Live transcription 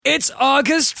It's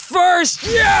August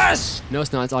 1st! Yes! No,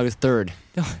 it's not. It's August 3rd.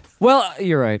 Well,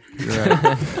 you're right.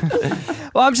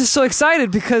 Well, I'm just so excited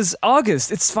because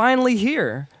August, it's finally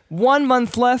here. 1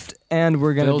 month left, and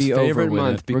we're going to be over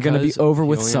with it. We're going to be over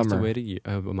with summer. Have to wait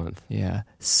a month. Yeah.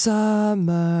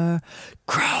 Summer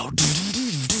crowd. And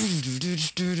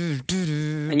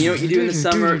you know what you do in the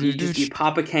summer? You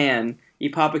pop a can. You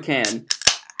pop a can.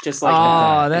 Just like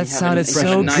that. Oh, that sounded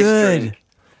so good. Drink.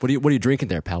 What are you drinking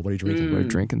there, pal? What are you drinking? What are you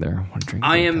drinking there?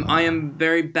 I am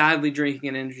very badly drinking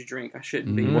an energy drink. I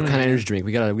shouldn't be. What kind of energy drink?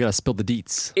 We gotta spill the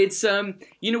deets. It's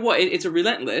you know what? It's a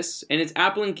Relentless, and it's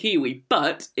apple and kiwi.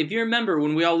 But if you remember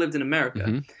when we all lived in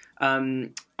America,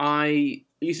 I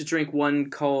used to drink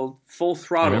one called Full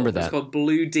Throttle. I remember that. It's called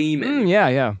Blue Demon.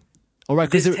 Yeah. Oh, right,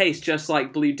 This tastes just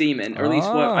like Blue Demon, or at least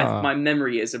what my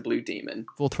memory is of Blue Demon.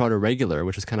 Full Throttle Regular,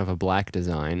 which is kind of a black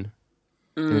design.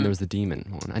 And then there was the demon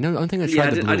one. I don't think I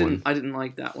tried the blue one. I didn't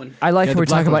like that one. I like Yeah, how we're the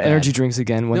black talking about one's energy bad. drinks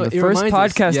again. When No, the it first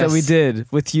reminds us, podcast that we yes.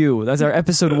 did with you, that's our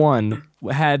episode 1,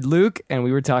 had Luke, and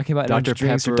we were talking about energy Dr.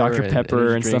 drinks or Pepper Dr.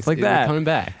 Pepper and stuff like They're that. coming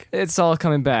back. It's all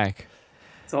coming back.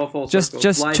 It's all full Just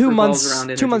circle. Life 2 revolves months. around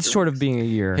energy 2 months short drinks. of being a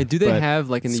year. Hey, do they but have,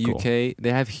 like in the it's cool. UK,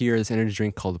 they have here this energy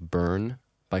drink called Burn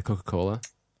by Coca-Cola?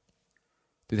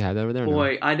 Do they have that over there? Or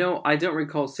Boy, I don't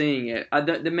recall seeing it.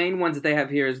 The main ones that they have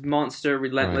here is Monster,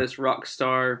 Relentless,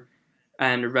 Rockstar,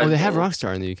 and Red No? Oh, they Bull. have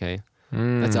Rockstar in the UK.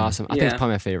 That's awesome. I think it's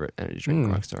probably my favorite energy drink,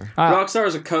 Rockstar. Rockstar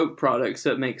is a Coke product,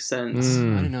 so it makes sense. I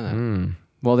didn't know that.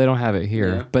 Well, they don't have it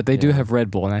here, Yeah. but they do have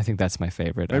Red Bull, and I think that's my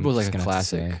favorite. Red Bull's I'm like just a gonna have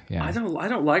to classic. say, Yeah. I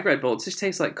don't like Red Bull. It just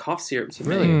tastes like cough syrup to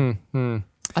me. Really?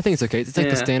 I think it's okay. It's like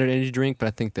the Yeah. standard energy drink, but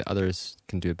I think the others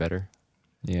can do it better.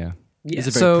 Yeah. Yeah. It's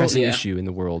a very So- pressing Yeah. issue in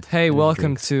the world. Hey, energy welcome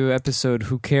drinks. to episode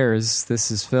Who Cares? This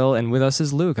is Phil, and with us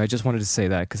is Luke. I just wanted to say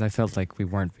that because I felt like we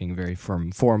weren't being very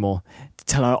formal to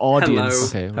tell our audience.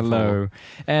 Okay, we're Hello.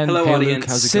 And Hello, Hey, Luke, audience.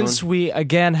 how's it since we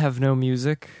again have no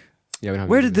music, Yeah, we don't have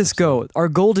where music did this go? Our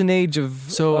golden age of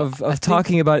So, I think-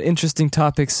 talking about interesting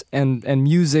topics and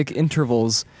music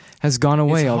intervals has gone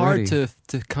away It's already. hard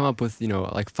to come up with,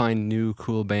 like find new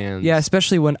cool bands. Yeah,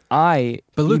 especially when I.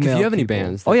 But Luke, if email you have any people.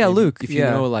 bands, Oh that yeah, maybe- Luke. if you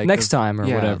know, like next time or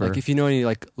yeah, whatever. like if you know any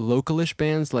like localish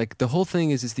bands, like the whole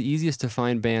thing is it's the easiest to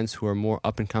find bands who are more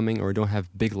up and coming or don't have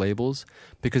big labels,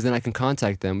 because then I can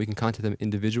contact them. We can contact them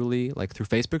individually, like through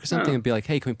Facebook or something, and be like,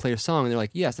 "Hey, can we play a song?" And they're like,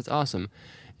 "Yes, that's awesome,"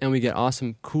 and we get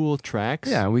awesome, cool tracks.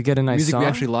 Yeah, we get a nice music song, we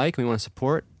actually like and we want to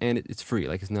support, and it's free.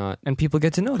 Like it's not. and people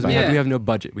get to know about We it. have no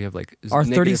budget. We have like Our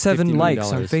negative 37 $50 million.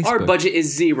 likes on Facebook. Our budget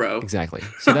is zero. Exactly.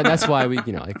 So that's why we,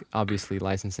 like obviously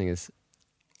licensing is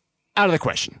out of the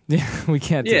question. Yeah, we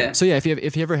can't. do Yeah. it. So yeah,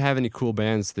 if you ever have any cool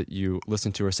bands that you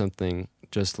listen to or something,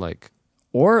 just like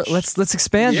Or let's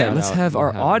expand Yeah. that. Let's Shout out, have our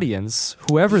we'll have- audience,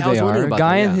 whoever Yeah, I was they wondering are, a about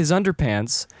guy that, in yeah. his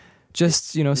underpants,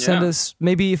 just send Yeah. us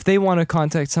maybe if they want to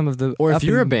contact some of the or if up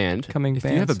you're a and band, coming if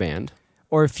bands, you have a band,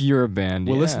 or if you're a band,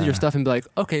 we'll listen to your yeah. stuff and be like,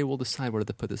 okay, we'll decide whether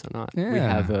to put this or not. We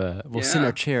Yeah. have we'll sit in Yeah.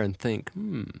 our chair and think,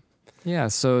 Yeah.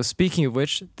 So speaking of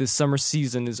which, this summer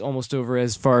season is almost over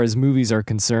as far as movies are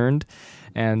concerned,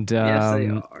 and Yes, they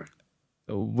are.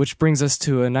 which brings us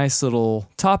to a nice little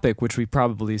topic, which we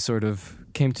probably sort of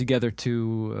came together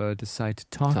to decide to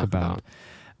talk about,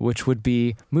 which would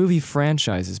be movie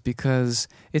franchises, because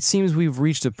it seems we've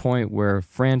reached a point where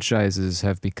franchises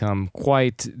have become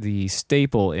quite the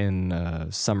staple in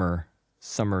summer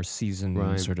season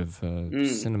Right. sort of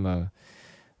cinema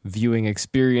viewing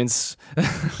experience.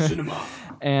 Cinema.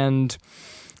 And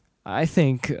I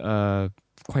think,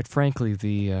 quite frankly,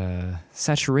 the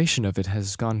saturation of it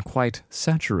has gone quite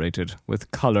saturated with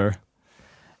color.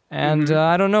 And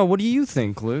I don't know. What do you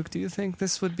think, Luke? Do you think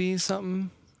this would be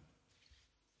something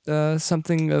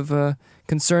of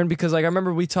concern? Because, like, I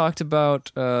remember we talked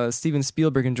about Steven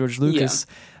Spielberg and George Lucas.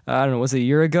 I don't know, was it a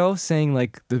year ago? Saying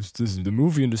like the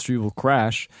movie industry will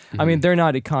crash. I mean, they're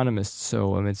not economists,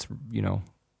 so it's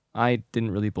I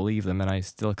didn't really believe them, and I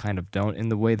still kind of don't in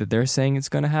the way that they're saying it's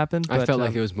going to happen. I but, felt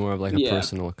like it was more of like a Yeah.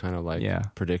 personal kind of like Yeah.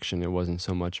 prediction. It wasn't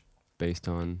so much based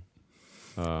on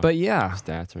But yeah,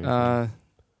 stats or anything.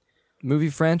 movie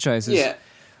franchises. Yeah.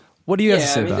 What do you have to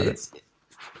Yeah, say I mean, about it? it's,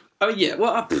 Oh yeah,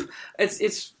 well,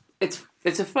 it's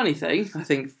a funny thing. I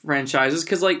think franchises,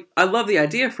 because like I love the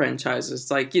idea of franchises. It's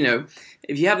like,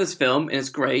 if you have this film and it's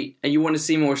great, and you want to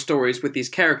see more stories with these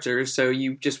characters, so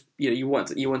you just you want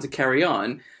to carry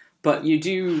on, but you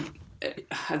do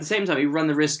at the same time you run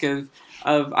the risk of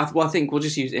I think we'll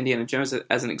just use Indiana Jones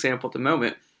as an example at the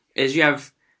moment. Is you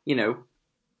have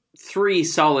 3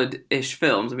 solid-ish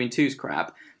films. I mean, 2's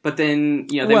crap. But then,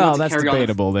 they Well, want to that's carry on.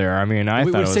 debatable there. I mean, I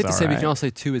We're thought it was safe to say we alright. can all say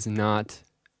 2 is not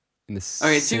in the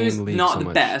Okay, 2 same is league not so the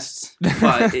much. best,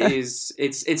 but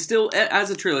it's still, as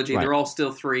a trilogy, Right. they're all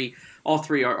still three. All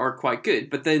three are quite good,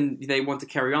 but then they want to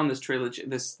carry on this trilogy,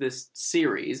 this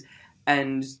series,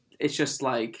 and it's just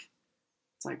like,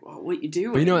 it's like, well, what you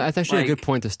doing? But you know, that's actually a Like, good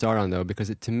point to start on, though,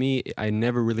 because to me, I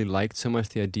never really liked so much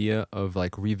the idea of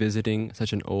like revisiting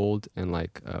such an old and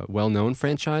like well-known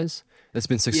franchise that's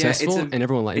been successful and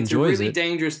everyone like It's a enjoys really it.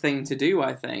 dangerous thing to do,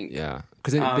 I think. Yeah,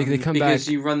 because they come back because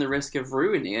you run the risk of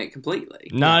ruining it completely.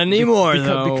 Not anymore,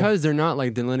 though. because they're not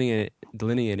like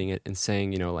delineating it and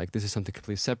saying, you know, like this is something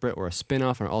completely separate or a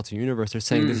spin-off or an alternate universe. They're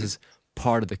saying this is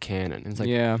part of the canon. And it's like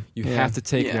you have to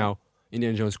take now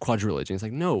Indiana Jones quadrilogy. It's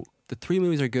like, no, the 3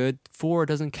 movies are good, 4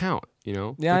 doesn't count, you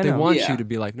know? Yeah, but I they know. want Yeah. you to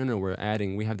be like, no,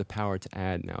 we have the power to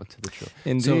add now to the trilogy.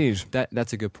 Indeed. So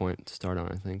that's a good point to start on,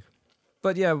 I think.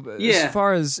 But yeah, as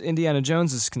far as Indiana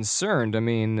Jones is concerned, I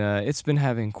mean, it's been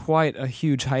having quite a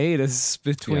huge hiatus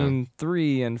between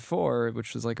 3 and 4,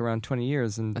 which was like around 20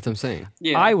 years. And That's what I'm saying.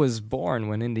 Yeah, I was born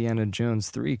when Indiana Jones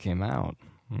 3 came out.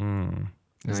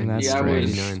 Isn't that yeah, strange?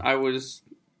 89. I was.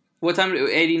 What time?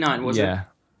 89 was it? Yeah.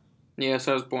 Yeah,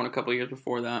 so I was born a couple of years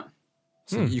before that.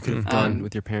 So you could have gone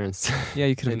with your parents. Yeah,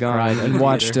 you could have And gone cried and in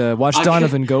watched theater.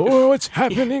 Donovan go, oh, what's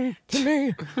happening to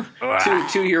me?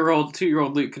 Two-year-old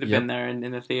Luke could have Yep. been there in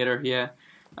the theater. Yeah,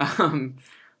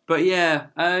 but yeah.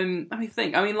 Let me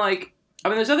think. I mean,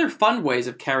 there's other fun ways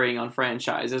of carrying on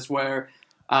franchises where,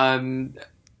 you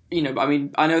know, I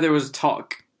mean, I know there was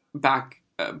talk back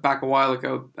a while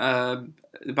ago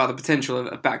about the potential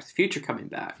of Back to the Future coming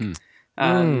back,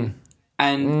 and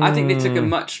I think they took a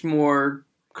much more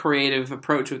creative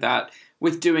approach with that,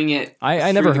 with doing it.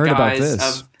 I never through the heard about guise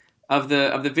this. of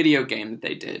the video game that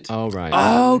they did. Oh, right.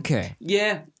 Oh, okay.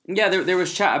 Yeah. There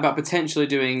was chat about potentially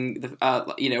doing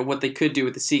the you know, what they could do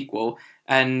with the sequel,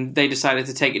 and they decided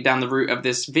to take it down the route of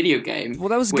this video game. Well,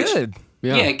 that was which- good.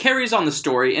 Yeah. Yeah, it carries on the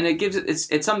story, and it gives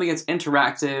it's something that's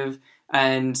interactive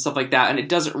and stuff like that, and it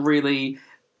doesn't really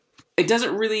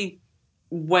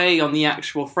weigh on the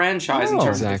actual franchise in No.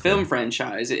 terms of Exactly. the film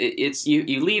franchise. It's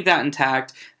you leave that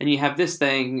intact, and you have this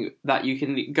thing that you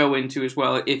can go into as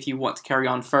well if you want to carry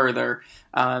on further,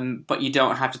 but you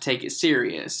don't have to take it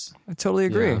serious. I totally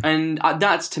agree. Yeah. And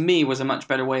that's, to me, was a much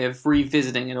better way of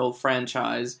revisiting an old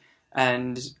franchise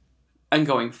and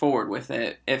going forward with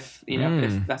it, if you know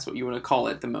if that's what you want to call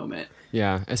it at the moment.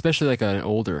 Yeah, especially like an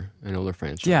older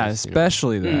franchise. Yeah, you know?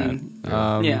 especially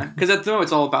that. Yeah, because at the moment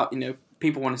it's all about, you know,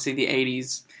 people want to see the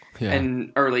 80s Yeah.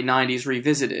 and early 90s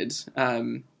revisited.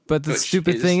 But the Which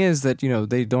stupid is- thing is that, you know,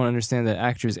 they don't understand that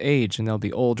actors age and they'll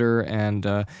be older, and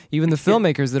even the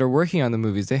filmmakers that are working on the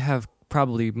movies, they have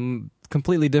probably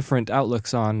completely different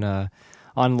outlooks on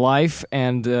life,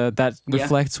 and that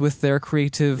reflects with their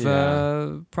creative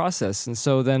process. And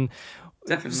so then,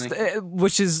 Definitely.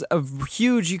 which is a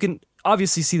huge, you can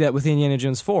obviously see that with Indiana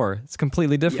Jones 4. It's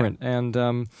completely different.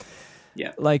 And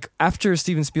Yeah. like after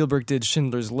Steven Spielberg did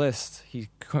Schindler's List, he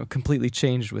completely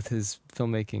changed with his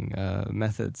filmmaking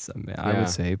methods. I, mean, I Yeah. would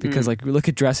say, because like we look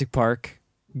at Jurassic Park,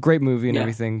 great movie and Yeah.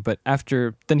 everything, but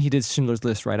then he did Schindler's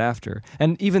List right after,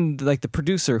 and even like the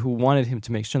producer who wanted him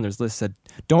to make Schindler's List said,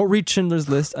 "Don't read Schindler's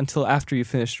List until after you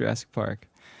finish Jurassic Park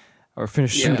or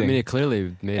finish Yeah. shooting." I mean, it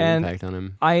clearly made And an impact on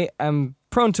him. I am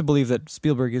prone to believe that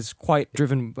Spielberg is quite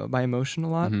driven by emotion a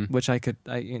lot, which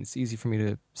it's easy for me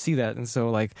to see that. And so,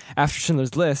 like, after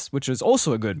Schindler's List, which is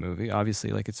also a good movie,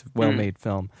 obviously, like, it's a well-made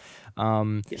film,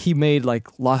 he made, like,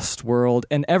 Lost World,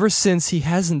 and ever since, he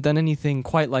hasn't done anything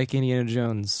quite like Indiana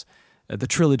Jones, the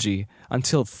trilogy,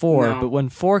 until 4. No. But when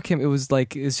 4 came, it was,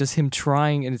 like, it's just him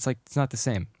trying, and it's, like, it's not the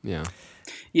same. Yeah.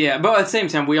 Yeah, but at the same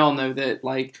time, we all know that,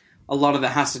 like, a lot of that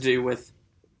has to do with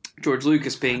George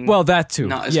Lucas being Well, that too.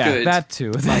 not as yeah, good. that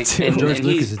too. That like, too. and, George and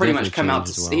Lucas he's has pretty much definitely come out.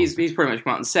 changed as well. He's pretty much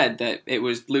come out and said that it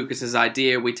was Lucas's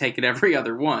idea. We take it every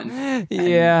other one.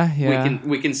 Yeah.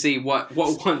 We can see what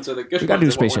ones are the good We gotta do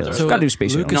ones. and what space ones aliens. are Gotta do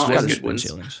space Lucas aliens. not Gotta as do good ones.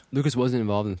 space aliens. Lucas wasn't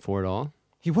involved in 4 at all.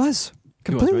 He was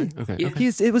He was, completely. right? Okay. Yeah. Okay.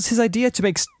 It was his idea to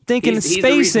make stinking He's the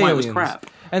space reason why it was aliens. crap.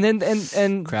 And then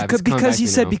and Crap, it's coming back because to he me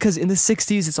said now. because in the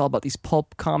 60s it's all about these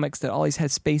pulp comics that always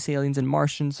had space aliens and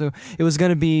Martians. So it was going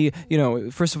to be, you know,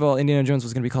 first of all, Indiana Jones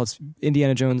was going to be called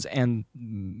Indiana Jones and,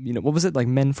 you know, what was it, like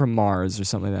Men from Mars or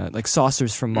something like that, like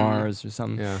Saucers from Mars or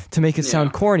something, Yeah. to make it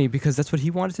sound Yeah. corny, because that's what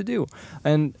he wanted to do.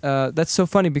 And that's so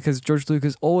funny because George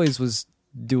Lucas always was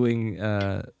doing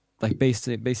like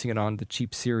basing it on the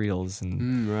cheap serials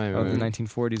and Right. of the Right.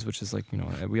 1940s, which is like, you know,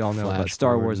 we all know about Flash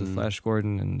Star Wars with Gordon. Flash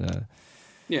Gordon and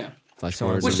Yeah. Flash So-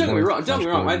 Gordon. Which don't get me wrong. Don't get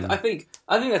me wrong. Flash Gordon.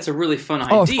 I think that's a really fun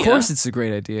idea. oh, of course it's a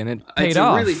great idea, and it paid It's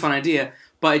off. a really fun idea,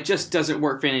 but it just doesn't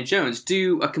work for Indiana Jones.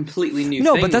 Do a completely new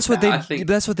No, thing. but that's with what that. I think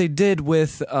that's what they did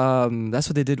with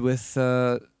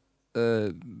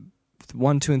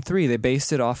 1, 2, and 3. They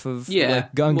based it off of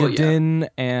like Gunga Din,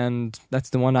 and that's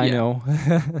the one I know.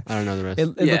 I don't know the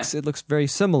rest. It looks very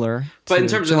similar. But to in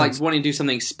terms Jones. of like wanting to do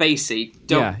something spacey,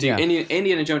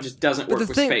 Indiana Jones just doesn't work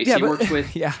with space. He works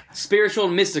with spiritual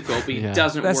and mystical, but he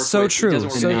doesn't That's work so with... true. He doesn't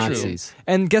work So with true. Nazis.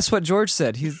 And guess what George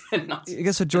said?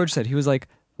 Guess what George said? He was like,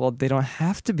 well, they don't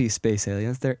have to be space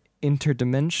aliens. They're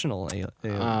interdimensional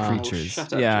creatures.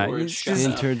 Shut up, George. Shut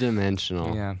up.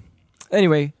 Interdimensional. Yeah.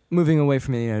 Anyway, moving away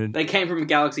from Indiana. They came from a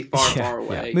galaxy far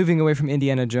away. Yeah. Moving away from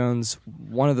Indiana Jones,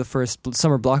 one of the first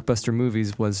summer blockbuster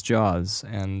movies was Jaws,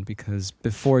 and because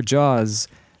before Jaws,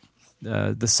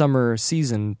 the summer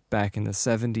season back in the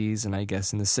 70s and I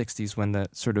guess in the 60s, when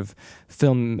that sort of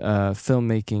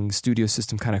filmmaking studio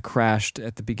system kind of crashed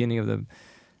at the beginning of the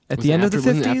end of the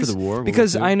 50s, after the war,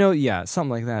 because I know, something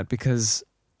like that, because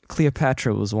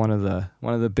Cleopatra was one of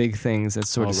the big things that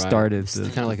sort of started it's the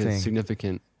kind of like thing. a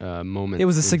significant moment. It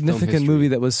was a in significant film movie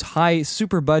that was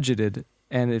super budgeted,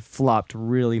 and it flopped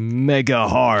really mega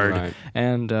hard, Right.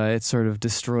 and it sort of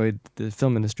destroyed the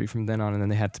film industry from then on, and then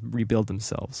they had to rebuild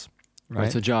themselves. Right.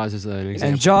 So Jaws is an example.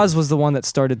 And Jaws was the one that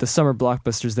started the summer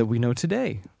blockbusters that we know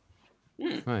today.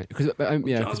 Right. Because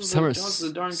Jaws was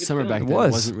a darn good summer film. back It then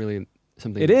was. wasn't really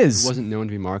something. It is. It wasn't known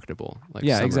to be marketable. Like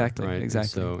Yeah, summer, exactly, right?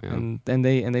 exactly. So, yeah. And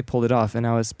they pulled it off, and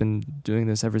now it's been doing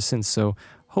this ever since. So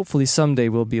hopefully someday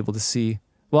we'll be able to see.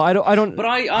 Well, I don't. But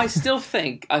I still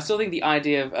think the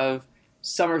idea of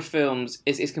summer films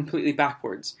is completely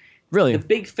backwards. Really. The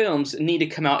big films need to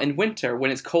come out in winter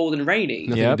when it's cold and rainy.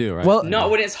 Nothing to do, right? Well, Not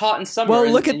when it's hot in summer. Well,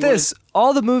 and- look at and when this.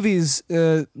 All the movies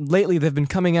lately that have been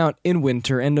coming out in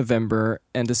winter and November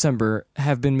and December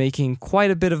have been making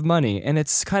quite a bit of money. And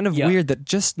it's kind of weird that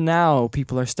just now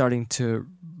people are starting to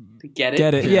Get it?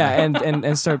 get it. Yeah,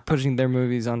 and start pushing their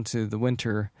movies onto the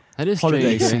winter. That is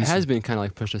holiday strange. It season. has been kind of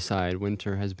like pushed aside.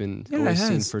 Winter has been Yeah, always it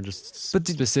seen has. for just But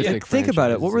specific think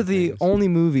about it. What franchises were and the things. only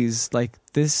movies like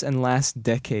this and last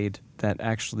decade that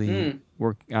actually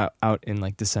were out in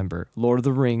like December? Lord of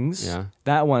the Rings. Yeah.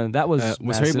 That one. That was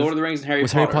was massive. Lord of the Rings and Harry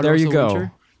Was Potter. Harry Potter There you also go.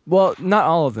 winter? Well, not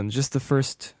all of them. Just the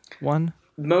first one.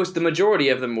 The majority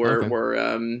of them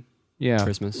Okay. Yeah.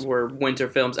 Christmas. were winter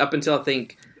films up until I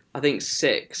think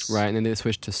 6. Right, and then they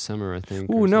switched to summer, I think.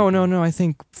 Ooh, or no. something. I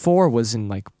think 4 was in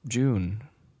like June.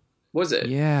 Was it?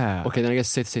 Yeah. Okay, then I guess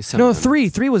safe to say summer. No, then.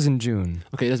 3 was in June.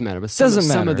 Okay, it doesn't matter. But Doesn't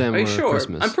some matter. of them Are you were sure?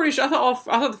 Christmas. I'm pretty sure. I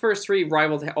thought the first 3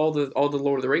 rivaled all the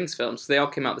Lord of the Rings films. They all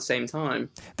came out at the same time.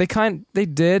 They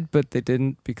did, but they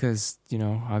didn't because,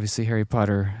 obviously Harry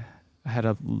Potter had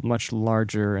a much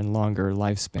larger and longer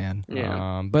lifespan.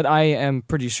 Yeah. But I am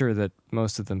pretty sure that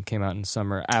most of them came out in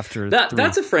summer after 3.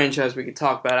 That's a franchise we could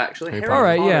talk about actually. Harry Harry All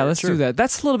right, Potter. yeah, let's do that.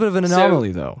 That's a little bit of an So-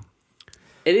 anomaly, though.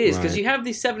 It is because Right. you have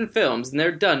these 7 films and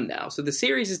they're done now. So the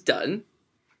series is done,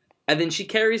 and then she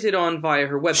carries it on via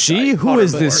her website. She? Who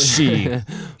is this she?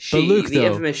 She, But Luke, the though-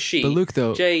 infamous she. but Luke,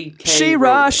 though- J.K.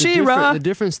 She-Ra, Rowling. She-Ra. The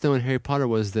difference, though, in Harry Potter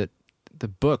was that the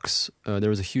books, there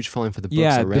was a huge following for the books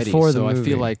Yeah, already. before the so I movie.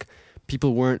 feel like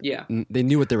people weren't. Yeah. They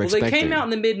knew what they were Well, they expecting. came out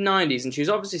in the mid-90s, and she was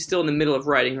obviously still in the middle of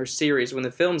writing her series when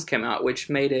the films came out, which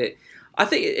made it... I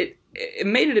think it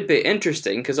made it a bit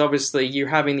interesting, because obviously you're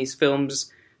having these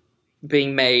films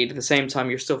being made at the same time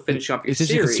you're still finishing off your It's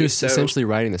just series. she was so essentially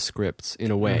writing the scripts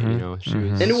in a way, Mm-hmm. you know. She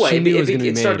was, in a way, she knew it was it gonna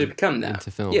be started made to become that. into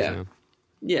films. Yeah.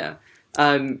 Yeah.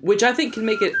 Yeah, which I think can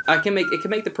make it. It can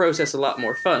make the process a lot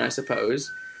more fun, I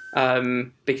suppose,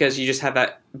 because you just have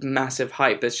that massive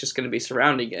hype that's just going to be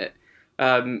surrounding it,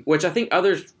 which I think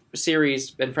other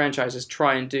series and franchises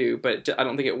try and do, but I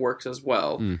don't think it works as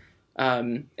well.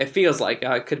 It feels like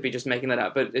I could be just making that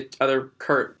up, but other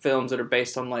current films that are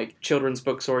based on like children's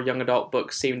books or young adult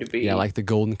books seem to be Yeah, like the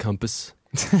Golden Compass.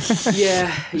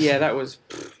 yeah.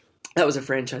 That was a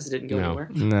franchise that didn't go No. anywhere.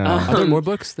 No. Are there more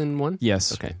books than one?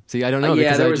 Yes. Okay. See, I don't know.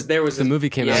 yeah, because there was the movie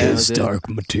came out. yeah. and I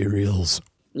did- materials.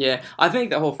 Yeah, I think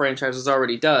the whole franchise was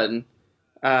already done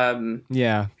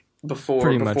Yeah. before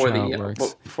Pretty much before how the it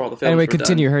works. before all the films. Anyway, were done.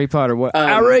 continue. Harry Potter. What?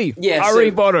 Harry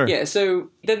Harry Potter. Yeah, so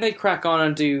then they crack on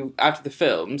and do after the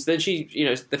films. Then she,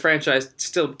 the franchise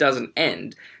still doesn't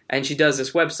end, and she does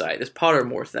this website, this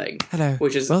Pottermore thing, Hello.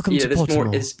 which is Welcome to this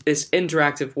Pottermore. this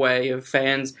interactive way of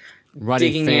fans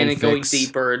Writing digging in and going fanfics.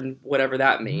 deeper and whatever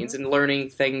that means, and learning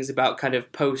things about kind of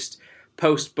post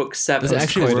book 7 Does it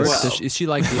actually as work? well. Is she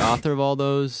like the author of all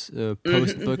those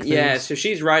post book things? Yeah, so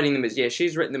she's writing them.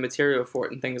 She's written the material for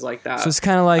it and things like that. So it's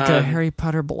kind of like a Um, Harry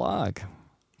Potter blog.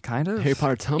 Kind of. Harry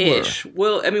Potter Tumblr. Ish.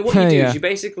 Well, I mean, what you do Yeah. is you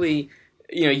basically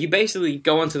you basically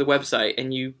go onto the website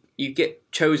and you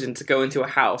get chosen to go into a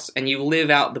house and you live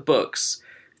out the books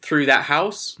through that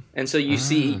house, and so you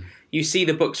see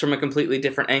the books from a completely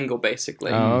different angle,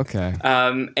 basically. Oh, okay.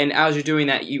 And as you're doing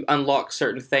that, you unlock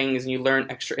certain things and you learn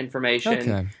extra information.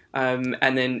 Okay.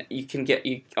 And then you can get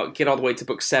all the way to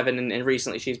book 7, and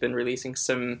recently she's been releasing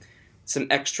some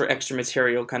extra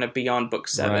material kind of beyond book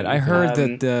 7. Right. I heard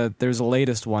that there's a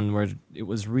latest one where it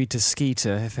was Rita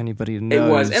Skeeter, if anybody knows.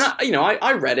 It was, and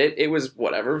I read it. It was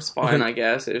whatever. It was fine, I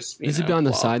guess. It was. This is on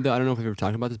the side, though. I don't know if we've ever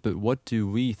talked about this, but what do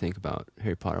we think about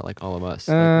Harry Potter? Like all of us.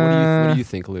 What do you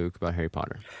think, Luke, about Harry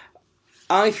Potter?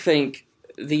 I think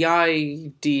the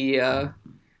idea.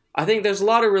 I think there's a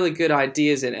lot of really good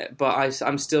ideas in it, but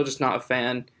I'm still just not a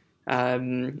fan.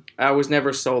 I was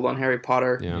never sold on Harry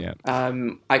Potter. Yeah.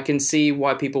 I can see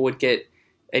why people would get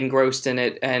engrossed in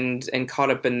it and caught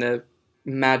up in the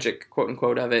magic, quote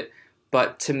unquote, of it.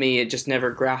 But to me, it just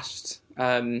never grasped.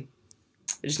 It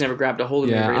just never grabbed a hold of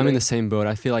me. Yeah, really. I'm in the same boat.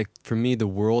 I feel like for me, the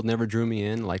world never drew me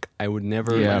in. Like I would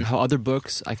never. Like, how other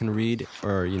books I can read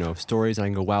or stories, I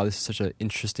can go, wow, this is such an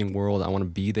interesting world. I want to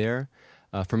be there.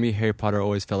 For me, Harry Potter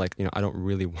always felt like, I don't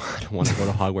really want to go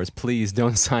to Hogwarts. Please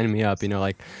don't sign me up.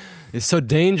 It's so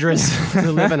dangerous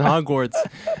to live in Hogwarts.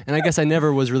 And I guess I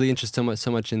never was really interested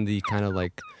so much in the kind of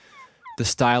like the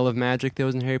style of magic that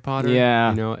was in Harry Potter.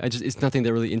 Yeah. It's nothing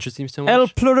that really interests me so much. El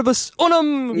pluribus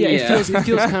unum. Yeah, it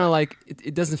feels kind of like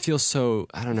it doesn't feel so,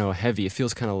 I don't know, heavy. It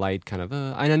feels kind of light, kind of.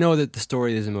 And I know that the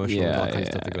story is emotional and all kinds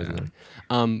of stuff that goes in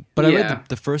there. But I read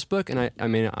the first book, and I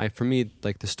mean, for me,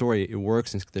 like the story, it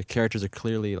works, and the characters are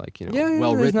clearly like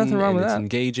well written, nothing wrong and with it's that.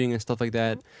 engaging and stuff like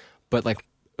that. But like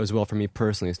as well for me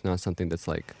personally, it's not something that's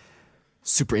like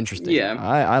super interesting. Yeah.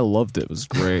 I loved it. It was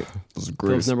great. It was a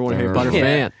great. Phil's number one Harry Potter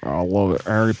fan. I love it.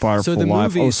 Harry Potter So for the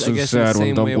life. movies, I was I so guess, in the sad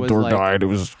when same way was Dumbledore like- died. It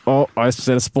was. Oh, I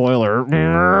said a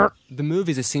spoiler. The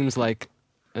movies, it seems like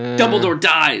Dumbledore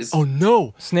dies. Oh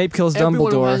no! Snape kills Everyone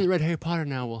who Dumbledore. hasn't read Harry Potter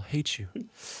now will hate you.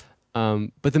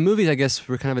 But the movies, I guess,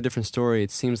 were kind of a different story.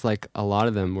 It seems like a lot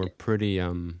of them were pretty,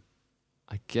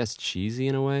 I guess, cheesy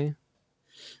in a way.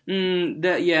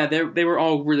 They were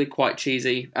all really quite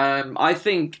cheesy. I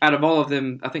think out of all of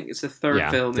them, I think it's the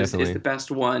third film is the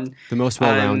best one. The most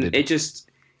well-rounded. It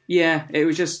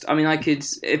was just. I mean, I could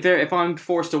if I'm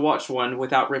forced to watch one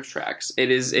without riff tracks,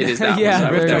 it is that Yeah, one. So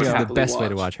I would there you definitely go. the happily best way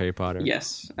to watch Harry Potter.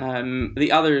 Yes. The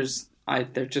others,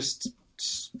 they're just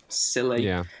silly.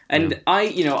 Yeah. And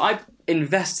I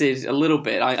invested a little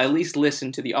bit. I at least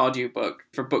listened to the audiobook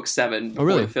for book 7 before Oh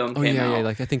really? the film Oh came yeah, out. yeah.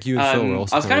 Like I think you and Phil were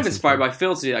also. I was kind of listening inspired to it. by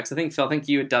Phil to do that because I think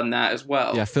you had done that as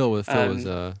well. Yeah, Phil was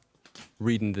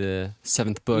reading the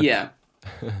 7th book. Yeah.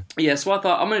 Yeah, so I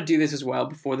thought I'm going to do this as well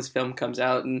before this film comes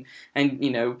out, and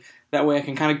that way I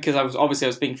can kind of, because I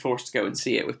was being forced to go and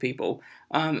see it with people,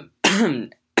 and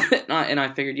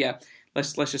I figured,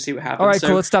 let's just see what happens. All right,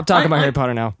 cool. Let's stop talking about Harry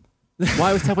Potter now. Why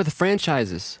always talk about the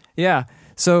franchises? Yeah.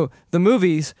 So the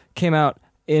movies came out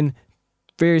in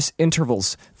various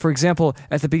intervals. For example,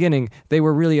 at the beginning, they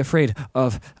were really afraid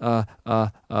of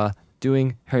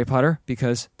doing Harry Potter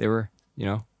because they were,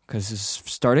 because it's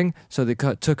starting. So they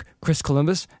took Chris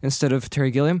Columbus instead of Terry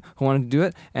Gilliam, who wanted to do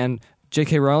it, and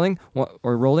J.K. Rowling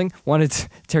wanted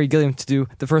Terry Gilliam to do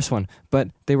the first one, but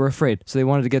they were afraid. So they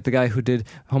wanted to get the guy who did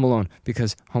Home Alone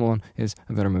because Home Alone is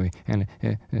a better movie, and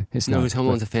it's not. No, Home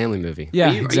Alone's a family movie. Yeah,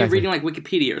 Are you reading like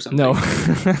Wikipedia or something? No.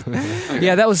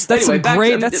 Yeah, that's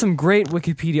Anyway, some great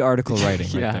Wikipedia article writing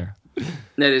right Yeah. there.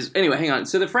 That is. Anyway, hang on.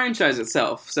 So the franchise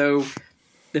itself. So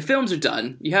the films are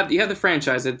done. You have the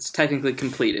franchise that's technically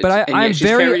completed. But I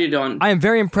am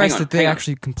very impressed that they hang on.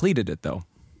 actually completed it, though.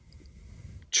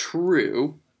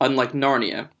 True. Unlike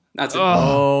Narnia. That's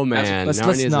Oh man, let's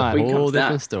Narnia's not. a We can come whole to that.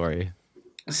 different story.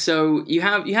 So you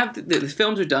have the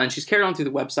films are done. She's carried on through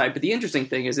the website, but the interesting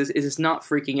thing is it's not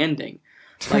freaking ending.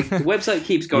 Like the website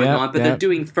keeps going on, but they're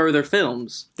doing further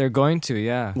films. They're going to,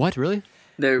 yeah. What really?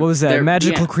 What What was that?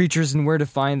 Magical Creatures and Where to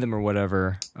Find Them or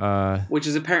whatever. which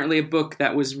is apparently a book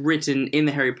that was written in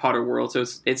the Harry Potter world. So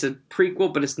it's a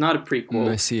prequel, but it's not a prequel.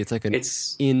 I see. It's like an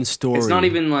It's in story. It's not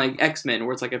even like X-Men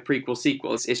where it's like a prequel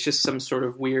sequel. It's just some sort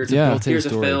of weird. Yeah. built-in Here's a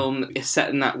story. film. It's set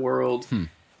in that world.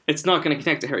 It's not going to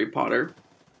connect to Harry Potter,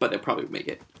 but they'll probably make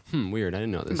it. Weird. I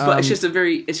didn't know this. But it's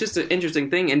just an interesting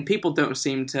thing, and people don't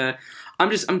seem to.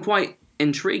 I'm quite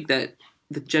intrigued that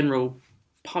the general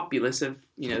populace of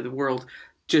the world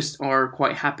just are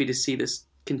quite happy to see this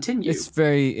continue. It's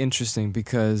very interesting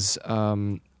because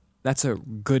that's a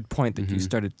good point that you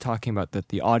started talking about, that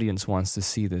the audience wants to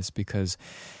see this, because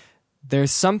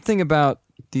there's something about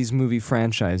these movie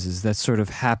franchises that sort of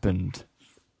happened,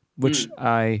 which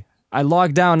I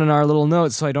logged down in our little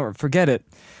notes so I don't forget it.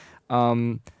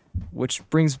 which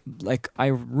brings like I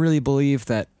really believe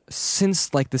that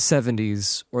since like the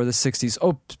 70s or the 60s.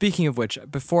 Oh, speaking of which,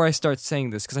 before I start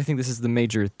saying this, because I think this is the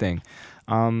major thing,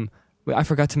 I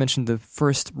forgot to mention the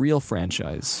first real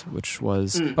franchise, which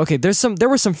was okay. There were some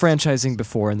franchising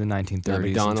before in the 1930s,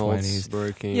 McDonald's, and 20s.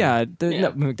 Burger King. Yeah,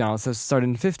 no, McDonald's started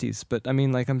in the 50s, but I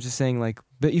mean, like I'm just saying, like,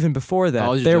 but even before I that,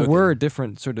 was there joking. were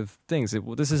different sort of things.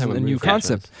 This isn't a new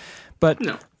concept, but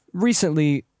No.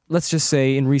 recently, let's just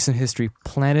say in recent history,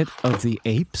 Planet of the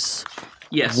Apes.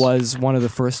 Yes. Was one of the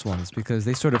first ones because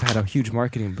they sort of had a huge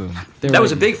marketing boom. That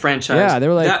was a big franchise. Yeah, they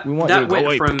were like, that, we want that you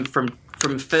to went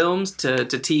from films to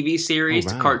TV series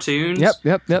to cartoons.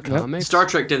 Yep. Comics? Star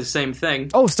Trek did the same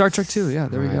thing. Oh, Star Trek too. Yeah,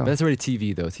 there we Right, go. But that's already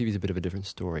TV though. TV's a bit of a different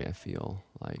story. I feel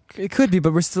like It could be,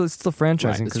 but it's still franchising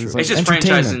Right, because that's it's true. like It's just entertainment.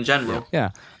 franchises in general. Yeah.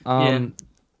 Yeah.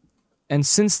 And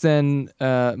since then,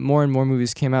 more and more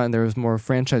movies came out, and there was more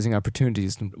franchising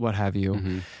opportunities and what have you.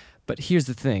 Mm-hmm. But here's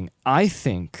the thing: I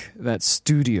think that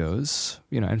studios,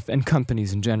 and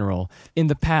companies in general, in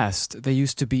the past, they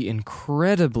used to be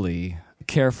incredibly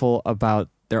careful about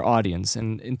their audience,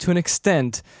 and to an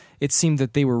extent, it seemed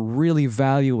that they were really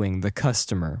valuing the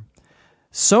customer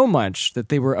so much that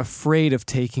they were afraid of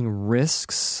taking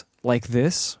risks like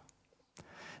this.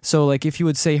 So, like, if you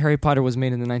would say Harry Potter was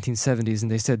made in the 1970s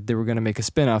and they said they were going to make a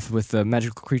spin-off with the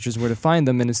magical creatures and where to find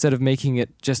them, and instead of making it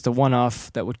just a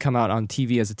one-off that would come out on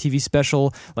TV as a TV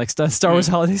special, like Star Wars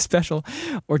Holiday Special,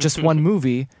 or just one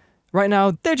movie, right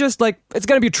now, they're just like, it's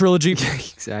going to be a trilogy.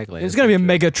 exactly. It's going to be a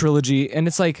mega trilogy. And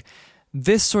it's like,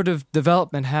 this sort of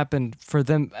development happened for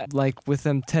them, like, with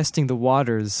them testing the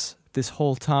waters this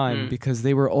whole time, because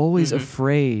they were always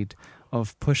afraid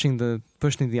of pushing the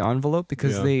envelope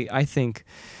because I think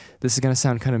this is going to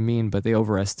sound kind of mean, but they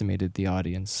overestimated the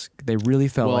audience. They really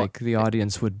felt like the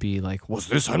audience would be like, "What's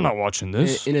this? I'm not watching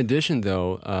this." In addition,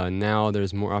 though, now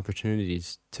there's more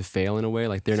opportunities to fail in a way.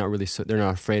 Like they're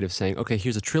not afraid of saying, "Okay,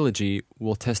 here's a trilogy.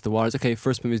 We'll test the waters. Okay,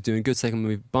 first movie's doing good, second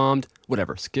movie bombed.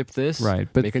 Whatever, skip this. Right,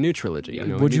 but make a new trilogy." You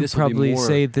know? Would you this would be probably more-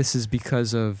 say this is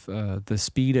because of the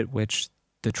speed at which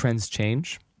the trends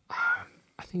change?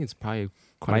 I think it's probably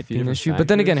quite a Might few be an different issue. But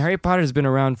then again, factors. Harry Potter's been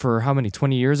around for how many?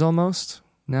 20 years almost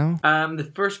now.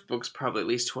 The first book's probably at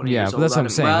least 20 Yeah, years but old. that's what I'm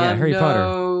saying. Yeah, Harry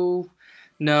Potter.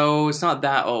 No, it's not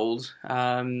that old.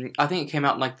 I think it came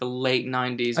out in like the late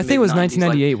 90s. I think it was mid-90s,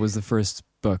 1998 was the first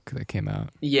book that came out.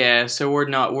 Yeah, so we're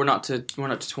not to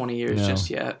 20 years No. just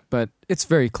yet. But it's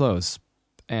very close.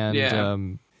 And Yeah.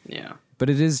 Yeah. but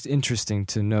it is interesting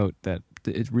to note that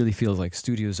it really feels like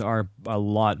studios are a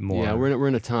lot more. Yeah, we're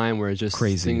in a time where just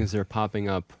crazy. things are popping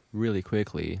up really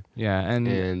quickly, Yeah, and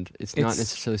it's not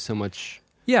necessarily so much.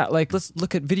 yeah, like let's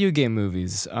look at video game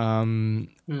movies.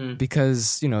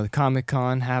 Because the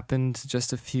Comic-Con happened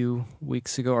just a few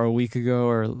weeks ago, or a week ago,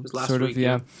 or last sort of week,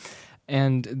 yeah.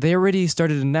 And they already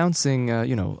started announcing,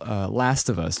 Last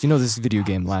of Us. You know this video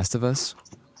game, Last of Us?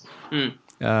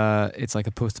 It's like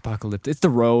a post-apocalyptic. It's The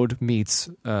Road meets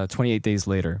 28 Days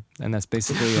Later, and that's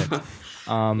basically it.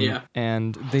 Yeah.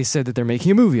 And they said that they're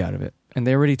making a movie out of it, and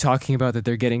they're already talking about that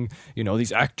they're getting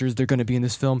these actors. They're going to be in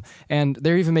this film, and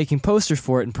they're even making posters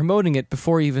for it and promoting it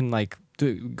before even like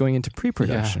going into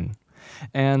pre-production.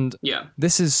 And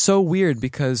this is so weird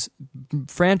because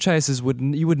franchises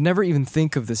you would never even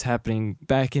think of this happening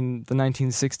back in the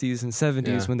 1960s and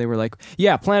 70s when they were like,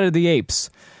 Planet of the Apes.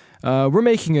 We're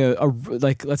making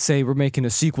let's say we're making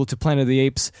a sequel to Planet of the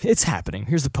Apes. It's happening.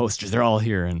 Here's the posters. They're all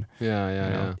here. And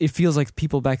Yeah. it feels like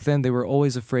people back then, they were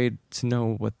always afraid to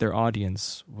know what their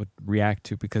audience would react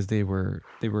to because they were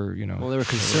Well, they were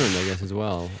concerned, I guess, as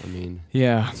well. I mean,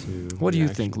 yeah. to What do you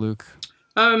reaction. think, Luke?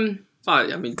 I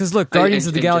mean, Because look, Guardians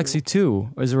of the in Galaxy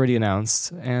 2 was already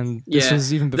announced, and this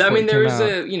was even before I mean, it there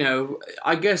came is out.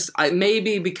 I guess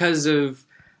maybe because of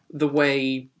the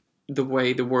way the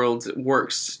world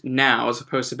works now as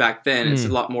opposed to back then, it's a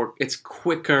lot more. It's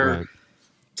quicker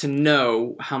to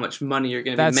know how much money you're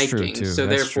going to be That's true, making. too. So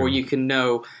That's therefore, true. you can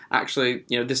know actually,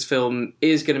 this film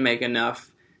is going to make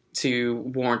enough to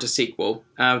warrant a sequel.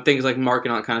 Things like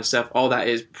marketing, all that kind of stuff. All that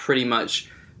is pretty much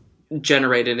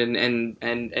generated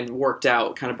and worked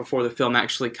out kind of before the film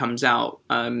actually comes out.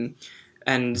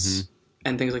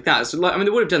 And things like that. So, I mean,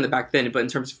 they would have done that back then, but in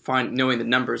terms of knowing the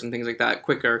numbers and things like that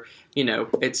quicker,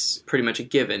 it's pretty much a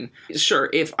given. Sure,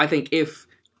 if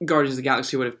Guardians of the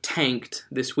Galaxy would have tanked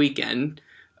this weekend,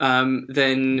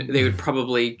 then they would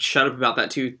probably shut up about that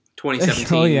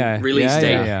 2017 release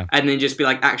date, and then just be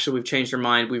like, actually, we've changed our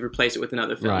mind, we've replaced it with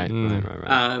another film. Right.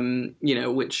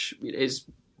 Which is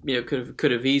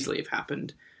could have easily have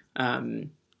happened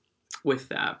with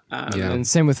that. And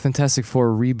same with Fantastic Four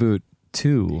reboot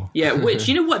 2. Yeah, which,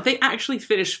 you know what? They actually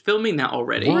finished filming that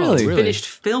already. Really? Finished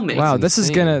filming. Wow, That's this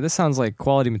insane. sounds like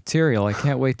quality material. I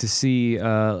can't wait to see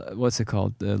what's it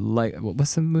called?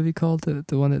 What's the movie called?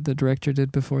 The one that the director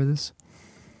did before this?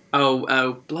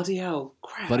 Oh, bloody hell.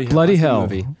 Crap. Bloody Hell. Bloody That's the Hell.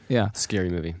 movie. Yeah. Scary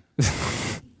movie.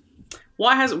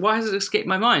 Why has it escaped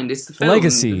my mind? It's the film.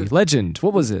 Legacy, Legend.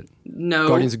 What was it? No.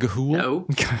 Guardians of Ga'Hoole. No.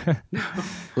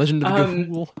 Legend of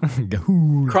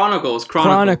Ga'Hoole. Chronicles.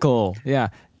 Chronicle. Yeah.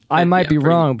 I might be pretty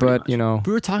wrong, much. but, you know.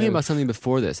 We were talking about something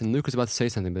before this, and Luke was about to say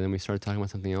something, but then we started talking about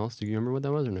something else. Do you remember what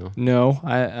that was or no? No,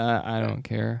 I don't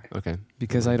care Okay.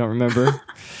 because I don't remember.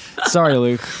 Sorry,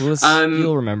 Luke.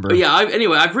 You'll remember. But yeah,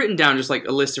 anyway, I've written down just like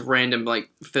a list of random like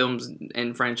films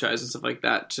and franchises and stuff like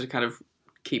that to kind of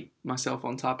keep myself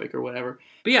on topic or whatever.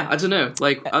 But yeah, I don't know.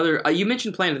 Like other, you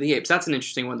mentioned Planet of the Apes. That's an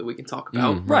interesting one that we can talk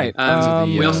about. Right.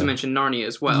 We also mentioned Narnia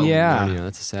as well. Yeah. Narnia,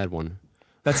 that's a sad one.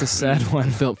 That's a sad one.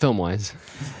 Film-wise.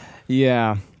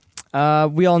 Yeah.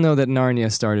 We all know that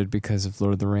Narnia started because of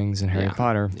Lord of the Rings and Harry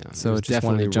Potter. Yeah. So it was it just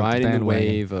wanted definitely to jump riding the bandwagon.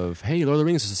 wave of, hey, Lord of the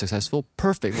Rings was successful.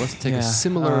 Perfect. Let's take Yeah, a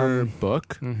similar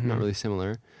book, mhm. not really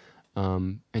similar,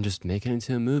 and just make it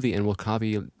into a movie, and we'll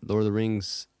copy Lord of the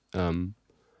Rings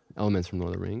elements from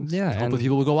Lord of the Rings. Yeah, Hopefully and-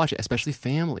 people will go watch it, especially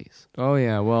families. Oh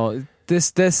yeah, well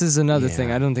this is another thing.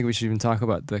 Yeah. I don't think we should even talk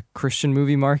about the Christian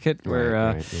movie market where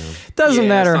Right, yeah. doesn't Yeah,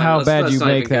 matter let's not- how let's- bad let's you not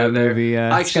make even go that there. movie.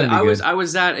 It's Actually, gonna be good. I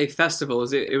was at a festival.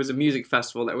 It was a music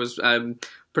festival that was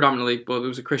predominantly, well, it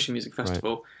was a Christian music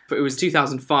festival. But it was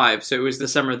 2005, so it was the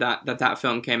summer that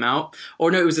film came out.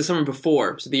 Or no, it was the summer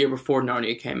before, so the year before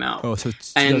Narnia came out. Oh, so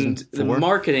it's And the 2004?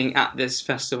 marketing at this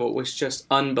festival was just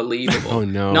unbelievable. Oh,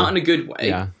 no. Not in a good way.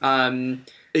 Yeah.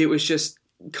 It was just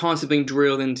constantly being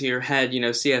drilled into your head. You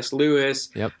know, C.S. Lewis,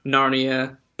 Yep.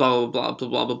 Narnia, blah blah blah blah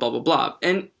blah blah blah blah blah.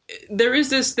 And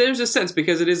there's a sense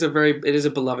because it is a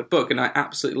beloved book, and I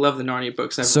absolutely love the Narnia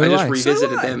books. I So just do I. revisited So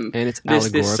do I. them And it's this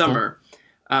allegorical. summer.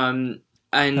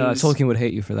 And Tolkien would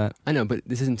hate you for that. I know, but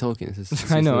this isn't Tolkien. This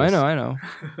is I know.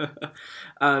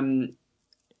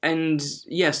 and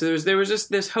yeah, so there was just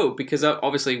this hope because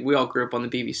obviously we all grew up on the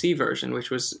BBC version,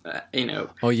 which was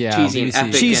Oh yeah, cheesy and BBC.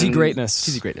 epic Cheesy and- greatness.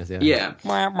 Cheesy greatness. Yeah. Yeah.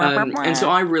 And so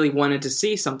I really wanted to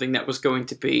see something that was going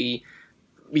to be,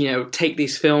 take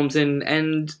these films and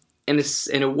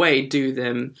in a way do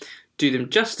them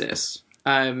justice.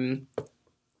 And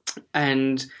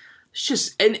it's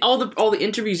just, and all the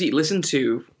interviews you listened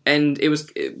to, and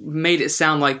it made it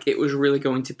sound like it was really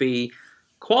going to be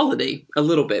quality a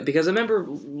little bit, because I remember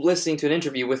listening to an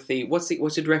interview with what's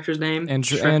the director's name?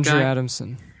 Andrew Shrek guy?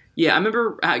 Adamson. Yeah, I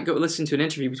remember listening to an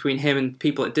interview between him and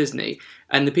people at Disney,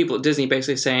 and the people at Disney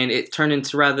basically saying it turned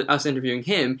into, rather than us interviewing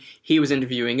him, he was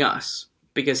interviewing us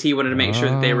because he wanted to make sure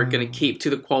that they were going to keep to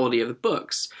the quality of the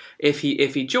books if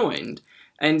he joined.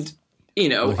 And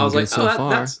I was Looking like, good so far.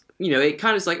 that's it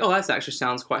kind of is like, oh, that actually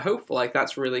sounds quite hopeful. Like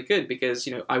that's really good because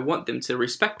I want them to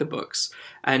respect the books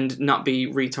and not be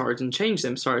retards and change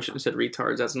them. Sorry, I shouldn't have said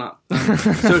retards. That's not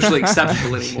socially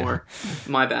acceptable anymore.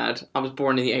 My bad. I was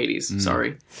born in the 80s.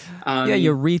 Sorry. Yeah,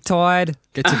 you retard.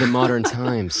 Get to the modern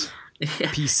times.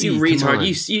 PC, you come retard. on.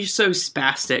 You so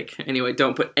spastic. Anyway,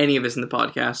 don't put any of this in the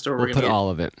podcast, or we're We'll gonna put all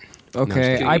of it.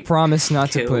 Okay, gonna I get promise not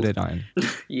to killed. put it on.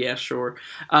 Yeah, sure.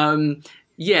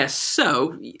 Yes,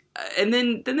 so, and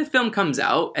then the film comes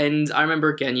out, and I remember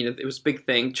again, it was a big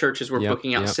thing. Churches were Yep,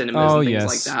 booking out yep. cinemas Oh, and things yes.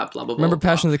 like that. Blah blah blah. Remember blah.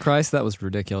 Passion of the Christ? That was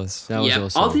ridiculous. That was Yeah.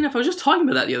 also. Oddly enough, I was just talking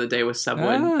about that the other day with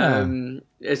someone. Ah.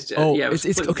 It's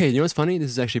it's okay. You know what's funny? This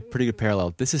is actually a pretty good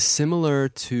parallel. This is similar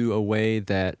to a way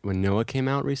that when Noah came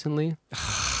out recently.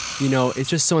 It's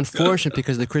just so unfortunate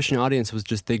because the Christian audience was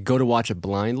just, they go to watch it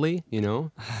blindly, and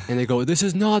they go, this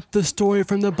is not the story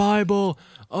from the Bible.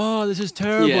 Oh, this is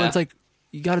terrible. Yeah. It's like,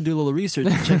 you got to do a little research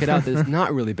and check it out that it's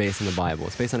not really based on the Bible.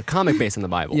 It's based on a comic based on the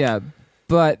Bible. Yeah,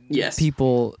 but Yes.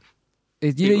 people...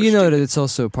 People you are know stupid. that it's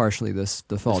also partially the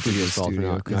fault of the studio's fault for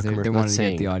studio not because they not wanted to get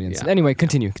saying, the audience. yeah. Anyway,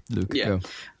 continue, Luke. Yeah.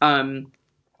 Go.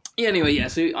 Anyway, yeah.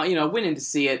 So I went in to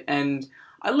see it, and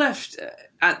I left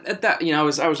at that. I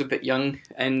was a bit young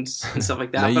and stuff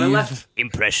like that. But I Naive. left.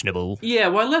 Impressionable. Yeah,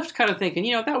 well, I left kind of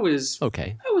thinking, that was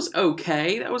Okay.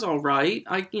 okay. That was all right.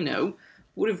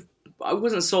 Would have. I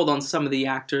wasn't sold on some of the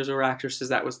actors or actresses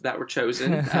that were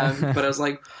chosen, but I was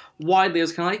like, widely, I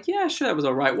was kind of like, yeah, sure, that was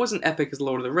all right. It wasn't epic as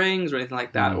Lord of the Rings or anything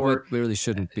like that. Or It really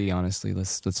shouldn't be, honestly.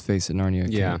 Let's face it, Narnia.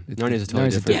 Yeah. Narnia's a totally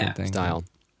Narnia's different thing. style.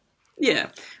 yeah,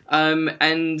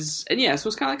 and yeah, so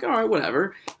it's kind of like, all right,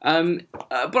 whatever.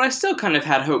 But I still kind of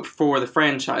had hope for the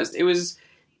franchise. It was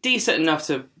decent enough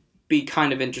to be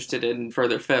kind of interested in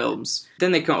further films.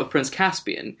 Then they come up with Prince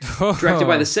Caspian,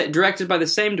 directed by the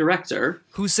same director.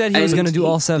 Who said he was And going to do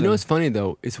all 7? You know what's funny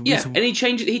though? It's And he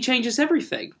changes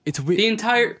everything. It's weird. The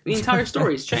entire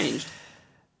story is changed.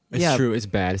 It's true. It's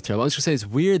bad. It's terrible. I was going to say it's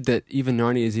weird that even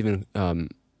Narnia is even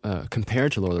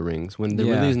compared to Lord of the Rings when there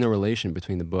really is no relation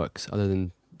between the books other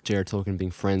than J.R. Tolkien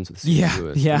being friends with C.S.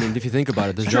 Lewis. Yeah. I mean, if you think about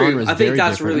it, the True. genre is I think very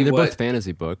that's different. really they're what- both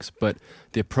fantasy books, but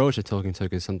the approach that Tolkien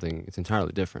took is something it's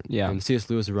entirely different. Yeah. And C.S.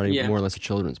 Lewis was writing more or less a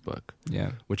children's book,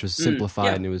 Yeah. which was simplified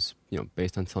yeah. and it was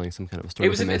based on telling some kind of a story.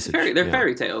 It's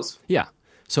fairy tales. Yeah.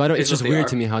 So I don't. Is It's just what they weird are.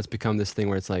 to me how it's become this thing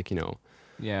where it's like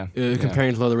Yeah.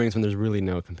 comparing to Lord of the Rings when there's really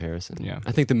no comparison. Yeah.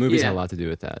 I think the movies Yeah. had a lot to do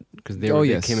with that because Oh, they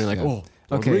yes. came in like, Yeah. oh, Lord of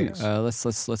the Okay, Rings. let's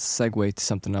segue to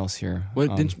something else here. What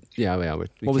Um, didn't? Yeah. what was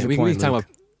We your can point, talk Luke?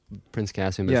 about Prince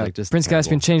Caspian, but yeah, it's like just Prince terrible.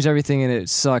 Caspian changed everything and it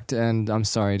sucked, and I'm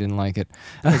sorry, I didn't like it.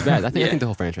 It's bad. I think Yeah. the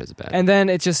whole franchise is bad. And then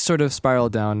it just sort of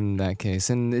spiraled down in that case,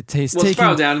 and it's Well, taking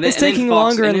spiraled down, and it's then taking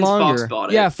Fox- longer and and then Fox longer. bought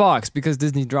it. Yeah, Fox, because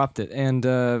Disney dropped it, and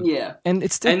Yeah. and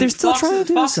it's And they're still Fox's, trying to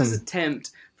do Fox's something.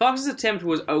 Fox's attempt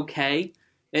was okay.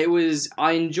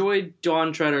 I enjoyed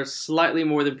Dawn Treader slightly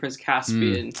more than Prince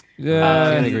Caspian.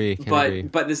 Yeah, Can't agree.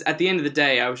 But this at the end of the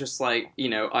day, I was just like,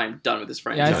 I'm done with this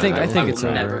franchise. yeah, I think will it's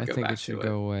never over. I go think back it should to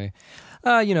go away.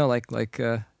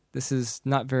 This is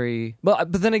not very well,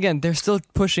 but then again, they're still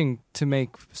pushing to make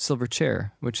Silver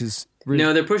Chair, which is really,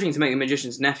 No, they're pushing to make The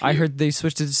Magician's Nephew. I heard they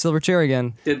switched it to Silver Chair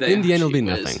again. Did they? in the end, it'll be Gee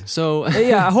whiz. nothing. So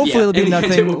Yeah, hopefully Yeah, it'll be in the end, it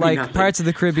nothing will be like nothing. Pirates of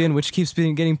the Caribbean, which keeps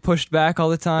getting pushed back all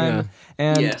the time.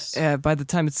 And Yes. by the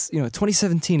time it's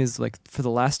 2017 is like for the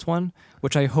last one,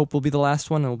 which I hope will be the last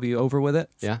one, and we'll be over with it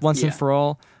once Yeah. and for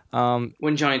all.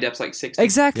 When Johnny Depp's like 60.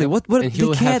 Exactly. What and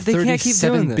he'll have they can't keep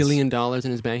doing $37 this. billion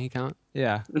in his bank account.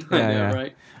 Yeah, I yeah, know, yeah.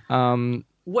 right?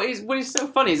 What is so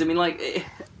funny is, I mean, like,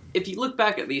 if you look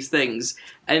back at these things,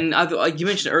 and like you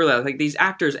mentioned earlier, like these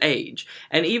actors age,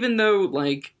 and even though,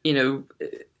 like,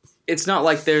 it's not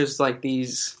like there's like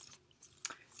these.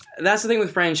 That's the thing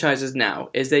with franchises now,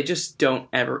 is they just don't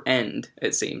ever end,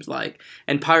 it seems like.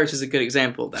 And Pirates is a good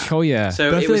example of that. Oh yeah, So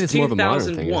But I it feel was like it's more of a modern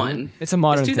thing, 2001. isn't it's a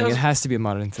modern it's thing. It 2000 has to be a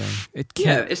modern thing. It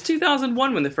Yeah, can't. it's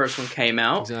 2001 when the first one came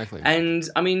out. Exactly. And,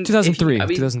 I mean... 2003.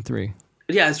 2003.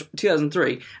 Yeah, it's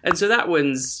 2003. And so that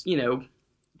one's,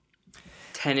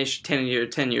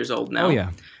 10 years old now. Oh yeah.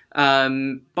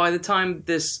 By the time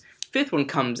this fifth one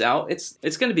comes out, it's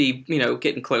going to be,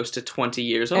 getting close to 20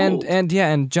 years old. And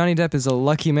Johnny Depp is a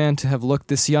lucky man to have looked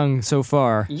this young so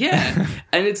far. Yeah.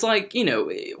 And it's like,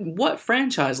 what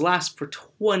franchise lasts for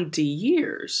 20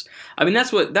 years? I mean,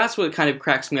 that's what kind of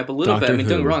cracks me up a little bit. I mean,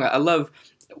 don't get me wrong, I love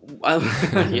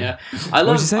yeah. I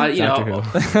love What'd you say? Doctor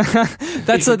Who.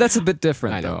 That's a bit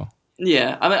different I know. though.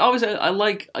 Yeah, I mean, obviously, I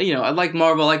like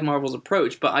Marvel. I like Marvel's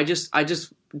approach, but I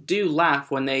just do laugh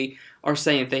when they are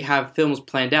saying they have films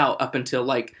planned out up until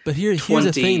like. But here's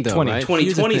the thing, though, 20, right? 2020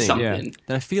 Here's the thing, something.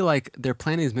 That I feel like they're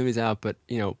planning these movies out, but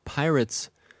Pirates,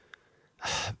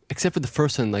 except for the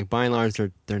first one, like by and large,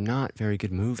 they're not very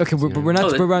good movies. Okay, we're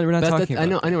not Oh, we're not talking. I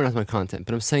know about we're not talking about content,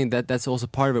 but I'm saying that's also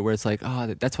part of it, where it's like,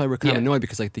 that's why we're kind of Yeah. annoyed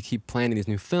because like they keep planning these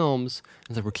new films.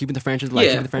 It's like we're keeping the franchise alive,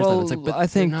 Yeah. keeping the franchise alive. It's like, but I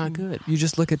think they're not good. you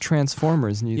just look at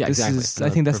Transformers, and Yeah, this exactly. is. I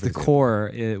think that's the Perfect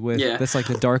core. That's like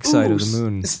the dark side Ooh, of the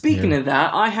moon. Speaking of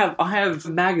that, I have a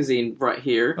magazine right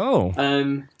here. Oh,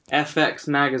 FX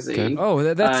magazine.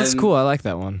 oh, that's cool. I like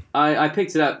that one. I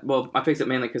picked it up. Well, I picked it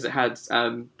mainly because it had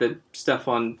the stuff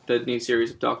on the new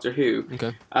series of Doctor Who.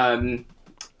 Okay. And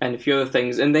a few other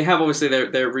things, and they have obviously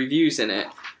their reviews in it.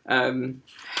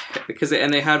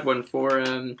 They had one for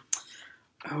they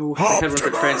had one for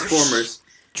Transformers.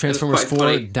 Transformers quite 4,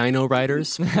 funny. Dino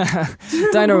Riders,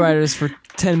 Dino Riders for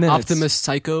 10 minutes. Optimus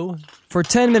Psycho. For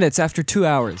 10 minutes after 2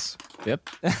 hours. Yep.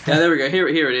 Yeah, there we go. Here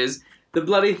it is. The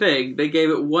bloody thing. They gave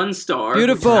it 1 star.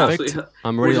 Beautiful. Which is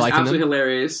I'm already liking absolutely them.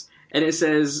 hilarious. And it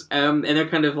says, and their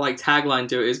kind of like tagline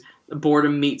to it is,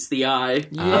 "Boredom meets the eye."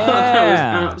 Yeah.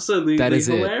 That was absolutely That is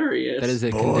it. hilarious. That is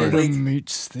it. Boredom condensed.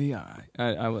 meets the eye.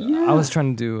 I Yeah. was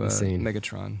trying to do Insane.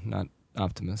 Megatron, not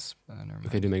Optimus. Never mind.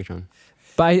 Okay, do Megatron.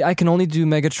 But I can only do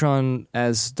Megatron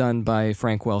as done by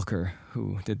Frank Welker,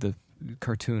 who did the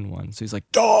cartoon one. So he's like,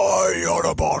 Die,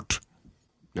 Autobot!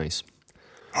 Nice.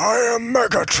 I am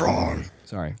Megatron!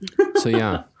 sorry. So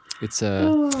yeah, it's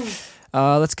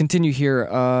Let's continue here.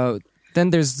 Then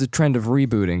there's the trend of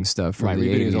rebooting stuff from right. the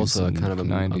Rebooting 80s is also and kind of a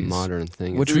 90s, modern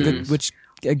thing. which It's- which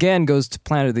again goes to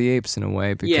Planet of the Apes in a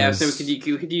way. Because, Yeah, so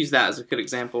you could use that as a good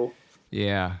example.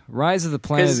 Yeah, Rise of the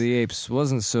Planet of the Apes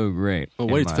wasn't so great. Oh,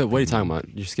 what are you talking about?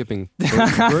 You're skipping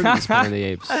Burton's Planet of the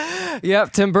Apes.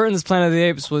 Yep, Tim Burton's Planet of the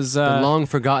Apes was The long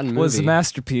forgotten movie. was a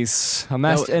masterpiece.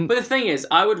 But the thing is,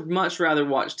 I would much rather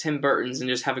watch Tim Burton's and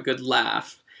just have a good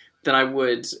laugh than I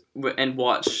would and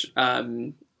watch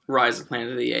Rise of the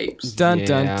Planet of the Apes. Dun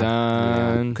dun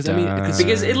dun. Because I mean,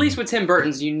 Because at least with Tim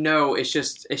Burton's, you know, it's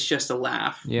just a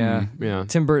laugh. Yeah, yeah.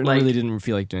 Tim Burton Like- really didn't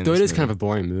feel like doing Though this it is movie. kind of a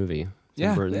boring movie.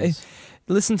 Yeah, Tim Burton's.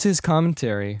 listen to his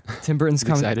commentary. Tim Burton's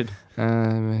commentary.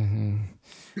 Excited.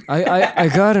 I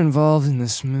got involved in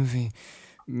this movie.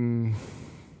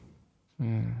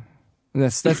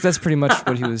 That's pretty much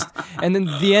what he was. And then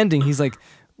the ending, he's like,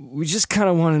 we just kind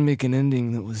of wanted to make an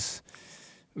ending that was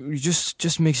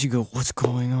just makes you go, what's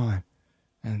going on?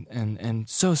 And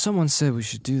so someone said we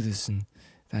should do this, and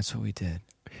that's what we did.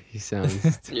 He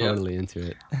sounds totally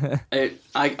into it.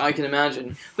 I can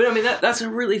imagine. But I mean, that's a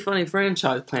really funny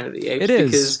franchise, Planet of the Apes. It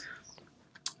is. Because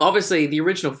obviously the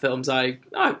original films, I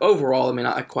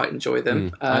quite enjoy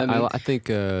them. I think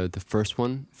the first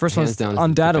one. First hands one's down, is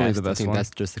undoubtedly the I best think one. that's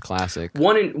just the classic.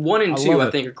 One and I two, love I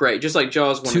it. think, are great. Just like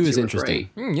Jaws 1 Two and 2 is are interesting.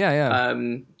 great. Yeah.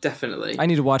 Definitely. I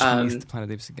need to watch Beneath the Planet of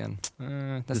the Apes again.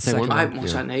 That's the same second one? one. I haven't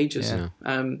watched that in ages.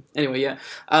 Yeah. Anyway, yeah.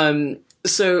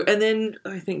 So, and then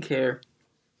I think here.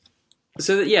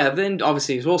 So, then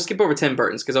obviously, we'll skip over Tim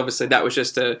Burton's because obviously that was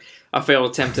just a failed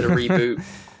attempt at a reboot,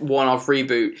 one-off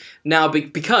reboot. Now,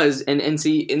 because, and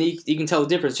you can tell the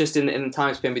difference just in the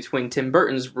time span between Tim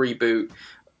Burton's reboot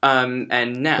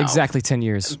and now. Exactly 10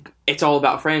 years. It's all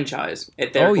about franchise. They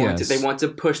want to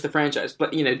push the franchise.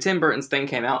 But, Tim Burton's thing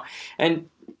came out, and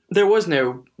there was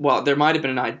there might have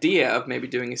been an idea of maybe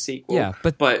doing a sequel. Yeah,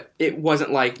 but it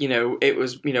wasn't like, it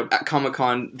was, at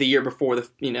Comic-Con the year before as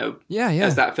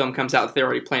that film comes out, they're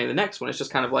already planning the next one. It's just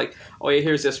kind of like, oh yeah,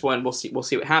 here's this one, we'll see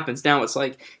what happens. Now it's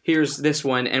like, here's this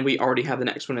one, and we already have the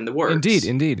next one in the works. Indeed.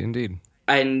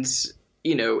 And,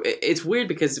 it's weird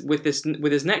because with this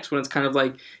next one, it's kind of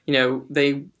like,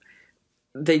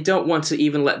 they don't want to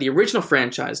even let the original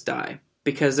franchise die.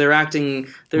 Because they're acting,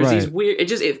 these weird.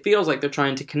 It feels like they're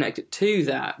trying to connect it to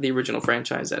the original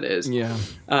franchise that is. Yeah.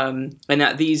 And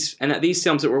that these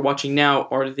films that we're watching now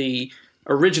are the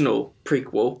original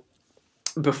prequel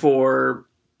before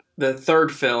the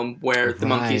third film, where the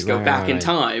monkeys go back in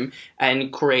time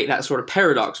and create that sort of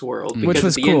paradox world. Which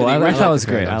was cool. I thought it was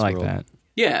great. I like that.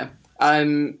 Yeah.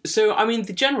 So I mean,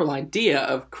 the general idea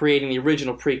of creating the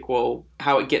original prequel,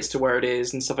 how it gets to where it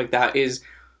is, and stuff like that is.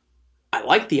 I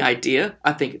like the idea.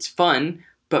 I think it's fun.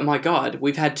 But my God,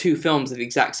 we've had 2 films of the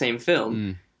exact same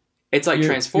film. It's like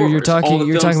Transformers. You're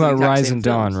talking about Rise and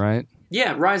Dawn, right?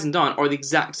 Yeah, Rise and Dawn are the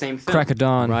exact same film. Crack of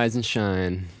Dawn. Rise and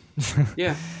shine.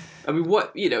 Yeah. I mean,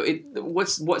 what's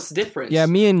the difference? Yeah,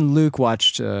 me and Luke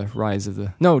watched Dawn of the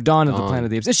Planet of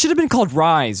the Apes. It should have been called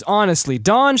Rise, honestly.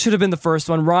 Dawn should have been the first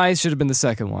one. Rise should have been the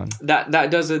second one. That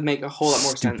does make a whole lot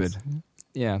more sense.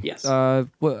 Yeah. Yes.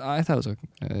 Well, I thought it was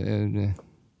okay.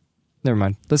 Never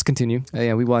mind. Let's continue.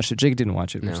 Yeah, we watched it. Jake didn't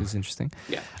watch it, which is interesting.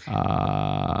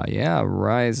 Yeah.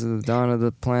 Rise of the Dawn of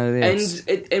the Planet of the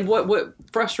Apes. And what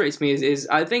frustrates me is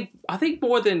I think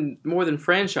more than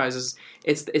franchises,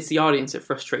 it's the audience that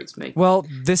frustrates me. Well,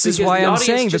 this is Because why the I'm audience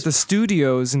saying just- that the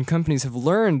studios and companies have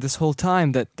learned this whole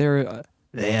time that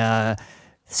they are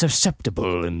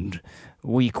susceptible and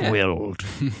weak-willed.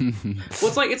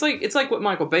 Well, it's like what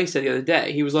Michael Bay said the other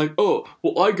day. He was like, "Oh,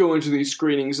 well, I go into these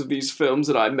screenings of these films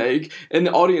that I make, and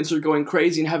the audience are going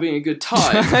crazy and having a good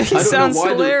time. He sounds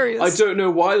hilarious. I don't know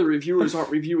why the reviewers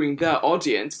aren't reviewing that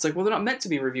audience. It's like, well, they're not meant to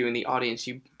be reviewing the audience,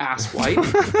 you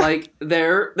asswipe. Like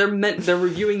they're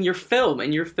reviewing your film,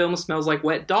 and your film smells like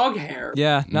wet dog hair.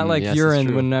 Yeah, not like yes, urine it's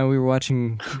true. when we were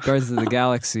watching Guardians of the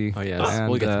Galaxy. Oh, yes. And,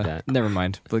 We'll get to that. Never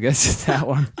mind. We'll get to that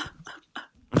one.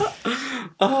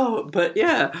 Oh, but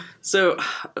yeah. So,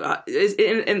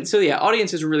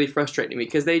 audiences are really frustrating me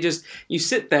because you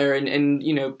sit there and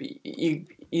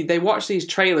they watch these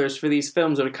trailers for these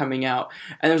films that are coming out,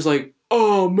 and there's like,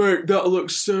 oh, mate, that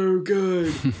looks so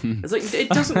good. It's like, it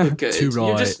doesn't look good. Too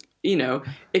You're right. just,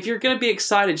 if you're going to be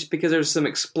excited just because there's some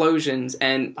explosions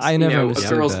and, I never a understood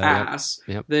girl's that. ass,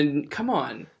 Yep. then come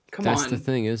on. That's the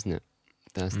thing, isn't it?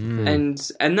 That's the thing.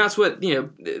 And that's what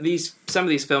some of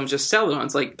these films just sell it on.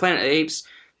 It's like Planet of the Apes.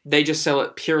 They just sell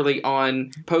it purely on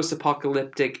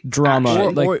post-apocalyptic Drama.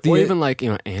 action. Like or the- even like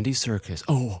Andy Serkis.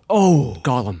 Oh,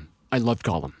 Gollum. I love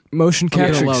Gollum. Motion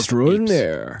capture love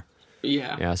extraordinaire.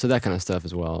 Yeah, Yeah, so that kind of stuff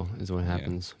as well is what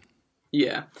happens.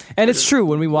 yeah. And it's true,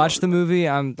 when we watch the movie,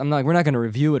 we're not going to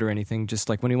review it or anything, just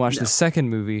like when we watch the second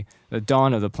movie, The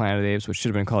Dawn of the Planet of the Apes, which should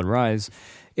have been called Rise,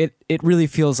 it really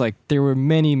feels like there were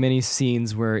many, many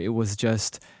scenes where it was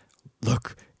just,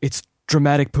 look, it's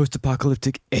dramatic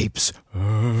post-apocalyptic apes.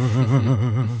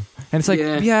 And it's like,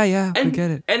 yeah, we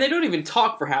get it. And they don't even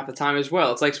talk for half the time as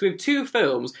well. It's like, so we have 2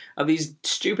 films of these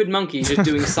stupid monkeys just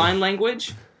doing sign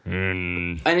language.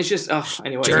 And it's just,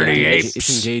 anyway. Dirty apes.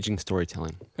 It's engaging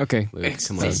storytelling. Okay. Luke,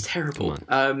 It's terrible.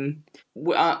 Come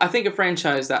on. I think a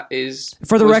franchise that is...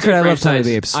 For the was record, a I love franchise- Planet of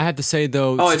the Apes. I have to say,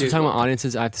 though, I since do. we're talking about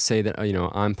audiences, I have to say that,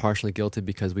 I'm partially guilty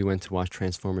because we went to watch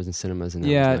Transformers in cinemas. And that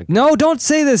Yeah. was like, No, don't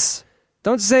say this.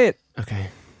 Don't say it. okay.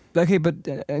 Okay, but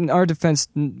in our defense,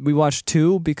 we watched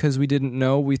 2 because we didn't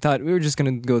know. We thought we were just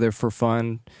going to go there for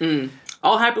fun.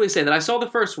 I'll happily say that I saw the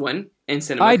first one in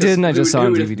cinema. I 'cause didn't. I just saw it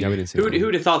on who DVD. Yeah, we didn't see Who that one.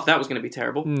 would have thought that was going to be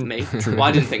terrible? Me. Well,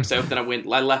 I didn't think so. Then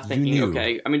I left thinking, knew.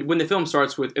 okay. I mean, when the film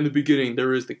starts with, in the beginning,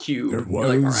 there is the cube. There You're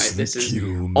like, all was right, the this is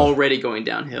cube. already going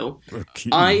downhill.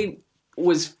 I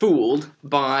was fooled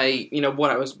by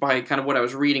what I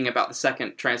was reading about the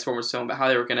second Transformers film, about how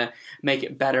they were going to make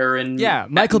it better and Yeah,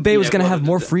 Michael Bay was going to have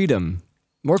more freedom.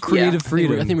 More creative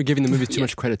freedom. I think we're giving the movies too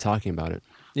much credit talking about it.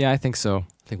 Yeah, I think so.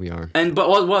 I think we are. But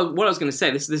what I was going to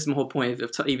say, this is my whole point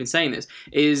of even saying this,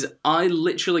 is I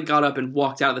literally got up and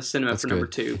walked out of the cinema That's for number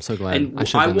good. 2. I'm so glad. And I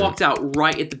should've I done that. walked out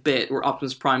right at the bit where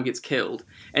Optimus Prime gets killed.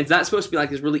 And that's supposed to be like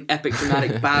this really epic,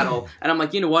 dramatic battle. And I'm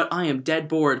like, you know what? I am dead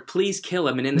bored. Please kill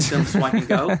him and end the film so I can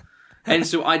go. And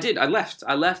so I did. I left,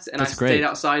 and That's I stayed great.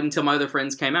 outside until my other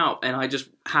friends came out. And I just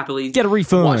happily Get a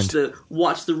refund.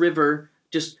 watched the river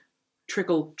just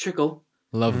trickle.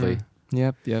 Lovely.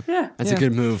 Yep. Yeah. That's a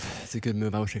good move. It's a good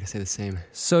move. I wish I could say the same.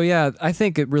 So yeah, I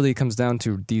think it really comes down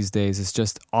to these days. It's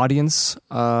just audience.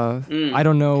 I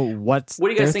don't know What do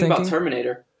you guys think about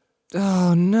Terminator?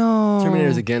 Oh no! Terminator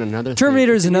is again another.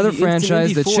 Terminator is thing. another It's an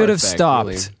franchise that indie should have effect, stopped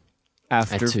really.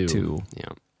 after At 2. 2. Yeah.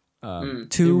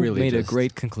 2 It really made a just-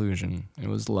 great conclusion. It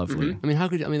was lovely. I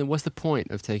mean, what's the point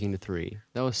of taking the 3?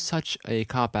 That was such a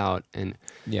cop out, and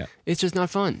Yeah. it's just not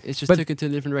fun. It's just But took it to a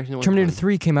different direction. than Terminator fun.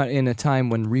 3 came out in a time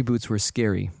when reboots were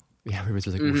scary. Yeah, everybody's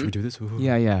just like, should we do this? Ooh.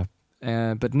 Yeah.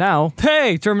 But now,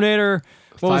 hey, Terminator.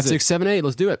 What 5, was it? 6, 7, 8.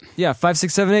 Let's do it. Yeah, 5,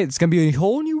 6, 7, 8. It's gonna be a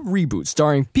whole new reboot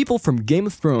starring people from Game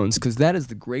of Thrones because that is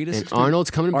the greatest. And Arnold's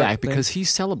coming art back thing. because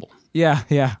he's sellable, Yeah.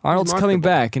 Arnold's coming remarkable.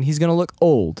 back and he's gonna look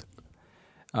old.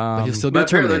 but he'll still be a But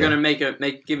apparently Terminator.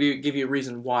 they're going to give you a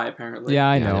reason why. Apparently. Yeah,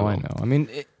 I they know. will. I mean,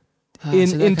 So that in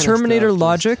kind of Terminator stuff just-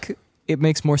 logic, it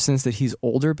makes more sense that he's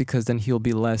older because then he'll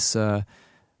be less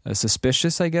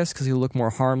suspicious, I guess, because he'll look more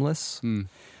harmless.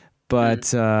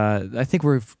 But I think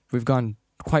we've gone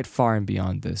quite far and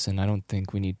beyond this, and I don't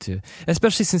think we need to,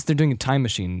 especially since they're doing time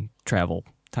travel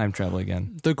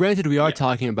again. Though granted, we are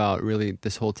talking about really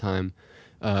this whole time.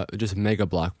 Just mega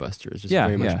blockbusters, just Yeah,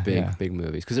 very much yeah. big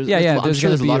movies. Because Yeah, I'm there's sure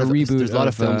gonna there's a be lot a of reboot there's a lot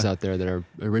of of, films out there that are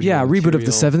original. Yeah, reboot of The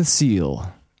material. Seventh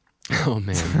Seal. Oh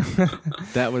man,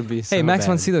 that would be. So Hey, Max bad.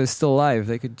 von Sydow is still alive.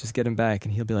 They could just get him back,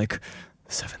 and he'll be like,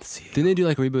 The Seventh Seal. Didn't they do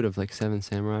like a reboot of like Seven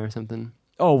Samurai or something?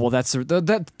 Oh well,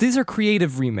 these are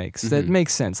creative remakes. That Mm-hmm.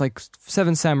 makes sense. Like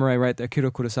Seven Samurai, right?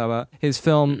 Akira Kurosawa, his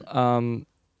film,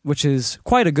 which is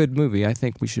quite a good movie. I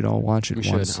think we should all watch it We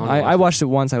should. once. I wanna I watch it. watched it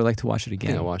once. I would like to watch it I again.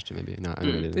 think I watched it maybe. No, I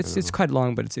didn't. It's quite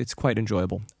long, but it's quite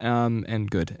enjoyable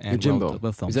and good and Yojimbo.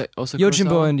 well filmed. Is that also Yojimbo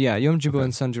Kurosawa? and Yojimbo Okay.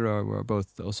 and Sanjuro were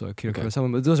both also Akira Okay.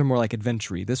 Kurosawa, but those are more like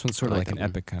adventure-y. This one's sort of I like like an that one.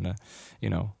 epic kind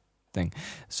of, thing.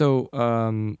 So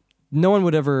no one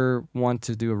would ever want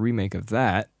to do a remake of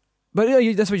that. But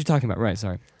that's what you're talking about, right?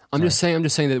 Sorry. I'm just saying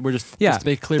that we're just Yeah, just to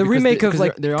make clear the because remake of because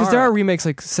like there because there are are remakes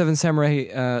like Seven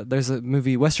Samurai. There's a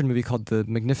Western movie called The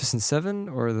Magnificent Seven,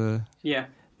 or Yeah.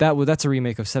 that's a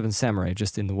remake of Seven Samurai,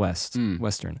 just in the West,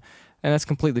 Western, and that's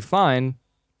completely fine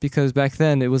because back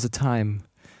then it was a time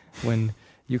when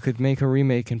you could make a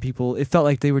remake and people it felt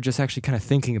like they were just actually kind of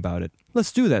thinking about it.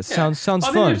 Let's do that. Yeah. Sounds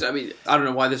I fun. I don't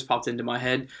know why this popped into my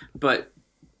head, but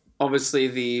obviously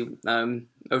the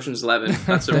Ocean's 11.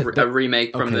 That's a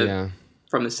remake from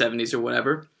the 70s or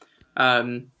whatever,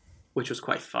 which was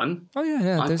quite fun. Oh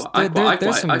yeah. There's I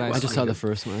some quite- nice. I just saw the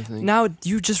first one. I think. Now,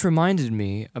 you just reminded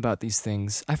me about these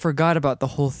things. I forgot about the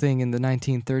whole thing in the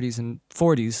 1930s and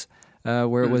 40s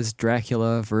where it was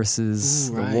Dracula versus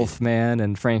Ooh, the right. Wolfman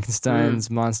and Frankenstein's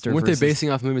monster. Weren't versus... they basing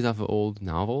off movies off of old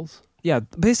novels? Yeah,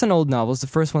 based on old novels. The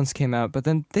first ones came out, but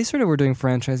then they sort of were doing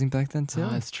franchising back then, too. Oh,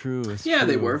 that's true. That's Yeah,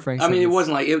 they true. were. Frank I mean, it Sinatra.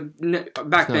 wasn't like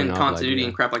back not then. a novel Continuity idea.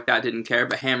 and crap like that didn't care,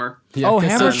 but Hammer. Yeah, Oh,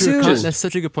 that's Hammer so true. too. That's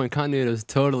such a good point. Continuity was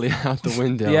totally out the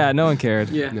window. Yeah, no one cared.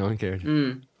 Yeah. No one cared.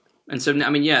 And so, I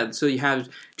mean, yeah. So you have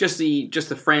just the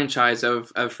franchise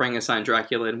of Frankenstein,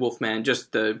 Dracula, and Wolfman.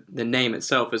 Just the name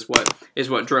itself is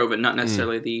what drove it, not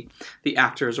necessarily the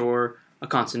actors or a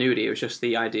continuity. It was just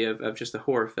the idea of just a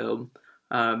horror film,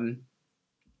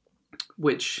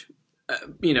 which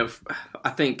I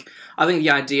think the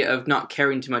idea of not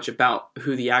caring too much about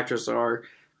who the actors are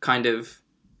kind of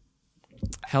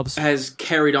has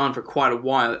carried on for quite a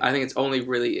while. I think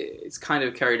it's kind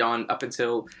of carried on up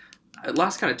until the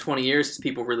last kind of 20 years as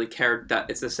people really cared that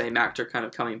it's the same actor kind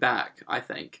of coming back, I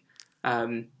think,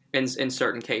 in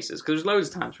certain cases. Because there's loads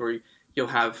of times where you'll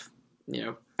have,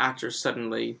 actors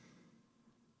suddenly,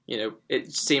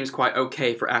 it seems quite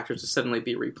okay for actors to suddenly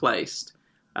be replaced.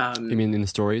 You mean in the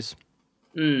stories?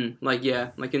 Like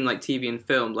in like TV and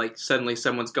film, like suddenly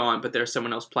someone's gone, but there's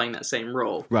someone else playing that same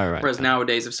role. Right. Whereas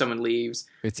nowadays, if someone leaves,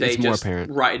 it's they more just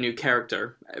apparent. write a new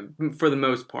character for the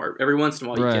most part. Every once in a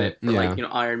while, you get it for like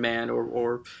Iron Man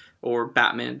or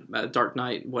Batman, Dark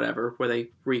Knight, whatever, where they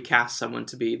recast someone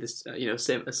to be this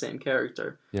the same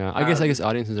character. Yeah, I guess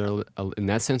audiences are in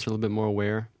that sense are a little bit more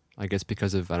aware. I guess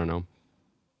because of I don't know.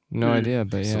 No idea,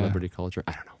 but celebrity culture.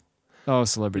 I don't know. Oh,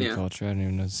 celebrity culture. I don't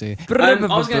even know what to say.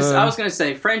 I was gonna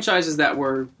say franchises that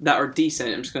are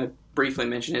decent. I'm just gonna briefly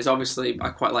mention is obviously I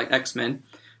quite like X-Men.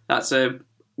 That's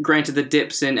granted the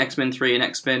dips in X-Men 3 and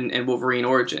X-Men and Wolverine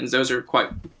Origins. Those are quite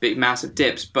big, massive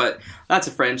dips, but that's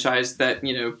a franchise that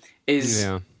is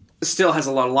still has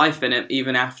a lot of life in it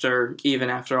even after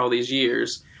all these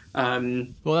years. Well,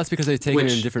 that's because they've taken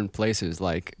it in different places,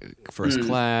 like First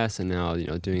Class, and now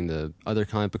doing the other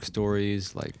comic book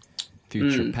stories like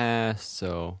Future Past.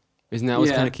 So isn't that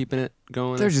what's kind of keeping it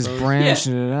going? They're just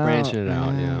branching it out. Branching it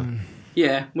out, yeah.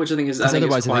 Yeah, which I think is.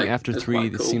 Otherwise, I think after 3,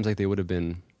 it seems like they would have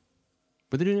been.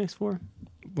 What did they do next 4?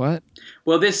 What?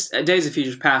 Well, this Days of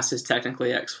Future Past is technically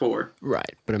X4.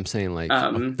 Right, but I'm saying like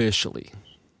officially.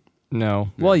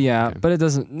 No. Well, okay. But it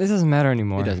doesn't matter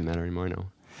anymore. It doesn't matter anymore, no.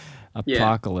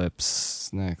 Apocalypse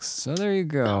next. So there you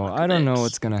go. I don't know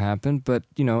what's going to happen, but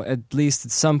at least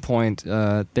at some point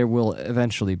there will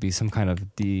eventually be some kind of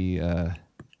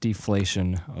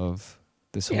deflation of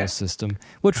this whole system,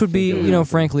 which would be,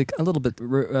 frankly, a little bit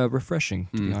refreshing,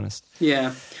 to be honest.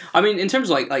 Yeah, I mean, in terms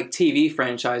of like TV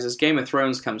franchises, Game of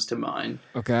Thrones comes to mind.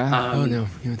 Okay. Oh no,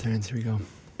 Game of Thrones. Here we go.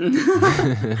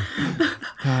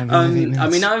 I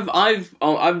mean, I've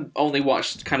only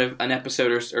watched kind of an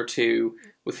episode or two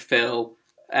with Phil,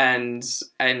 and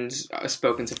I've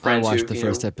spoken to friends. I watched the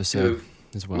first episode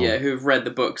as well. Yeah, who've read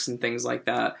the books and things like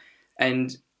that,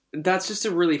 and that's just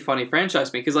a really funny franchise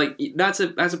to me because like that's a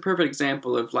perfect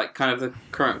example of like kind of the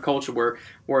current culture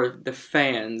where the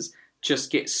fans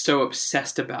just get so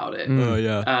obsessed about it. Oh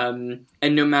yeah.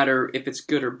 And no matter if it's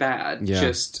good or bad,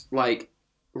 just like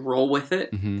roll with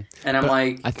it. Mm-hmm. And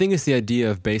I think it's the idea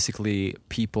of basically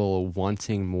people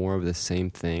wanting more of the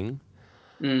same thing.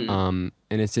 And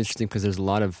it's interesting because there's a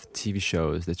lot of TV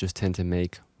shows that just tend to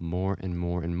make more and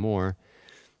more and more.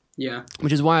 Yeah.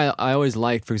 Which is why I always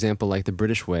liked, for example, like the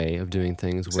British way of doing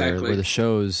things, where the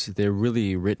shows, they're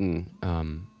really written,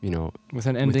 with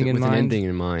an ending in mind. With an ending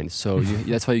in mind. So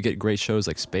that's why you get great shows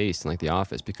like Spaced and like The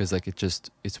Office, because like it's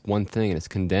one thing and it's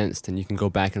condensed, and you can go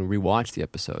back and rewatch the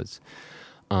episodes.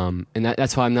 And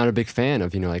that's why I'm not a big fan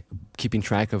of like keeping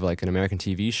track of like an American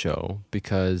TV show,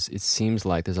 because it seems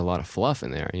like there's a lot of fluff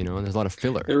in there, and there's a lot of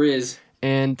filler. There is.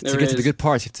 And to get to the good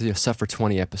parts, you have to suffer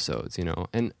 20 episodes,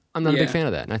 and I'm not a big fan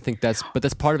of that. And I think that's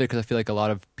part of it, because I feel like a lot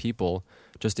of people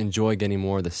just enjoy getting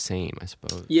more of the same, I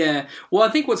suppose. Yeah. Well, I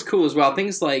think what's cool as well,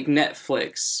 things like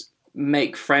Netflix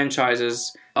make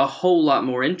franchises a whole lot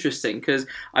more interesting, because,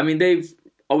 I mean,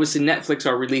 obviously Netflix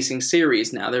are releasing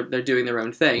series now. They're doing their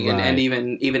own thing, right. and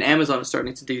even Amazon is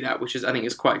starting to do that, which I think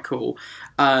is quite cool.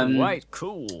 Quite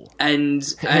cool. And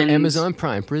Amazon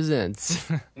Prime presents.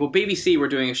 Well, BBC were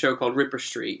doing a show called Ripper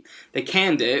Street. They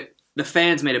canned it. The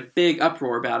fans made a big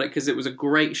uproar about it because it was a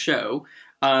great show.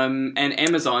 And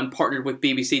Amazon partnered with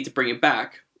BBC to bring it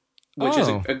back, which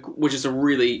is a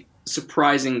really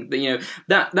surprising.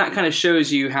 That kind of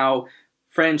shows you how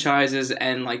franchises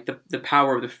and like the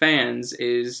power of the fans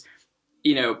is,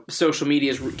 social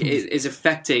media is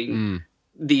affecting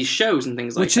these shows and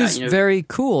things like that. Which is very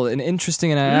cool and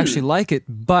interesting, and I actually like it.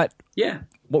 But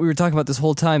what we were talking about this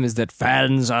whole time is that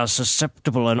fans are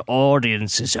susceptible and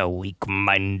audiences are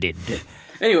weak-minded.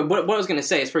 Anyway, what I was going to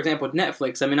say is, for example, with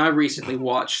Netflix, I mean, I recently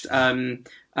watched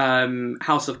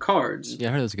House of Cards. Yeah,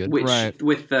 I heard it was good.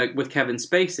 With Kevin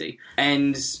Spacey.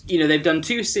 And, they've done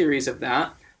 2 series of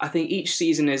that. I think each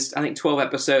season is 12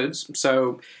 episodes.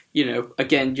 So,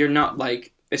 again, you're not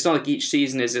like, it's not like each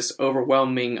season is this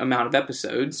overwhelming amount of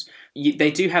episodes.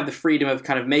 They do have the freedom of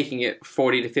kind of making it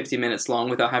 40 to 50 minutes long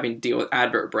without having to deal with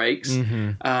advert breaks.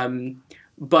 Mm-hmm.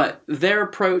 But their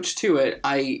approach to it,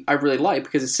 I really like,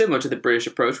 because it's similar to the British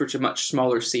approach, which is a much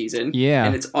smaller season. Yeah.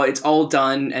 And it's all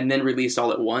done and then released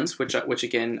all at once, which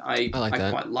again, I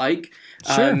quite like.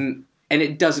 Sure. and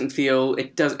it does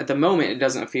at the moment it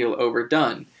doesn't feel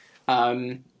overdone.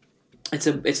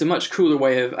 It's a much cooler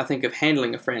way of, I think, of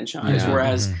handling a franchise. Yeah.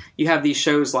 Whereas you have these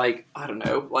shows like, I don't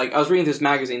know, like I was reading this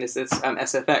magazine, it's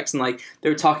SFX, and like they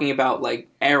were talking about like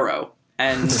Arrow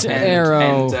and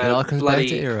Arrow. It all comes back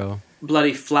to Arrow.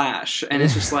 Bloody Flash, and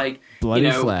it's just like Bloody you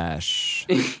know, Flash.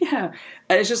 yeah,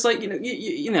 and it's just like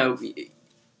you know.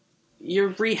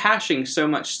 You're rehashing so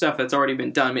much stuff that's already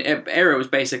been done. I mean, Arrow is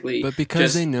basically But because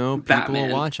just they know people Batman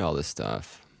will watch all this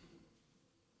stuff.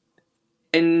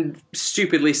 and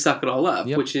stupidly suck it all up,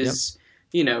 Yep, which is,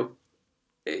 you know,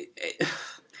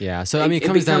 Yeah, so I mean, It it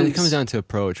comes becomes- down to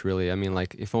approach, really. I mean,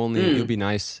 like if only it'd be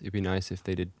nice if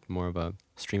they did more of a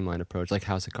streamlined approach, like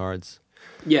House of Cards.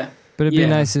 yeah, But it'd Yeah. be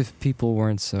nice if people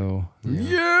weren't so.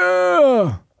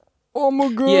 Yeah. Oh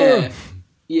my god.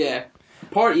 yeah.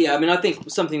 I mean, I think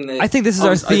something that I think this is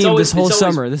our it's theme always- this whole it's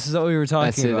always- summer. This is what we were talking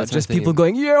That's it, about. that's my Just people theme.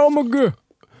 going, yeah, oh my god.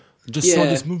 Just Yeah. saw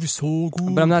this movie so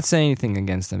good. But I'm not saying anything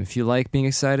against them. If you like being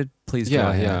excited, please go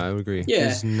ahead. Yeah, I would agree. Yeah,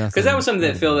 There's nothing because that was something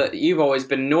that wrong Phil, with that you've always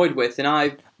been annoyed with, and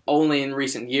I only in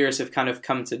recent years have kind of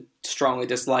come to strongly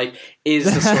dislike is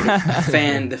the sort of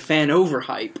the fan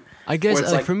overhype. I guess Where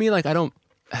it's like, like- for me, like I don't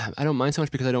mind so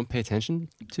much because I don't pay attention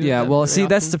to. Yeah, it well, very see,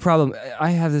 that's often. the problem. I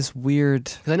have this weird.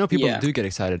 Because I know people Yeah. do get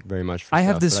excited very much. For I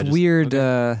have stuff, this but I just- weird,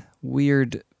 okay.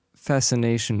 weird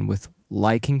fascination with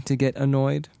liking to get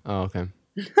annoyed Oh, okay.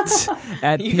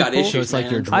 at You people. got issues, So it's like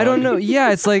man. your drug. I don't know.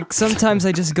 Yeah, it's like sometimes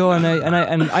I just go and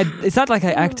I. It's not like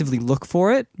I actively look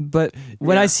for it, but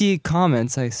when I Yeah. see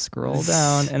comments, I scroll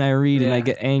down and I read and I Yeah.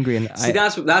 get angry and See,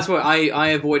 that's what I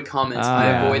avoid comments. I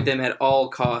yeah. avoid them at all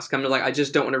costs. I'm just like, I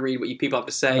just don't want to read what you people have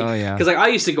to say. Oh, yeah. Because like I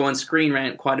used to go on Screen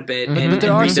Rant quite a bit, and, But there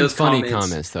and are read some those funny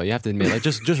comments, though. You have to admit, like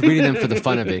just reading them for the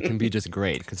fun of it can be just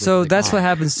great. 'cause So it's like, that's oh, what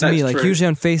happens to me. That's Like true. usually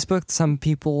on Facebook, some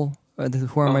people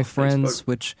who are my friends, Facebook.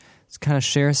 which kind of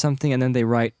share something, and then they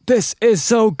write, "This is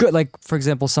so good." Like for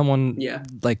example, someone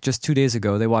like just 2 days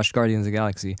ago, they watched Guardians of the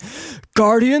Galaxy.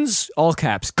 Guardians, all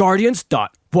caps. Guardians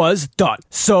dot was dot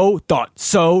so dot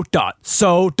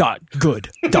good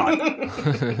dot.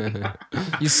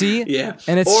 You see? Yeah,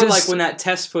 And it's or just- like when that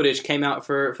test footage came out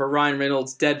for Ryan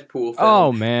Reynolds' Deadpool film.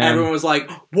 Oh, man. everyone was like,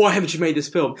 "Why haven't you made this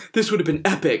film? This would have been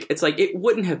epic." It's like it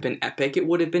wouldn't have been epic. It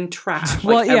would have been trash.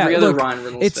 Like every other Ryan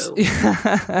Reynolds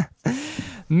film.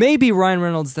 Maybe Ryan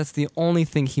Reynolds, that's the only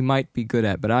thing he might be good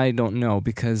at, but I don't know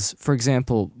because, for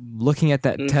example, looking at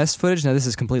that test footage, now this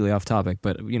is completely off topic,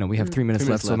 but we have 3 minutes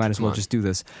 3 left, minutes so I might left, as come well on. just do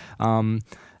this.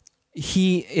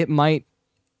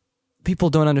 People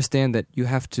don't understand that you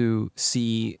have to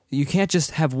see, you can't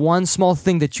just have one small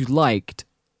thing that you liked,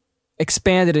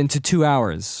 expand it into 2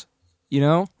 hours,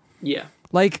 Yeah,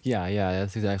 Like, Yeah,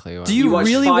 that's exactly what. do you watch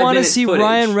really 5 want to minute see footage.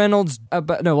 Ryan Reynolds?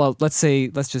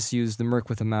 Let's just use the Merc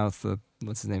with a Mouth.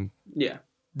 What's his name? yeah,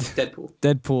 Deadpool.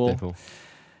 Deadpool.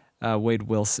 Deadpool. Wade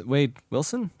Wilson. Wade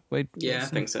Wilson. Yeah, I Wilson?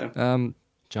 think so.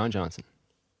 John Johnson,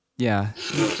 Yeah.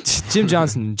 Jim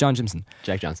Johnson. John Jimson.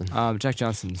 Jack Johnson. Jack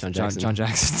Johnson. John Jackson. John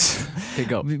Jackson. Okay,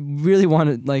 go. Do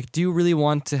you really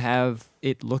want to have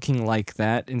it looking like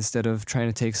that instead of trying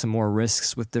to take some more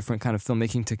risks with different kind of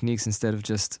filmmaking techniques instead of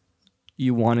just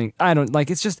you wanting,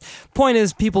 it's just, point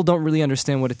is people don't really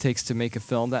understand what it takes to make a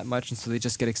film that much, and so they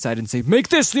just get excited and say, make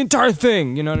this the entire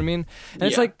thing, you know what I mean? And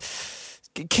it's Yeah.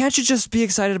 like, can't you just be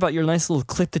excited about your nice little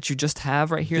clip that you just have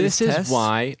right here? This is test?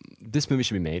 why this movie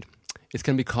should be made. It's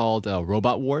going to be called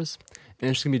Robot Wars.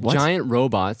 And it's going to be What? giant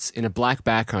robots in a black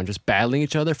background just battling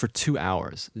each other for 2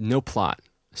 hours. No plot.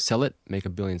 Sell it, make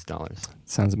 $1 billion.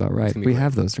 Sounds about right. gonna be We great.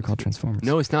 have those. They're called Transformers.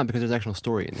 No, it's not because there's actual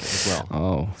story in there as well.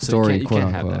 Oh, So story, you quote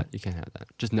can't have unquote. that. You can't have that.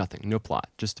 Just nothing. No plot.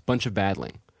 Just a bunch of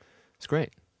battling. It's great.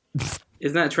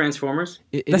 Isn't that Transformers?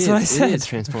 That's what I said. It is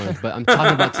Transformers, but I'm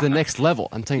talking about to the next level.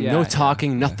 I'm saying Yeah, no yeah,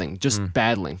 talking, nothing. Just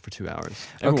battling for 2 hours.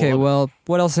 Everyone Okay, will love well,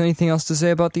 what else? Anything else to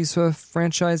say about these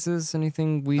franchises?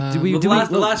 Anything we Uh, do we the do we,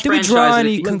 last- the last do we draw franchise,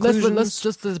 any if you- conclusions?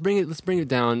 let's bring it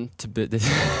down to bit.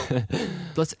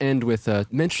 Let's end with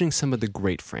mentioning some of the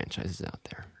great franchises out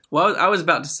there. Well, I was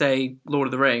about to say Lord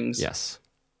of the Rings. Yes,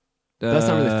 that's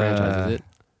not really a franchise, is it?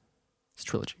 It's a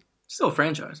trilogy, Still a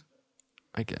franchise.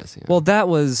 I guess. Yeah. Well, that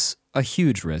was a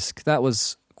huge risk. That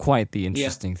was quite the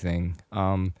interesting thing.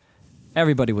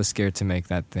 Everybody was scared to make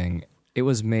that thing. It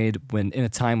was made in a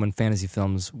time when fantasy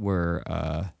films were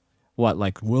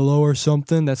like Willow or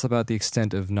something. That's about the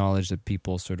extent of knowledge that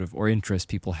people or interest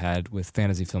people had with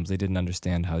fantasy films. They didn't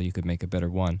understand how you could make a better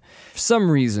one. For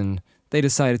some reason, they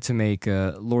decided to make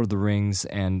Lord of the Rings,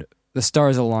 and the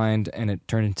stars aligned, and it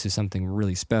turned into something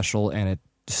really special, and it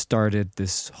started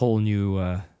this whole new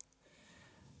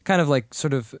kind of like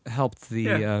sort of helped the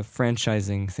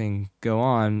franchising thing go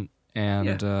on,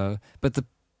 and but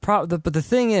but the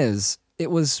thing is, it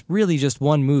was really just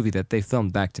one movie that they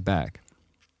filmed back to back.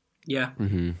 Yeah.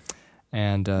 Mm-hmm.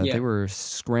 And Yeah. they were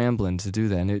scrambling to do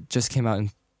that, and it just came out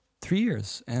in 3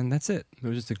 years, and that's it. It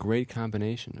was just a great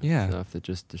combination of Yeah. stuff that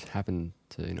just happened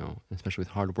to, especially with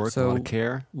hard work, So- a lot of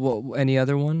care. Well, any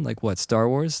other one? Like what? Star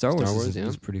Wars? Star Wars Wars, is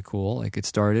yeah. pretty cool. Like it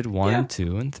started 1, Yeah.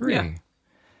 2, and 3. Yeah.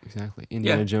 Exactly.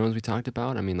 Indiana Jones we talked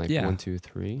about. I mean, like Yeah. 1, 2,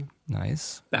 3.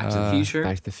 Nice. Back to the Future.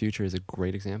 Back to the Future is a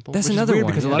great example. That's which is another weird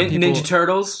one, because a yeah. lot of people. Ninja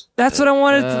Turtles. That's what I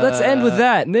wanted. Let's end with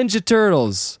that. Ninja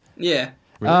Turtles. Yeah.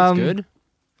 Really, it's Um, good.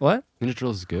 What? Ninja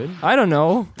Turtles is good. I don't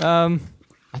know.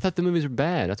 I thought the movies were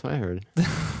bad. That's what I heard.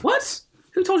 What?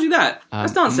 Who told you that?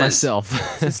 That's nonsense.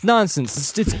 Myself. It's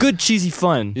nonsense. It's good, cheesy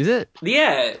fun. Is it?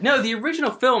 Yeah. No, the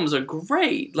original films are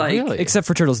great. Like, Really? Except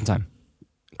for Turtles in Time.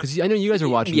 Because I know you guys are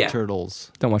watching Yeah.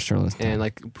 Turtles, Don't watch Turtles in Time. and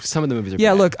like some of the movies are.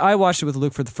 Yeah, bad. look, I watched it with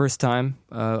Luke for the first time.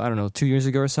 I don't know, 2 years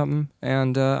ago or something,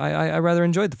 and I rather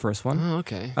enjoyed the first one. Oh,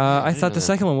 okay. I didn't thought know the that.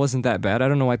 second one wasn't that bad. I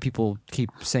don't know why people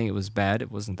keep saying it was bad. It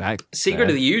wasn't that. Secret bad.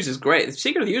 of the Ooze is great.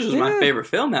 Secret of the Ooze was my Yeah. favorite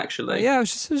film, actually. Yeah, it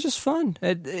was just fun.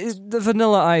 The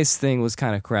Vanilla Ice thing was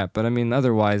kind of crap, but I mean,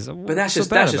 otherwise, But that's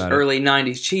just early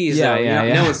 '90s cheese. Yeah, though. yeah, No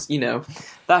yeah. one's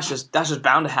that's just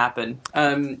bound to happen.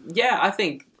 Yeah, I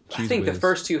think Cheese the whiz.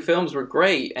 first two films were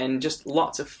great and just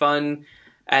lots of fun,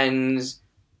 and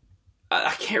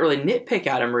I can't really nitpick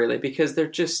at them really because they're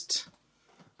just.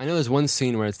 I know there's one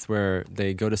scene where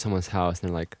they go to someone's house and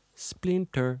they're like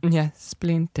Splinter. Yeah,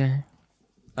 Splinter.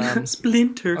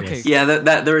 Splinter. Okay. Yeah,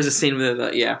 that there is a scene with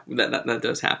that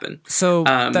does happen. So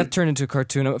Um, that turned into a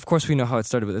cartoon. Of course, we know how it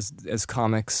started with as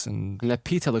comics and And that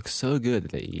pizza looks so good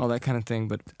that they eat. all that kind of thing.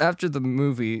 But after the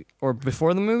movie, or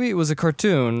before the movie, it was a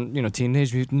cartoon.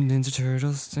 Teenage Mutant Ninja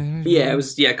Turtles. Yeah, it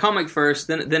was comic first,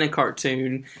 then a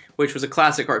cartoon, which was a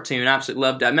classic cartoon. I absolutely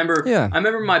loved it. I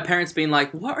remember my parents being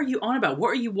like, "What are you on about? What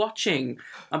are you watching?"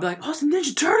 I'd be like, "Oh, some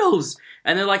Ninja Turtles,"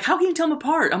 and they're like, "How can you tell them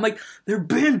apart?" I'm like, "They're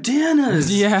bandanas."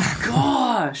 Yeah.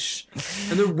 Gosh,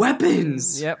 and they're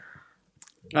weapons. Yep.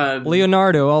 Uh,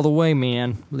 Leonardo all the way,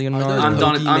 man. Leonardo. I'm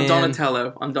Pokemon.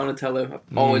 Donatello. I'm Donatello.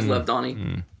 I've always loved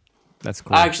Donnie. That's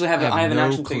cool. I actually have I have an no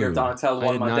action figure of clue. Donatello I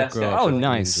on did my not desk. grow up Oh, with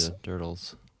nice. Ninja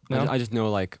Turtles. No? I just know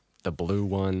like the blue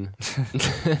one.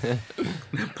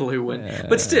 Blue one,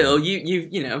 but still,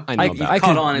 you know, I know you about it.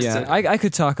 caught on as to I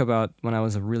could talk about when I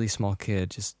was a really small kid.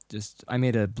 Just I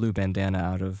made a blue bandana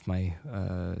out of my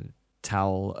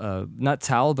towel. Not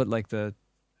towel, but like the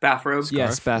bathrobe.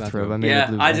 yes bathrobe. I made a Yeah,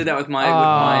 blue I did that with my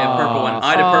purple one. I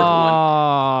had a purple one.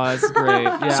 Oh, that's great.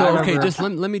 Yeah, So I okay, remember. just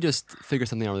let me just figure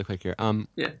something out really quick here.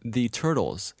 Yeah. The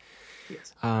turtles.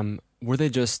 Yes. Were they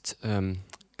just kind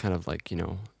of like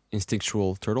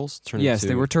instinctual turtles? Turned Yes, into-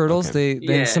 they were turtles. okay.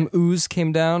 Then Yeah. some ooze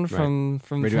came down from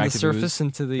the Radioactive surface ooze,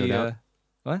 into the. no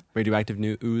doubt. radioactive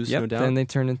new ooze, Yep. no doubt. Then they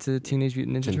turned into Teenage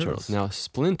Mutant Ninja Ninja Turtles. Turtles. Now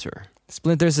Splinter.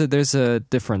 Splinter. There's a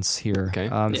difference here. Okay. In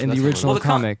So the that's one. original Well, the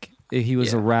comic, he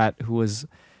was a Yeah. rat who was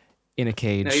in a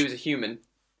cage, No, he was a human.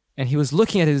 and he was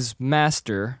looking at his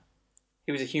master.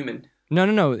 He was a human.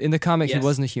 No. In the comic, Yes. he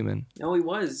wasn't a human. No, he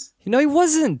was. No, he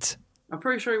wasn't. I'm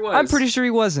pretty sure he was. I'm pretty sure he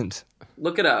wasn't.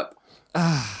 Look it up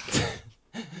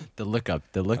The lookup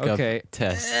Okay.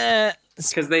 test.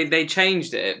 because they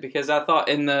changed it because I thought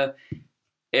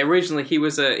originally he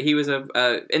was a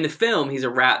in the film he's a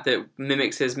rat that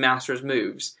mimics his master's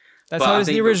moves. That's But how I it is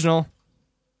in the think- original.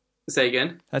 Say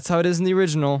again. That's how it is in the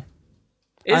original.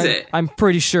 Is it? I'm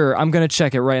pretty sure. I'm gonna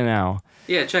check it right now.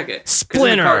 Yeah, check it. 'Cause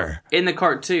Splinter! In the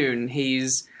cartoon,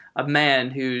 he's a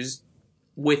man who's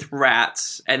with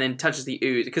rats and then touches the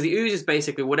ooze. Because the ooze is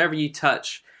basically whatever you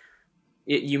touch,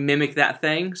 you mimic that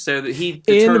thing. So that the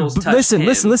turtles touch him.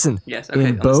 Listen. Yes, okay.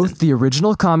 In both the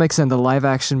original comics and the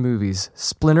live-action movies,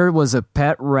 Splinter was a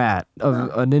pet rat of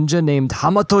a ninja named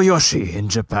Hamato Yoshi in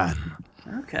Japan.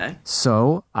 Okay.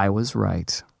 So I was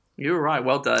right. You were right.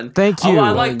 Well done. Thank you. Oh, I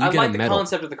Well, like you get a the medal.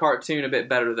 concept of the cartoon a bit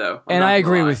better, though. And I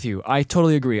agree with you. I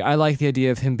totally agree. I like the idea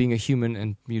of him being a human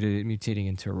and mutating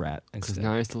into a rat. Because instead.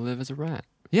 now I have to live as a rat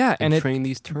Yeah, and and it train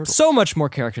these turtles. so much more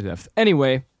character depth.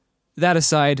 Anyway, that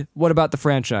aside, what about the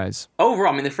franchise?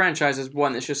 Overall, I mean, the franchise is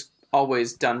one that's just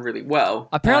always done really well.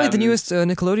 Apparently, the newest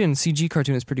Nickelodeon CG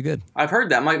cartoon is pretty good. I've heard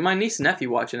that. My niece and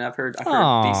nephew watch it, and I've heard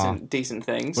Aw. decent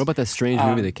things. What about that strange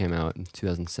movie that came out in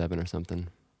 2007 or something?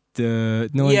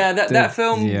 That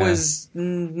film was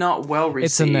not well received.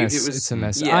 It's a mess. It was, It's a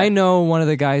mess. Yeah. I know one of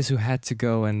the guys who had to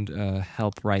go and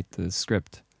help write the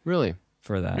script Really?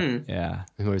 for that. Yeah.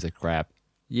 The movie's like crap.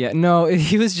 Yeah, no,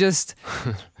 he was just.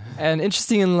 And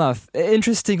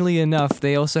interestingly enough,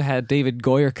 they also had David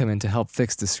Goyer come in to help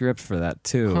fix the script for that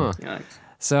too. Huh. Yikes.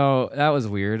 So that was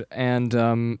weird. And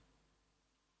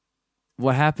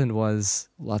what happened was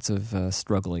lots of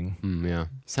struggling. Yeah,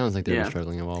 sounds like they Yeah. were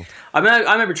struggling involved. I mean,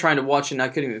 I remember trying to watch it and I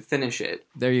couldn't even finish it.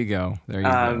 There you go.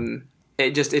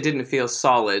 It didn't feel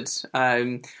solid.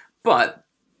 But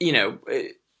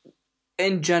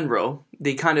in general,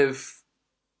 the kind of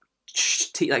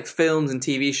like films and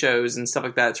TV shows and stuff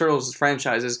like that, Turtles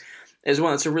franchises is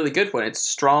one that's a really good one. It's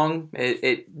strong.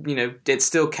 It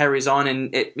still carries on,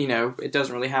 and it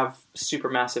doesn't really have super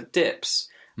massive dips.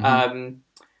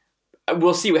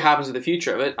 We'll see what happens with the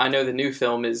future of it. I know the new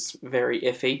film is very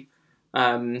iffy.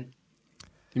 You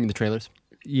mean the trailers?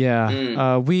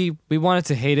 Yeah. We wanted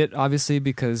to hate it, obviously,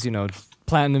 because,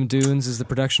 Platinum Dunes is the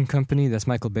production company. That's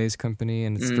Michael Bay's company,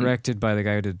 and it's directed by the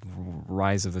guy who did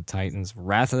Rise of the Titans,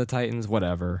 Wrath of the Titans,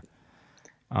 whatever.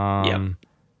 Yep.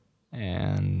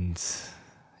 And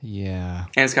yeah.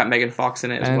 And it's got Megan Fox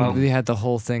in it as And well. we had the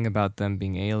whole thing about them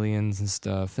being aliens and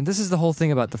stuff. And this is the whole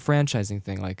thing about the franchising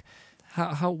thing. Like,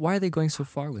 why are they going so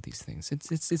far with these things?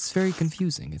 It's very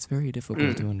confusing. It's very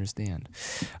difficult to understand.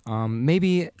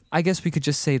 Maybe, I guess we could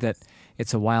just say that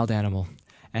it's a wild animal.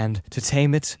 And to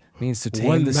tame it means to tame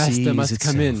One the master seas must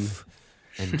itself. come in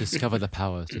and discover the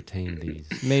powers to tame these.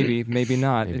 Maybe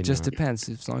not. Maybe It just not. depends.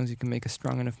 As long as you can make a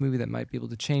strong enough movie that might be able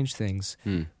to change things,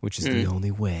 which is the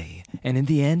only way. And in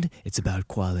the end, it's about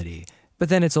quality. But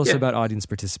then it's also about audience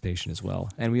participation as well.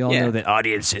 And we all know that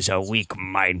Audiences are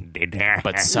weak-minded.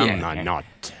 But some Yeah. are not.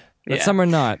 But Yeah. some are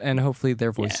not, and hopefully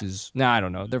their voices... I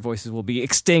don't know. Their voices will be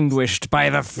extinguished by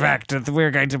the fact that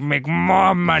we're going to make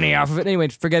more money off of it. Anyway,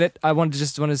 forget it. I wanted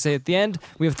to say at the end,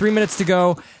 we have 3 minutes to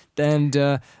go, and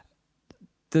the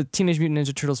Teenage Mutant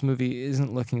Ninja Turtles movie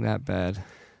isn't looking that bad,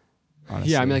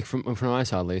 honestly. Yeah, I mean, like from what I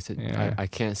saw at least, Yeah. I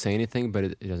can't say anything, but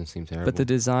it doesn't seem terrible. But the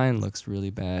design looks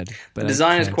really bad. But The I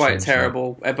design is can't quite change that.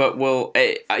 terrible, but we'll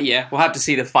have to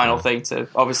see the final thing to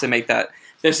obviously make that.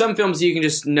 There's some films you can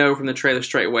just know from the trailer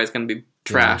straight away it's going to be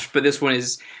trash, but this one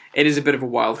is a bit of a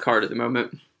wild card at the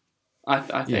moment. I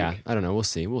think. Yeah, I don't know. We'll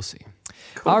see.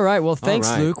 All right, well, thanks,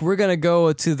 right. Luke. We're going to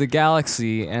go to the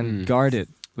galaxy and guard it.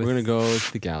 We're going to go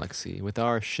to the galaxy with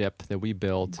our ship that we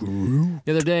built the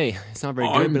other day. It's not very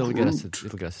good, but it'll get us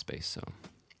to space.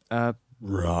 So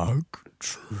Rock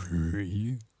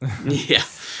tree.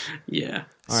 Yeah.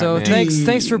 All So right, man.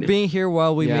 thanks for being here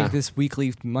while we Yeah. make this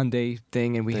weekly Monday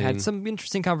thing, and we Thing. had some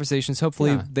interesting conversations.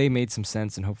 Hopefully Yeah. they made some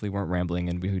sense, and hopefully weren't rambling,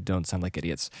 and we don't sound like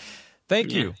idiots.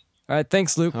 Thank you. All right,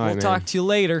 thanks, Luke. All right, we'll man. talk to you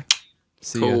later.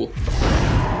 See ya. Cool.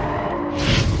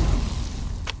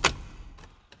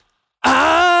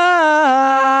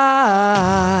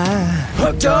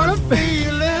 Hooked on a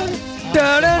feeling.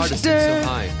 Hard to sing so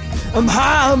high. I'm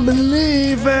high, I'm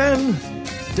believing.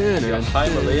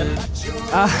 Himalayan.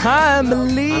 I'm I'm a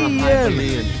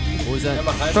Hylian. What was that?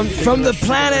 from the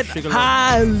planet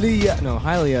Hylia. No,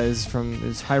 Hylia is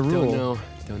Hyrule.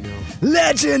 Don't know.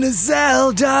 Legend of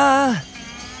Zelda.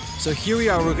 So here we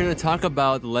are. We're going to talk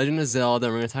about The Legend of Zelda.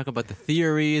 And we're going to talk about the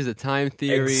theories, the time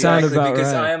theory. Sound Exactly, about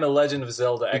because right. I am a Legend of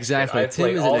Zelda expert. Exactly. I Tim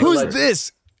play is all an the Who's Legend-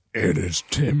 this? It is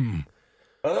Tim.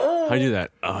 How do you do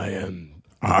that? I am.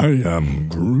 I am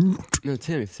Groot. No,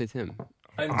 Tim. Say Tim.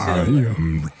 I'm I Tim.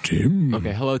 am Tim.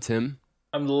 Okay. Hello, Tim.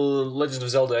 I'm the Legend of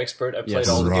Zelda expert. I played Yes.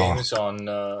 all the Rock. games on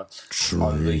the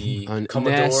Tree. On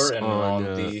Commodore NES, and on,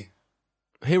 on the.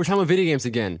 Hey, we're talking about video games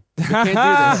again. We can't do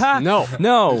this. No.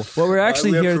 No, what we're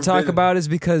actually we are here to talk forbidden. about is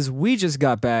because we just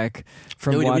got back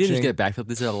from No, we watching. didn't just get back.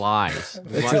 These are lies.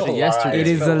 We It's watched a it lie. yesterday. It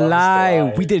is It's a a love lie.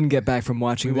 story. We didn't get back from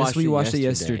watching We this. watched We it watched it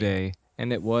yesterday. yesterday,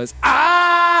 and it was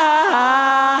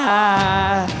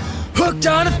Hooked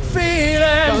on a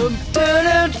feeling.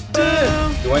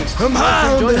 You went, I'm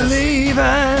high, I'm Join us.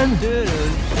 believing.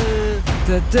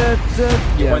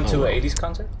 you went to an 80s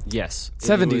concert? Yes.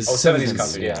 70s. Oh, 70s 70s,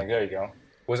 concert. Yeah, there you go.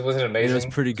 Was it It amazing? was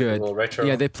pretty good. A little retro.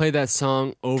 Yeah, they played that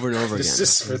song over and over again.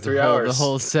 Just for The 3 whole- hours. The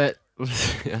whole set.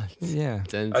 Yeah. Yeah.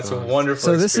 10 That's a songs. wonderful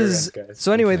So this experience, is. guys.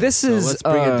 So anyway, this So is. let's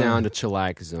bring it down to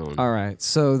chillax zone. All right.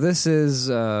 So this is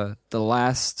the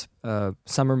last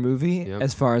summer movie, Yep.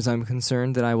 as far as I'm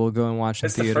concerned, that I will go and watch in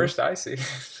It's the theater. first I see.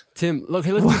 Tim, look,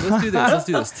 hey, let's do this. Let's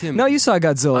do this. Tim, No, you saw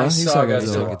Godzilla. I You saw you Godzilla.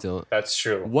 saw Godzilla. That's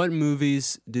true. What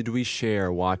movies did we share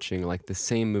watching? Like the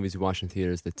same movies we watched in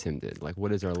theaters that Tim did. Like,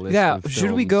 what is our list? Yeah, of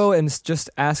should we films? go and just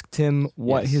ask Tim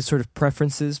what Yes. his sort of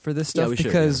preferences for this Yeah, stuff? we should,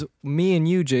 Because me and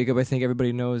you, Jacob, I think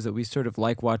everybody knows that we sort of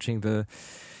like watching the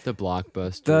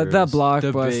blockbusters, the the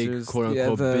blockbusters, big quote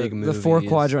unquote big the movies,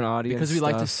 4-quadrant audience, because we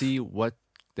like to stuff. see what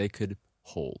they could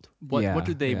hold. What Yeah,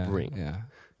 do they yeah, bring? Yeah.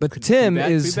 But Could be Tim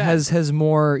bad, could be bad. has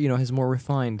more has more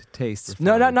refined tastes.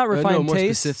 No, not No, refined more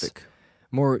tastes. specific.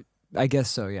 More I guess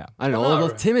so. Yeah. I don't know. Oh, Well,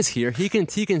 right. Tim is here. He can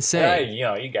say. Hey,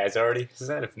 you guys already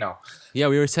said it. No. Yeah,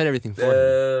 we already said everything for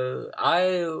him.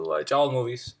 I watch all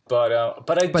movies, but I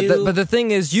But do. the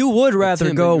thing is, you would rather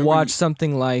Tim, go but watch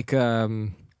something like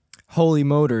Holy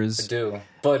Motors do.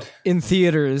 But in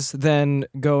theaters than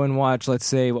go and watch, let's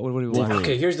say, what do we watch?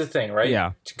 okay, here's the thing, right?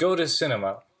 Yeah. To go to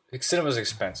cinema, like, cinema's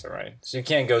expensive, right? So you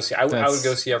can't go see. I would That's-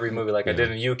 go see every movie like I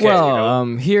did in the UK. Well,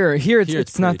 you know? here Here it's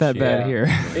it's not that pretty bad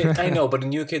cheap. here. I know, but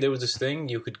in the UK there was this thing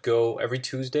you could go every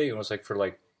Tuesday. It was like for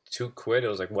like £2. It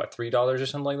was like what, $3 or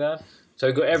something like that. So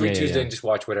I go every Yeah, yeah, Tuesday yeah. and just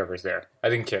watch whatever's there. I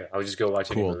didn't care. I would just go watch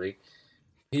any Cool. movie.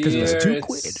 'Cause it was Here,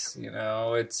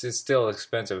 £2. it's, it's still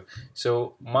expensive.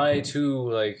 So my two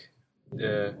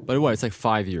But what? It's like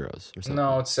 €5 or something.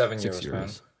 no, it's €7, €6. man.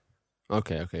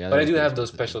 Okay. Yeah, But I that do is have those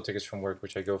expensive. special tickets from work,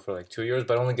 which I go for like €2,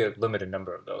 but I only get a limited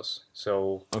number of those.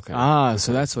 So Okay.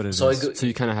 So that's what it is. so I go, So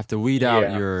you kind of have to weed out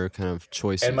Yeah. your kind of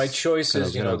choices. and my choice Kind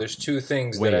is, of there's two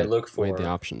things weigh that I it, look for. weigh the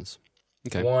options.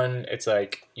 Okay. One, it's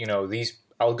like, these,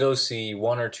 I'll go see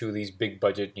one or two of these big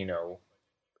budget,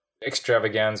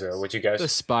 extravaganza, what you guys... The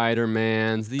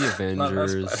Spider-Mans, the not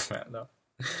Avengers. Spider-Man, no.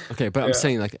 Okay, but I'm Yeah.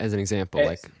 saying like as an example, Eh,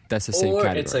 like that's the same Or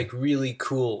category. it's like really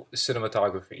cool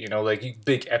cinematography, like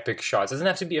big epic shots. It doesn't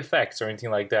have to be effects or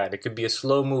anything like that. It could be a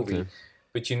slow movie, Okay.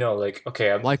 but like, okay,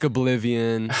 I'm... like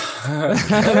Oblivion.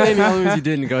 Maybe all the movies you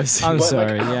didn't go see. I'm but,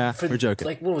 sorry, like, yeah. for, We're joking.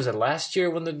 Like, what was it, last year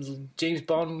when the James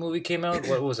Bond movie came out?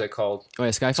 What was that called? Oh yeah,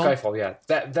 Skyfall. Skyfall, yeah.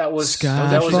 That was a good movie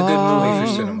for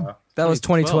Skyfall. cinema. That was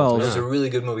 2012, 2012. It was a really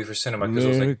good movie for cinema because it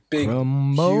was like big,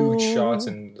 Miracle huge shots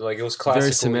and like it was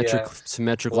classical. Very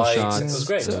symmetrical Lights, shots. it was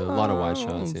great. A lot of wide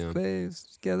shots. Yeah.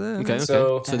 Okay.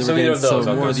 So- So, they so were either getting of those,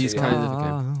 I'll more go of these see. kinds of.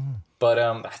 Okay. But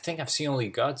I think I've seen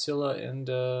only Godzilla and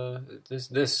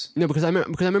this. No, because I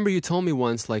remember you told me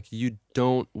once like you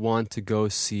don't want to go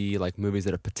see like movies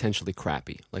that are potentially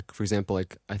crappy. Like for example,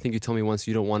 like I think you told me once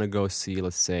you don't want to go see,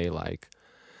 let's say like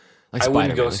I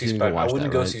wouldn't go Spider-Man. see You didn't Spider. I watch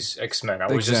wouldn't that, go right? see X-Men. I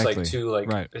was just like Exactly. too like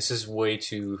Right. this is way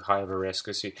too high of a risk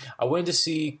to see. I went to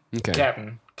see Okay.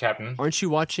 Captain. Aren't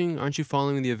you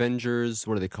following the Avengers?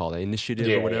 What do they call it? Initiative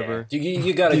or whatever? Yeah.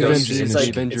 You gotta The go Avengers see. It's Initiative. like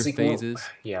Avengers it's like, well, phases.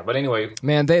 yeah, but anyway,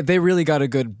 Man, they really got a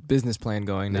good business plan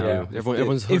going now. Yeah.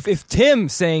 Everyone's hooked. If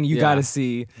Tim's saying you Yeah. gotta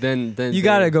see, then you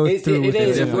gotta go it through with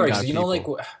is. it. It Definitely works. got You know, like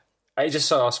people. I just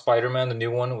saw Spider-Man, the new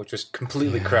one, which was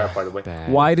completely crap, by the way. Bad.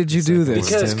 Why did you do this,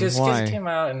 Because Tim? Why? it came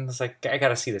out and it's like I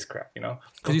gotta see this crap,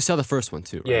 Because you saw the first one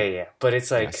too. Right? Yeah. But it's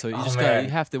like, Yeah, so you oh just man,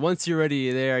 you have to. Once you're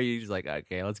already there, you just like,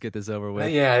 okay, let's get this over with.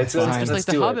 yeah, it's Fine. let's Just like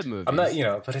the do Hobbit it. movies. I'm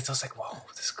not, but it's also like, whoa,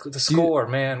 the score,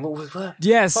 man. What?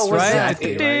 Yes, What was right? that?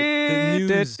 The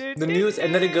news. The news,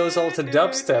 and then it goes all to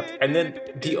dubstep, and then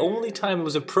the only time it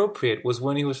was appropriate was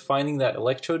when he was finding that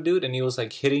Electro dude, and he was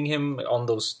like hitting him on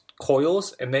those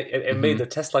coils, and it made the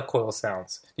Tesla coil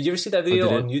sounds. Did you ever see that video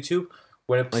did it? on YouTube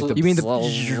when it? Like the You mean the-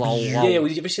 yeah.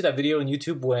 Did you ever see that video on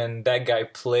YouTube when that guy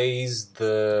plays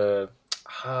the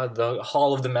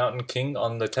Hall of the Mountain King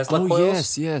on the Tesla Oh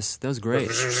coils? yes, that was great.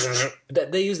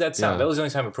 They used that sound. Yeah. That was the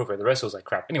only time appropriate. The rest was like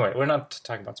crap. Anyway, we're not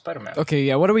talking about Spider-Man. Okay,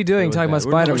 yeah. What are we doing? was Talking about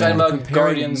bad. We're We're Spider-Man. talking about comparing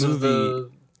Guardians of the.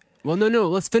 Well, no.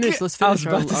 Let's finish. Let's I finish.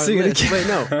 was about to our sing it list. again. Wait,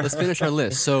 no. Let's finish our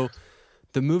list. So,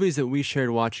 the movies that we shared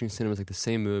watching cinemas, like the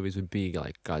same movies, would be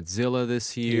like Godzilla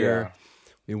this year.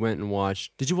 We went and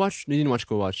watched. Did you watch? You didn't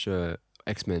go watch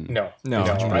X-Men. No. No.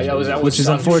 I was Which is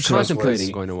I was unfortunate.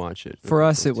 Contemplating going to watch it. For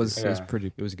us, it was Yeah.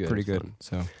 pretty It was good. pretty It was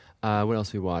good. fun. So What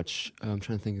else we watch? I'm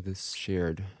trying to think of this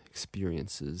shared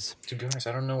experiences. To be honest,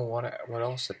 I don't know what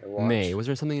else did I watch. May. Was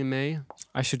there something in May?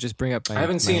 I should just bring up my. I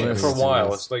haven't my seen it list. for a while.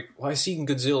 list. It's like, I seen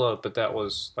Godzilla, but that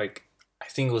was like, I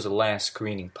think it was the last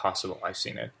screening possible. I've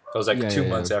seen it. That was like Yeah, 2 yeah,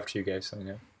 months yeah. after you guys seen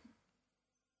it.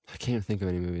 I can't even think of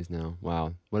any movies now.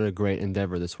 Wow, what a great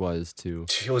endeavor this was to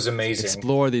It was amazing.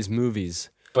 explore these movies.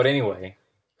 But anyway,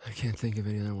 I can't think of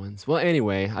any other ones. Well,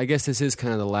 anyway, I guess this is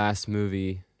kind of the last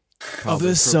movie probably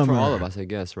this for summer. all of us, I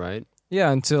guess, right?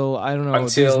 Yeah, until I don't know.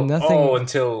 until there's nothing.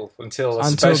 until a Until the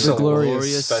special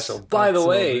glorious- special. By the until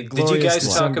way, the did you glorious guys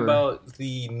December. talk about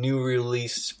the new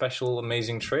release special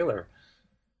amazing trailer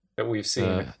that we've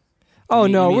seen? Oh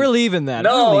You no, mean- we're leaving that.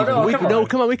 No, We're leaving no, that. come on.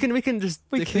 Come on, we can just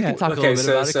we can can't. talk a Okay, little bit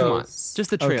about it. so- Come on, just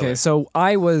the trailer. Okay, so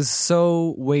I was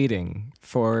so waiting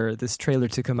for this trailer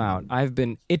to come out. I've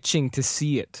been itching to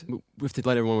see it. we have to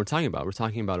let everyone we're talking about. We're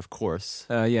talking about, of course,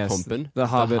 Yes, Humpen, the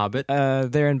Hobbit.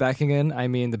 There and back again. I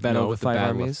mean, the Battle of the Five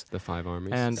Armies. The Five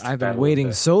Armies. And I've been Battle of waiting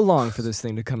the- so long for this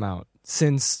thing to come out.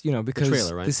 since, because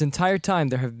trailer, right? this entire time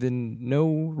there have been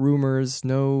no rumors,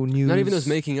 no news. Not even those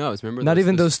making ups. Remember? Not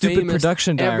even those stupid famous-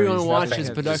 production diaries. Everyone Nothing. watches It's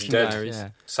just production dead. diaries. Yeah.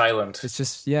 Silent. It's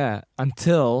just,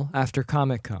 until after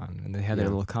Comic-Con. And they had their Yeah.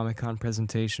 little Comic-Con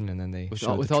presentation, and then they With, showed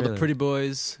all, with the all the trailer. pretty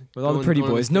boys. With all the going- pretty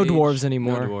going on boys. No stage. dwarves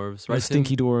anymore. No dwarves. No Right,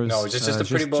 stinky Tim? dwarves. No, just the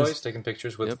pretty boys taking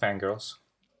pictures with Yep. fangirls.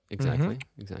 Exactly.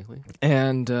 Mm-hmm. Exactly.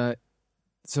 And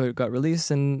so it got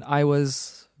released, and I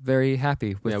was very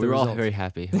happy with Yeah, the we were all result. very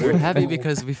happy. We were happy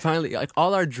because we finally,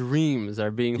 all our dreams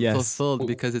are being Yes. fulfilled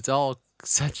because it's all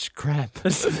such crap.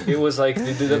 It was like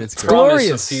the And it's promise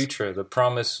glorious. of future, the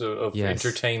promise of Yes.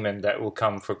 entertainment that will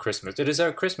come for Christmas. It is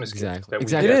our Christmas gift. Exactly. That we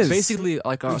Exactly. It get. is. Basically,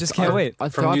 like our, We just can't wait. our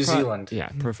From thought New pro- Zealand. Yeah,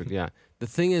 perfect. Yeah. The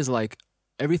thing is, like,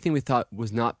 everything we thought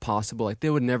was not possible, like, they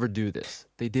would never do this.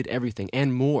 They did everything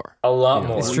and more. A lot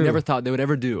more. It's We true. never thought they would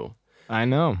ever do. I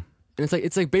know. And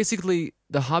it's like basically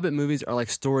the Hobbit movies are like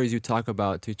stories you talk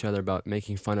about to each other about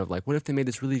making fun of. Like, what if they made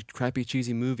this really crappy,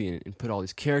 cheesy movie and put all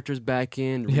these characters back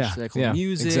in, recycled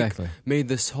music, exactly. made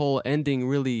this whole ending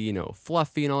really,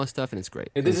 fluffy and all this stuff, and it's great.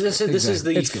 This is the It's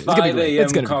good. It's gonna 5 be great. a.m.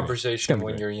 It's gonna be great. conversation It's gonna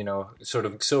when be you're, sort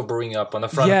of sobering up on the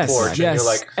front yes, porch yes. and you're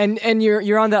like, and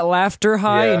you're on that laughter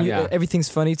high, Yeah. and Yeah. everything's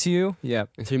funny to you. Yeah.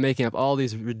 And so you're making up all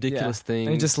these ridiculous things.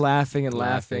 And you're just laughing and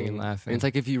laughing and laughing. And it's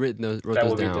like if you wrote That those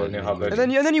would be down. the new Hobbit.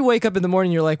 and then you wake up in the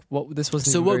morning, you're like, "Well, this wasn't." So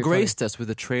even what very funny. graced us with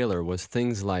the trailer was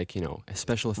things like,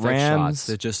 special effects Rams. shots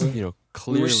that just,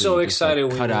 clearly we were so just, excited like,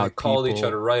 when cut we out called each people.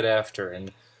 other right after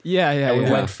and Yeah, we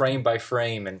went frame by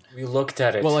frame and we looked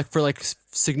at it. Well, like for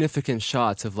significant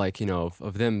shots of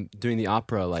of them doing the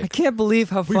opera, I like can't believe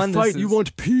how we fun fight. this is. You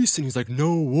want peace, and he's like,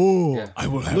 no war. Yeah. I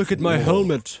will have Look at my war.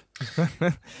 helmet.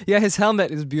 Yeah, his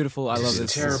helmet is beautiful. I love This is this.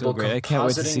 It's terrible so great. I can't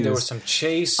wait to compositing. see There was this. some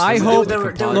chase. I There- hope- there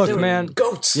were look, man.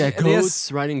 goats. Yeah, Yes.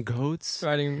 goats riding goats.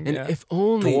 Riding, And yeah. if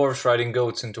only Dwarves riding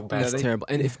goats into that's battle. terrible.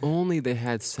 And if only they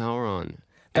had Sauron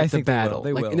I at the think they will. battle.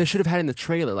 They like, will. and they should have had it in the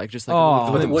trailer, just like Oh.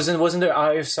 a little But glimpse. wasn't there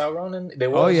Eye of Sauron? And there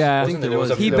was. Oh, yeah. I Wasn't think there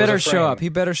was. a- He there was better a show frame. up. He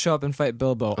better show up and fight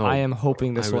Bilbo. Oh, I am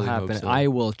hoping this I will really hope happen. so. I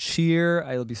will cheer.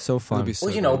 It'll be so fun. It'll be so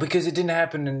Well, great. because it didn't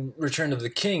happen in Return of the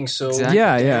King, so Exactly.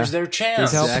 Yeah, yeah. there's their chance There's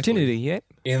Exactly. opportunity. Yeah.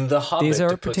 in the Hobbit There's our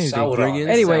to put opportunity. Sauron. Bring in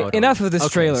Anyway, Sauron. enough of this Okay,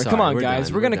 trailer. sorry, Come on, we're guys.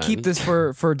 done, We're gonna we're keep done. this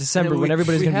for December Yeah, when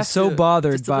everybody's we gonna be have so to-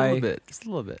 bothered just a by. little bit, just a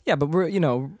little bit. Yeah, but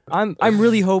I'm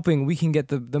really hoping we can get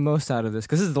the most out of this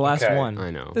because this is the last Okay. one. I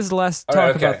know. This is the last All talk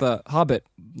right, okay. about the Hobbit.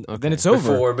 Okay. Then it's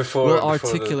over. Before We'll before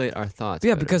articulate our thoughts.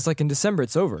 Yeah, better. because like in December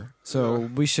it's over. So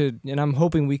we should, and I'm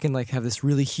hoping we can like have this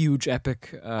really huge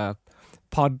epic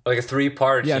pod. like a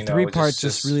 3-part. Yeah, you know, 3-part,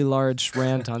 just really large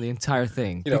rant on the entire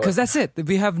thing. You know, Because that's it.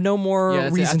 We have no more Yeah,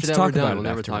 that's it. reason After to that, talk we're done. about We'll it.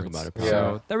 never talk afterwards. about it, probably.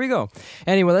 So there we go.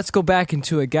 Anyway, let's go back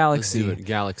into a Let's do galaxy it.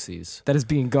 Galaxies. that is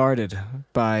being guarded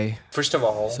by First of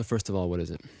all, So first of all, what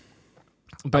is it?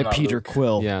 I'm not Peter Luke.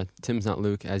 Quill. Yeah, Tim's not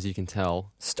Luke, as you can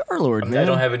tell. Star-Lord, I man.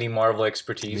 don't have any Marvel We,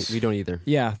 expertise. we don't either.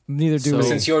 Yeah, neither do So- we.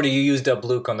 Since you already used up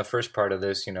Luke on the first part of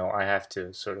this, I have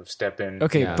to sort of step in.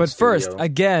 Okay, Yeah, but first, studio.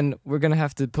 again, we're gonna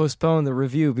have to postpone the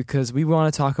review because we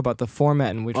want to talk about the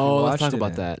format in which we Oh, watched let's talk it about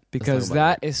in, that. Let's because talk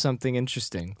about that is something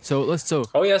interesting. So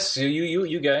Oh yes,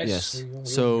 you guys. Yes. You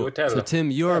So tell us. Tim,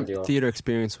 your Tell deal. theater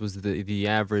experience was the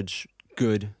average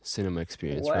good cinema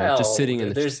experience, right? Well, Just sitting in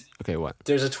the. there's Okay, what?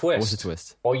 there's a twist. What's the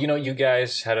twist? Well, you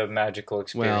guys had a magical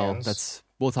experience. Well,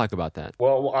 we'll talk about that.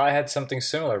 Well, I had something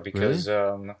similar because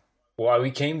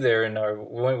we came there and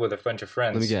we went with a bunch of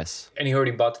friends. Let me guess. And he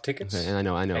already bought the tickets. Okay, and I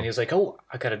know. And he was like, "Oh,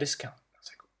 I got a discount." I was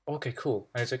like, "Okay, cool."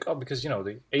 And he's like, "Oh, because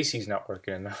the AC's not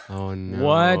working." Oh no!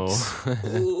 What?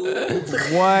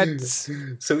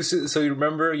 So you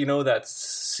remember that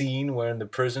scene where in the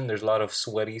prison there's a lot of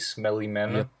sweaty, smelly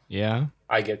men. Yep. Yeah.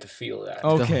 I get to feel that.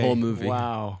 Okay. whole movie.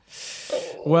 Wow.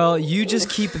 Well, you just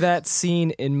keep that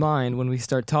scene in mind when we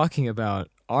start talking about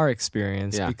our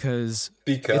experience Yeah. because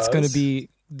Because it's going to be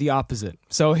the opposite.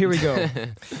 So here we go.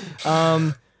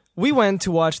 We went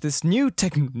to watch this new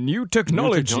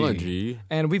technology.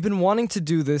 And we've been wanting to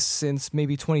do this since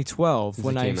maybe 2012 Since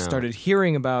when it I came out. started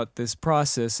hearing about this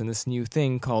process and this new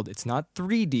thing called it's not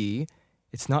 3D,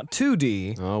 it's not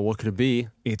 2D, Oh, what could it be?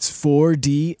 it's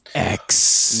 4DX. The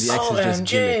X is just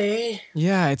gimmick.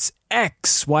 Yeah, it's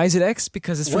X. Why is it X?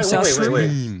 Because it's from Wait, South wait, wait, Korea.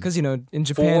 wait. Because in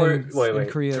Japan and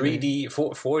Korea,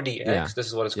 4DX. Yeah. This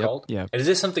is what it's Yep. called. Yeah. And is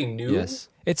this something new? Yes.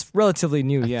 it's relatively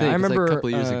new. Yeah, think I it's like a remember couple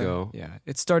years ago. Yeah,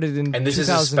 it started in And this is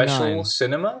a 2009. special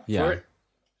cinema Yeah. for it.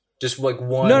 Just like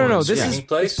one. No. This streaming is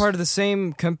place. it's part of the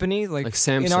same company. Like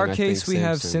Samsung, in our I case, think, we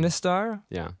have Samsung. Sinistar.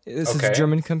 Yeah. This is Okay. a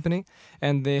German company,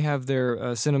 and they have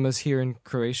their cinemas here in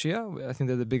Croatia. I think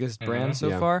they're the biggest brand so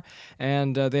Yeah. far,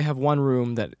 and they have one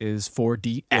room that is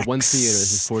 4DX. Yeah, one theater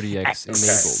is 4DX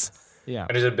enabled. Yeah.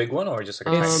 And is it a big one or just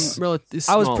like a tiny one? It's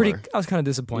I was smaller. kind of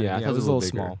disappointed. Yeah, I Yeah, thought it was a little bigger.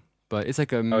 small. But it's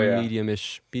like a yeah.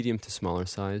 medium to smaller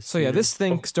size. So yeah, this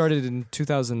thing started in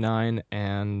 2009,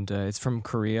 and it's from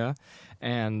Korea,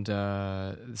 and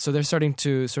so they're starting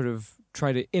to sort of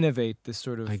try to innovate this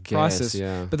sort of I guess, process.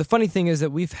 yeah. But the funny thing is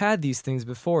that we've had these things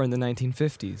before in the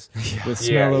 1950s with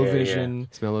Yeah, Smell-O-Vision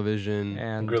Smell-O-Vision.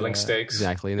 and Grilling steaks.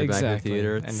 Exactly, in the back of the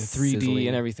theater. and the 3D sizzling.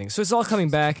 and everything. So it's all coming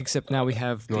back, except now we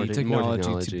have More the te- more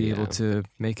technology to be able technology, to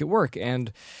make it work.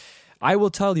 And I will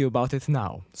tell you about it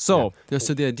now. So No,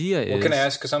 so the idea is... Well, can I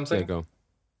ask something? Yeah, go.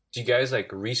 Do you guys like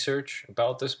research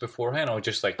about this beforehand, or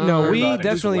just like no, heard we about it and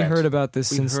just definitely went? heard about this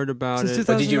We since heard about since it.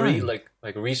 But did you 2009. read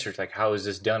like research, like how is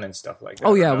this done and stuff like that?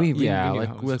 Oh yeah, or no? we we knew how like,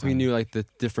 it was like we done. knew like the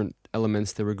different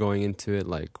elements that were going into it,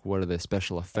 like what are the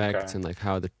special effects Okay. and like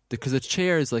how because the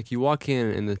chairs, like you walk in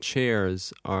and the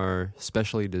chairs are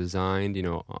specially designed,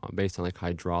 based on like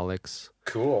hydraulics.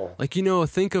 Cool. Like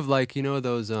think of like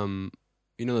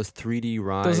those 3D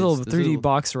rides, Those little those 3D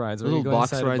box rides. Where those you go little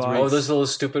box inside a rides where Oh, those little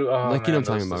stupid. Oh, Like, you know man, what I'm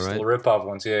talking those about, right? Little rip-off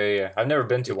ones. Yeah. I've never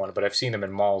been to one, but I've seen them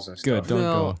in malls and Good, stuff. don't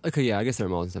Well, go. okay, yeah, I guess there are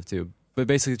malls and stuff too. But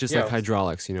basically, just like Yeah.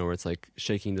 hydraulics, where it's like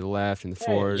shaking to the left and the Yeah,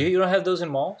 forward. you don't have those in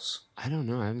malls? I don't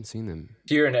know. I haven't seen them.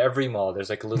 Here in every mall,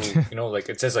 there's like a little, like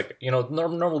it says like,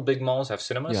 normal big malls have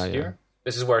cinemas Yeah, yeah. here.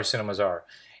 This is where cinemas are.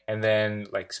 And then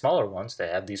like smaller ones, they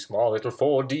have these small little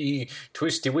 4D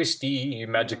twisty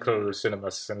magical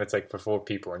cinemas, and it's like for 4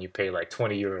 people, and you pay like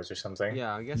 20 euros or something.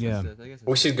 Yeah, I guess. Yeah. That's it. I guess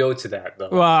We should go to that though.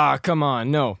 Ah, come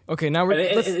on, no. Okay, now And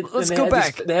let's and they go have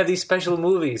back. they have these special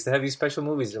movies. They're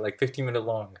like 15-minute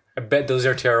long. I bet those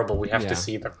are terrible. We have Yeah. to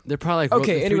see them. they're probably like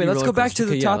Okay, the anyway, 3D let's go roller back to coasters.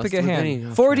 the Okay, yeah, topic let's at do it. hand.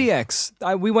 Okay.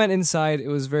 4DX. We went inside. It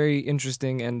was very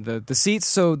interesting, and the seats.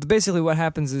 So basically, what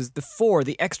happens is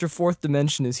the extra fourth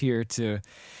dimension is here to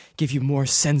give you more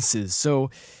senses. So.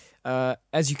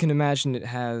 As you can imagine, it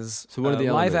has So what are the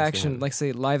live elements they action, have? like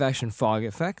say live action fog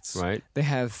effects. Right. They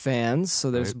have fans, so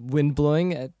there's wind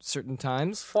blowing at certain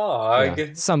times. Fog. Yeah.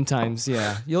 Sometimes,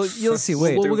 yeah. You'll see.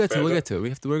 Wait, We'll get to it. We'll get to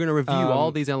it. We're going to review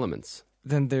all these elements.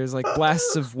 then there's like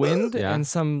blasts of wind Yeah. and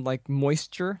some like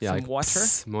moisture, Yeah, some like water.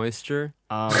 moisture.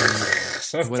 Um,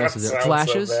 What else is there? That sounds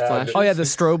Flashes. so bad. Flashes. oh yeah, the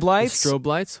strobe lights Strobe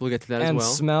lights. We'll get to that and as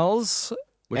well. smells.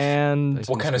 Which- And like-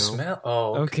 What kind of Smell. smell?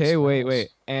 Oh, okay, wait,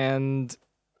 And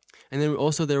then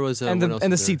also there was and what the else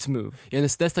and the was there? seats move. Yeah,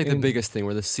 that's like the And- biggest thing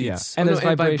where the seats And oh, there's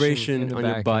no, vibration in the on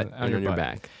your back butt and- and on your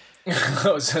back.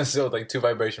 so like 2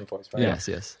 vibration points, right?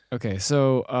 Yes. Okay,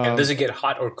 so And does it get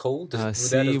hot or cold? Does it do that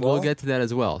See, as well? we'll get to that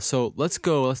as well. So let's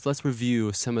go. Let's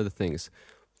review some of the things.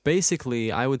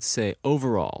 Basically, I would say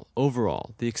overall,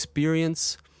 the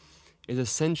experience is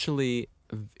essentially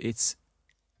it's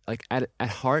like at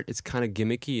heart, it's kind of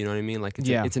gimmicky. You know what I mean? Like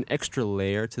it's an extra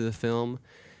layer to the film.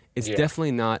 It's Yeah.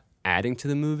 definitely not adding to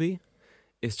the movie.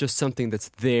 It's just something that's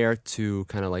there to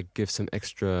kind of like give some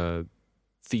extra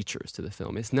features to the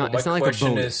film. It's not. Well, It's not my like a question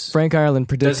bonus. is, Frank Ireland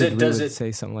predicted does we it- would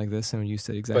say something like this, and you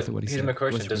said but exactly what he here's said. my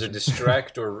question: What's does your it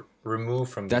distract or remove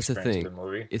from the That's the experience thing. of the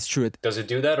movie? It's true. Does it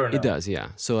do that or no? It does. Yeah.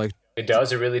 So like. It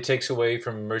does. It really takes away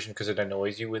from immersion because it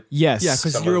annoys you with. Yes. Yeah,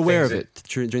 because Some you're of the aware of things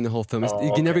it during the whole film. Oh,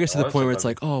 You can never okay. get to the Well, point where that's it's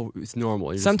like, oh, it's normal.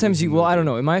 You're just Sometimes in you. the Well, I don't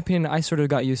movie. know. In my opinion, I sort of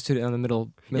got used to it on the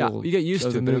middle. Yeah, you get used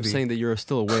of to the it, but I'm movie. saying that you're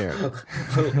still aware.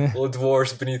 little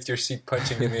dwarfs beneath your seat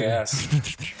punching in the ass.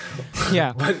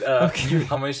 Yeah. But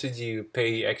how much did you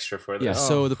pay extra for this? Yeah,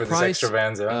 so the for price, this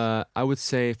extravaganza. I would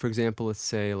say, for example, let's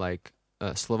say like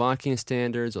Slovakian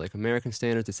standards or like American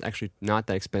standards, it's actually not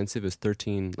that expensive. It's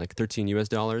 $13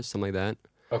 US, something like that.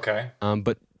 Okay.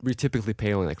 But we typically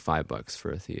pay only like $5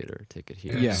 for a theater ticket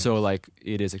here. Yeah. So like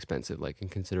it is expensive, like in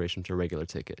consideration to a regular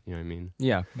ticket. You know what I mean?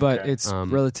 Yeah, but Okay. it's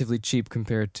relatively cheap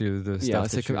compared to the Yeah. stuff.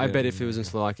 It's that like, you're I bet getting if it was in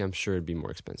Slovakia, I'm sure it'd be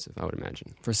more expensive. I would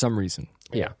imagine. for some reason.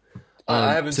 Yeah.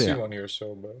 I haven't so seen yeah. one here,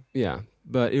 so but Yeah,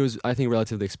 but it was, I think,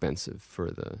 relatively expensive for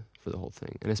the whole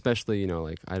thing, and especially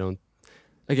like I don't.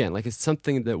 Again, like it's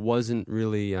something that wasn't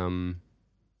really.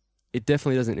 It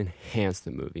definitely doesn't enhance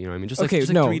the movie. You know what I mean? Just like, Okay,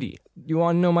 just no. like 3D. You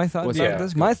want to know my thought What's about that?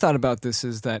 this? My thought about this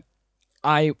is that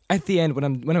I, at the end,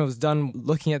 when I was done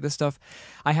looking at this stuff,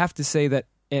 I have to say that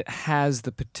it has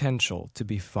the potential to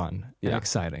be fun and Yeah.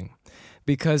 exciting,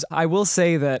 because I will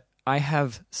say that I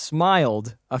have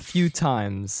smiled a few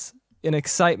times in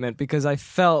excitement because I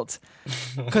felt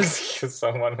because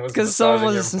someone was someone massaging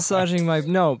was your- massaging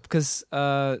my because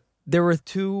there were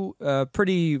 2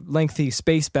 pretty lengthy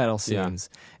space battle Yeah. scenes,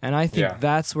 and I think Yeah.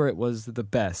 that's where it was the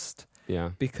best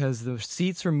Yeah, because the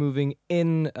seats were moving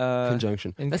in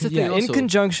conjunction. in, That's the yeah, thing. in Also,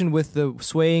 conjunction with the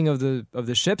swaying of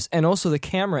the ships and also the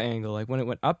camera angle, like when it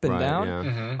went up and right, down.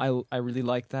 Yeah. Mhm. I really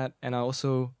liked that, and I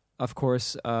also, of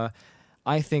course,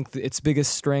 I think its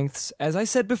biggest strengths, as I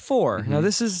said before. Now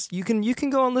this is you can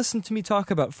go and listen to me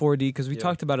talk about 4D because we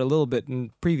talked about it a little bit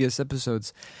in previous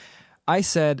episodes. I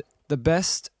said the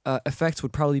best effects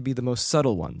would probably be the most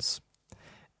subtle ones.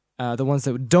 The ones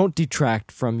that don't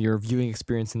detract from your viewing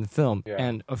experience in the film. Yeah.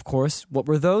 And, of course, what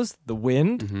were those? The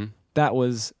wind. That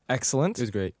was excellent. It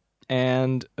was great.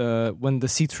 And when the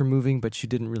seats were moving, but you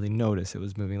didn't really notice it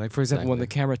was moving. Like, for example, when the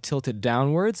camera tilted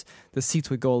downwards, the seats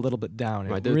would go a little bit down.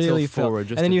 Right, It they would really tilt forward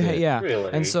just and then a you bit.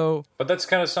 Really? And so... But that's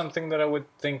kind of something that I would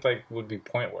think like would be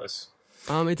pointless.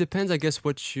 It depends, I guess,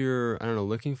 what you're,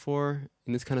 looking for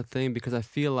in this kind of thing, because I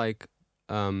feel like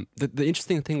the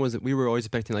interesting thing was that we were always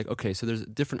expecting, like, okay, so there's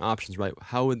different options, right?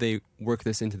 How would they work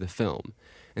this into the film?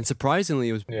 And surprisingly,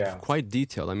 it was quite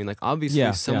detailed. I mean, like,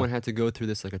 obviously, someone had to go through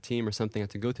this, like a team or something, had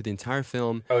to go through the entire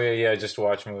film. Oh, yeah, just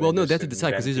watch movies. Well, no, they have to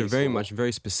decide, because these are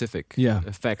very specific Yeah.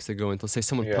 effects that go into, let's say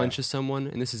someone punches someone,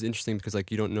 and this is interesting because,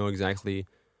 like, you don't know exactly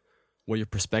what your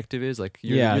perspective is. Like,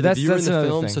 you're the viewer in the another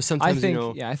film, thing. so sometimes, I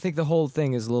think, I think the whole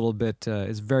thing is a little bit,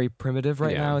 is very primitive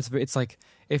right now. It's like,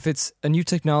 if it's a new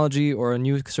technology or a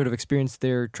new sort of experience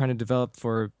they're trying to develop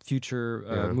for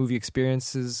future movie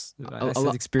experiences, a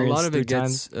lot of it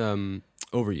gets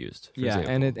overused. For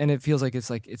example. and it feels like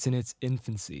it's in its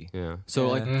infancy. Yeah. So,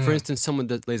 like, for instance, someone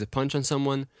that lays a punch on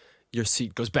someone, your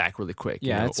seat goes back really quick.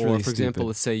 Yeah, you know? it's Or, really for example, stupid.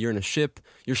 let's say you're in a ship,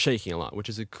 you're shaking a lot, which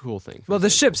is a cool thing. Well, the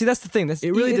ship, see, that's the thing. It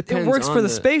really depends It works on for the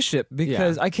the- spaceship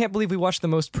because I can't believe we watched the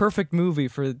most perfect movie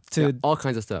all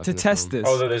kinds of stuff to in the test film.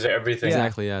 this. Oh, there's everything.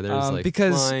 Exactly, yeah. There's like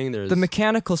because flying, there's the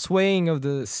mechanical swaying of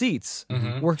the seats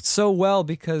worked so well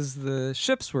because the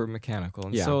ships were mechanical.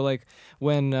 And so, like,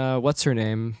 when what's her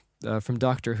name from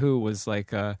Doctor Who was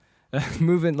like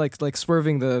moving, like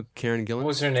swerving the. Karen Gillan. What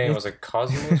was her name? Was it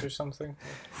Cosmos or something?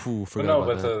 Ooh, forgot No,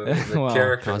 about but that. the Well,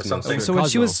 character or Cosmos. something. So when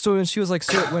she was like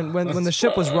when the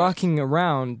ship was rocking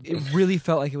around, it really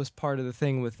felt like it was part of the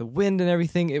thing with the wind and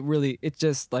everything. It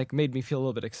just like made me feel a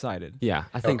little bit excited. Yeah,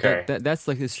 I think Okay. that's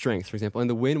like his strength, for example. And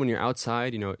the wind, when you're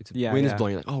outside, wind is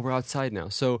blowing, you're like, oh, we're outside now.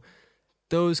 So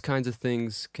those kinds of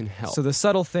things can help. So the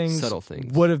subtle things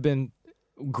would have been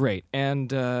great,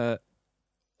 and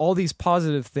all these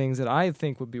positive things that I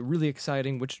think would be really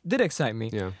exciting, which did excite me,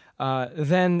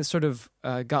 then sort of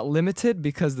got limited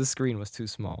because the screen was too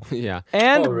small. Yeah.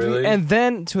 And Oh, really? and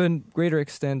then to a greater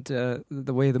extent, the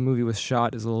way the movie was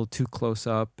shot is a little too close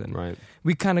up, and Right.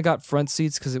 we kind of got front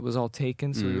seats because it was all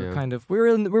taken. So we were yeah. kind of we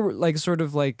were like sort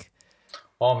of like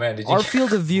Oh man, did you? our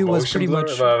field of view was motion pretty blur?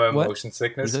 much About what? motion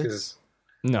sickness. Was it? 'Cause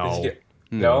No. did you get-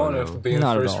 No, no, for being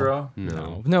Not in at the first all.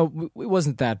 row. No, it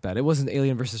wasn't that bad. It wasn't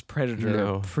Alien versus Predator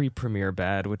No. pre-premiere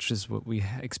bad, which is what we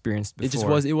experienced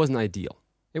before. It wasn't ideal.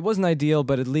 It wasn't ideal,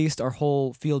 but at least our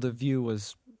whole field of view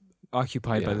was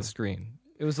occupied by Yeah. the screen.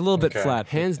 It was a little bit Okay. flat.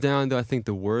 Hands down, though, I think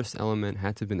the worst element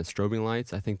had to have been the strobing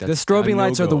lights. I think that's The strobing a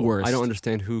lights are the no-go. worst. I don't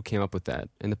understand who came up with that.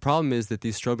 And the problem is that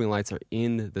these strobing lights are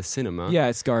in the cinema. Yeah,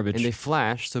 it's garbage. And they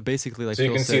flash, so basically, like So you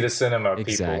Phil can said, see the cinema,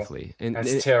 people. exactly, and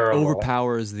That's it terrible.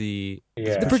 overpowers the Yeah.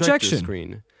 The projector projection.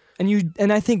 screen.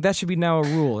 And I think that should be now a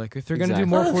rule. Like if they're going to do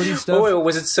more 4D Oh, stuff, wait,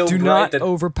 was it so do bright not that?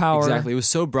 overpower. Exactly, it was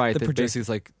so bright the that projector. basically it's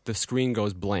like the screen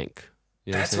goes blank.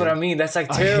 You know That's I'm what I saying? mean. That's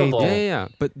like I hate terrible. Yeah.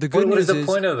 But the good What news is the is,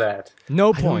 point of that? No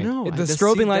I don't point. know. The That's-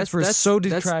 strobing see, lights were so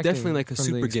that's detracting. definitely like a from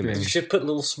super the gimmick. You experience. should put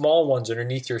little small ones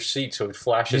underneath your seat so it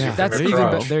flashes you from That's your even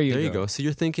crotch. better. There you go. So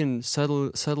you're thinking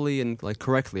subtly and like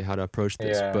correctly how to approach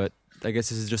this. Yeah. But I guess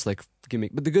this is just like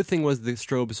gimmick. But the good thing was the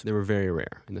strobes, they were very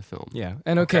rare in the film. Yeah,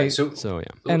 and okay, so So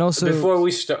yeah. and also before we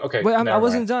start, okay. Wait, I never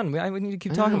wasn't mind. done. We need to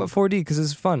keep I talking know. about 4D because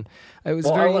it's fun. It was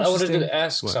Well, very I wanted interesting. to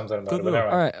ask What? something about Go, it, but go. never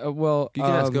All mind. right. Well, You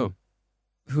can ask go.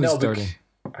 Who's No, starting?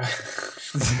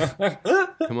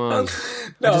 Come on.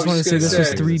 No, I just want to say this was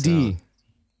say- 3D.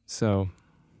 So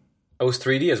It was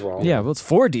 3D as well. yeah, well, it's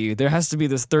 4D. There has to be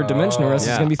this third dimension, or else it's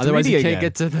Yeah. gonna be 3D Otherwise you again. can't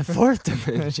get to the fourth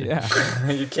dimension.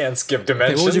 yeah. You can't skip Okay,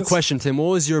 dimensions. what was your question, Tim?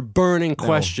 What was your burning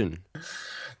question?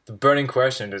 The burning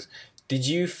question is: did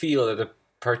you feel that the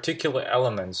particular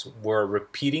elements were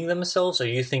repeating themselves, or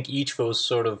you think each was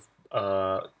sort of,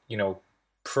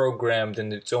 programmed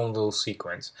in its own little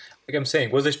sequence? Like I'm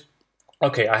saying, was it?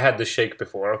 Okay, I had the shake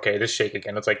before. Okay, this shake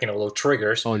again. It's like little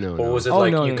triggers. Oh, no, Or no. was it Oh,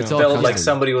 like no, you no, could no. It's all felt like custom.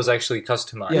 somebody was actually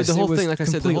customized? Yes, The it whole was thing, like I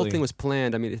said, the whole completely- thing was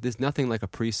planned. I mean, there's nothing like a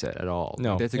preset at all.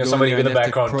 No. They have to You know, go somebody there in the and they have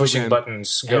to background pushing program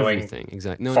buttons, going. everything.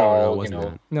 Exactly. No, fall, it wasn't you know.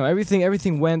 that. No,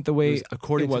 everything went the way It was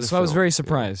according it to was. the So I was film. very Yeah.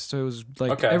 surprised. So it was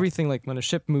like Okay. everything, like when a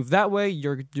ship moved that way,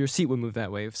 your seat would move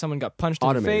that way. If someone got punched in the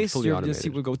Automated, face, fully your automated.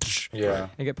 seat would go tsh, Yeah.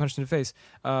 and get punched in the face.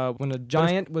 When a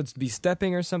giant would be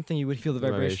stepping or something, you would feel the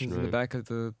vibrations Vibration, in the right. back of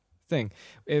the thing.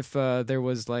 If there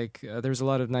was there's a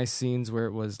lot of nice scenes where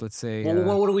it was, let's say,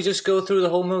 Well, what do we just go through the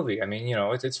whole movie? I mean,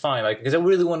 it's fine. Like, because I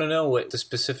really want to know what the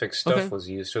specific stuff Okay. was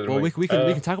used. So Well, we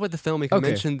can talk about the film. We can okay.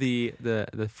 mention the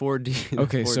 4D. the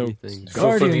Okay, 4D so thing.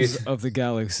 Guardians of the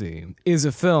Galaxy is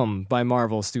a film by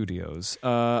Marvel Studios.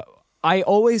 I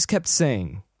always kept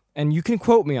saying, and you can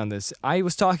quote me on this, I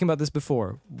was talking about this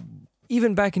before,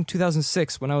 even back in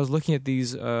 2006 when I was looking at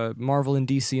these Marvel and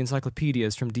DC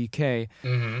encyclopedias from DK,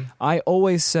 I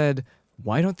always said,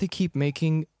 why don't they keep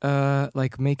making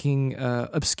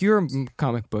obscure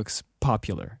comic books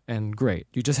popular and great?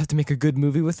 You just have to make a good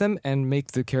movie with them and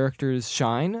make the characters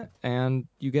shine, and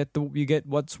you get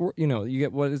what's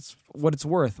what it's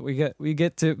worth. We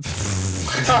get to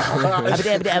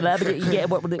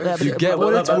You get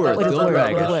what it's worth. Don't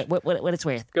brag. What it's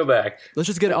worth. Go back. Let's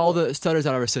just get all the stutters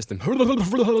out of our system.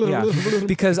 yeah,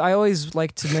 because I always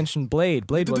like to mention Blade.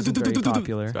 Blade wasn't very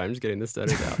popular. Sorry, I'm just getting the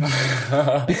stutters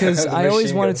out. Because I always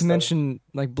Machine wanted gun to stuff. mention,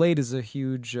 Blade is a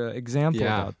huge example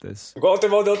Yeah. about this.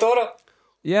 Ultimo del Toro.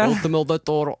 Yeah, Ultimo del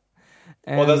Toro.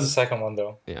 Well, that's the and, second one,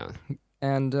 though. Yeah.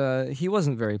 and he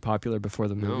wasn't very popular before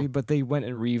the movie, No. but they went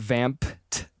and revamped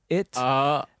it,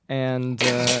 and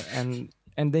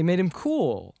they made him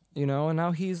cool, and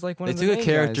now he's like one They of the took a main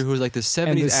character guys. who was like the 70s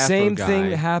And the Afro same guy.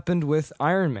 thing happened with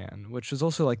Iron Man, which was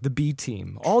also like the B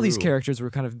team. All these True. characters were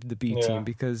kind of the B Yeah. team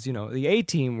because the A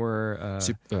team were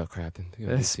Crap.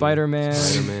 Spider-Man,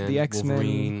 Spider-Man, the X-Men,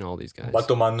 Wolverine, all these guys.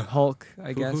 Batman. Hulk,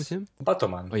 I guess. Who's him?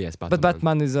 Batman. Oh, yes, Batman. But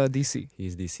Batman is DC.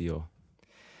 He's DCO.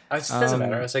 It doesn't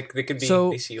matter. It's like they could be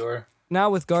so- DC or... Now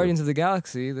with Guardians of the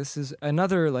Galaxy, this is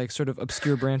another sort of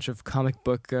obscure branch of comic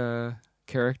book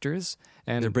characters,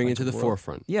 and They're bringing it to the world.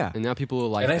 forefront. Yeah, And now people will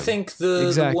like And I them. think the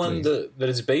Exactly. one that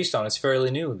it's based on is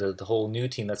fairly new. The whole new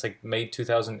team that's like made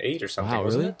 2008 or something. Wow,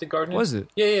 wasn't really? it? The Guardians? was it?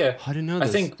 Yeah, yeah. I didn't know I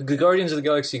this. think the Guardians of the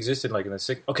Galaxy existed like in the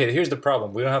six. Okay, here's the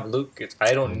problem. We don't have Luke.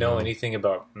 I don't know anything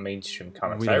about mainstream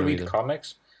comics. We I don't read either.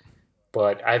 comics,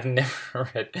 but I've never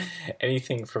read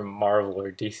anything from Marvel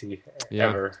or DC Yeah.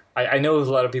 ever. I know a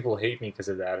lot of people hate me because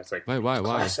of that. It's like Why?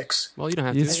 classics. Well, you don't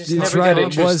have It's, to. just it's never right. get It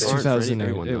was interested. Aren't for 2008.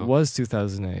 everyone, It though. was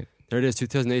 2008. There it is,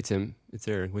 2008, Tim. It's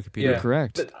there, Wikipedia. Yeah.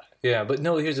 Correct. But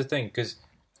no. Here's the thing, because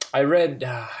I read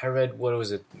what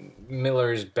was it?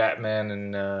 Miller's Batman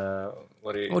and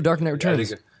Dark Knight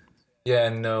Returns. Yeah,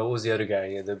 and what was the other guy?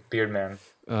 Yeah, the beard man.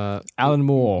 Alan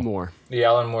Moore. More. Yeah,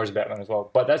 Alan Moore's Batman as well.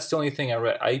 But that's the only thing I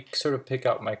read. I sort of pick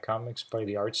out my comics by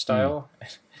the art style,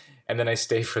 and then I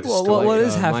stay for the Well, story. what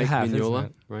is half Mike half? Mignola, Isn't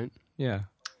it? right? Yeah.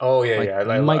 Oh yeah, like yeah.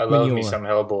 I Mike love me Mignola.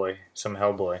 some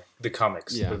Hellboy. The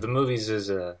comics. Yeah. The movies is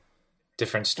a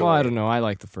different story. Well, I don't know. I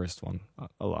like the first one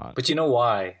a lot. But you know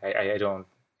why? I don't.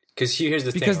 Because here's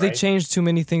the Because thing. they right? changed too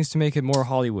many things to make it more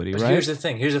Hollywoody, But right? here's the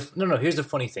thing. Here's the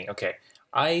funny thing. Okay,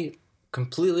 I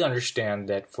completely understand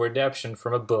that for adaptation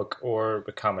from a book or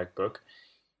a comic book,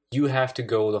 you have to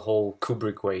go the whole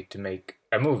Kubrick way to make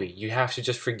a movie. You have to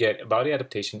just forget about the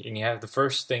adaptation, and the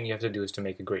first thing you have to do is to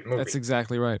make a great movie. That's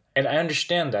exactly right. And I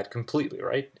understand that completely,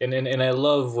 right? And I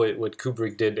love what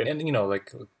Kubrick did. And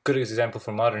like a good example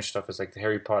for modern stuff is like the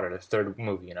Harry Potter, the third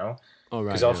movie, Oh, right.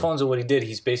 Because yeah. Alfonso, what he did,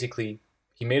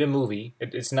 he made a movie.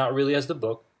 It's not really as the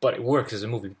book, but it works as a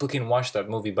movie. People can watch that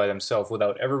movie by themselves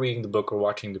without ever reading the book or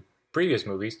watching the previous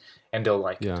movies, and they'll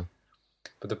like it. Yeah.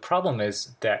 But the problem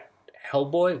is that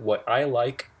Hellboy, what I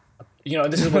like,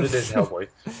 this is what it is, Hellboy,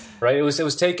 right? It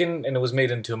was taken and it was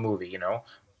made into a movie,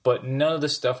 But none of the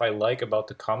stuff I like about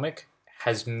the comic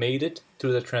has made it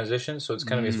through the transition, so it's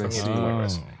kind of for me it's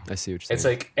pointless. I see what you're saying. It's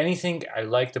like anything I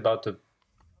liked about the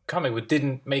comic but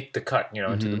didn't make the cut,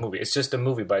 into the movie. It's just a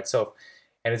movie by itself.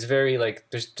 And it's very like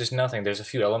there's nothing. There's a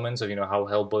few elements of how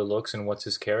Hellboy looks and what's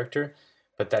his character,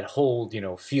 but that whole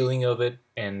feeling of it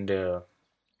and the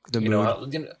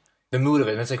mood. the mood of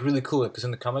it. And it's like really cool because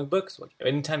in the comic books, like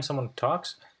anytime someone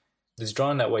talks, it's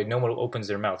drawn that way. No one opens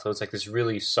their mouth, so it's like this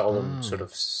really solemn, sort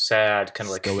of sad, kind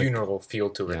of like Stoic. funeral feel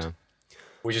to it, Yeah.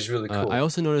 which is really cool. I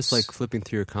also noticed, like, flipping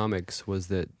through your comics, was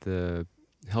that the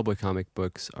Hellboy comic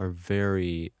books are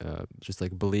very just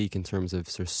like bleak in terms of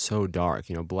they're so dark.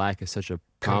 Black is such a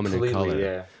prominent Completely, color,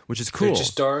 yeah. which is They're cool.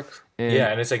 just dark, And-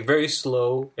 and it's like very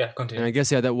slow. Yeah, continue. And I guess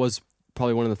that was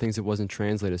probably one of the things that wasn't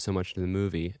translated so much to the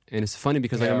movie. And it's funny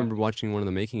because I Yeah. remember watching one of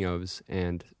the making ofs,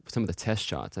 and some of the test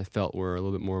shots I felt were a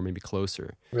little bit more maybe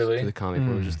closer Really? to the comic,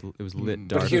 where it was lit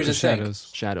dark. But here's the thing.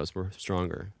 Shadows were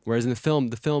stronger. Whereas in the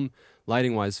film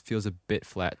lighting wise feels a bit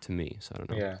flat to me. So I don't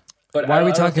know. Yeah. But Why are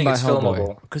we I don't talking think about it's Hellboy?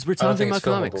 filmable. Because we're I don't talking think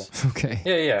about it's comics. filmable. Okay.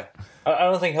 Yeah. I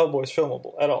don't think Hellboy is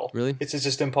filmable at all. Really? It's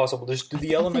just impossible. There's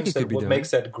the elements it could that be what done.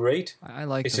 makes that great. I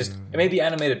like It's the just movie. maybe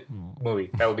animated movie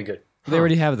that would be good. They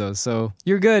already have those, so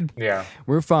you're good. Yeah.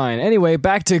 We're fine. Anyway,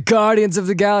 back to Guardians of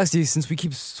the Galaxy, since we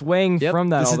keep swaying Yep, from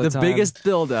that this all the is the time. biggest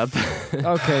build-up.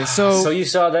 Okay, So you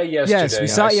saw that yesterday. yes, we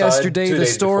saw it I yesterday. 2 The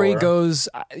days story before. goes,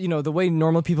 the way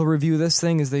normal people review this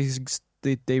thing is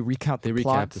they recount the They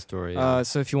plot. recap the story. Yeah.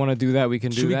 So if you want to do that, we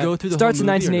can Should do we that. go through the Starts whole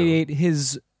in movie or no? 1988.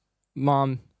 His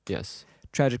mom Yes.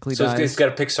 tragically So dies. it's got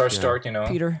a Pixar Yeah. start, you know.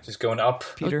 Peter. Just going up.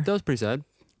 Peter. That was pretty sad.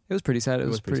 It was pretty sad. It, It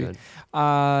was pretty pretty.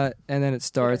 sad. And then it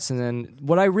starts, and then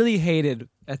what I really hated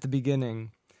at the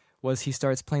beginning was he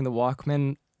starts playing the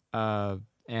Walkman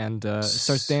and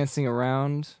starts dancing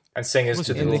around And sing us Was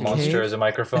to it the in little the monster cave? as a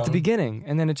microphone. at the beginning,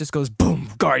 and then it just goes boom,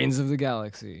 Guardians of the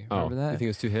Galaxy. Oh, Remember that? you think it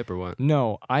was too hip or what?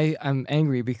 No, I'm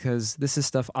angry because this is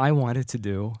stuff I wanted to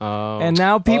do. Oh. And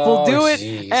now people Oh, do it,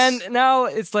 jeez. and now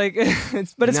it's like,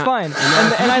 but it's Now- fine,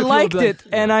 now and I people liked like- it,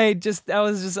 and I was just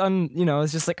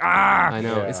it's just like I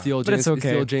know. Yeah. It's the old but James, it's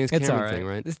okay. the old James It's Cameron all right. thing,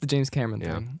 right? It's the James Cameron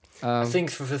Yeah. thing. I think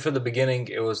for the beginning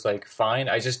it was like fine.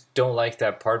 I just don't like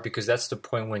that part because that's the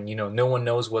point when no one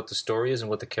knows what the story is and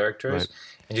what the character is, Right.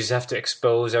 and you just have to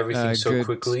expose everything so good-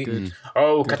 quickly. good.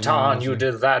 Oh, Good Catan, you analogy.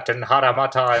 did that, and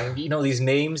Haramata, and these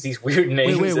names, these weird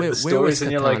names, Wait, and the where stories, was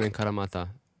and you're Catan like, and Karamata?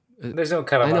 there's no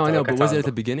Karamata. I know, or but was it Catan. at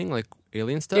the beginning, like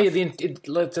alien stuff? Yeah,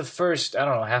 the first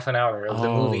half an hour of the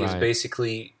Oh, movie is right.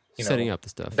 basically Setting up the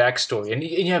stuff. backstory, and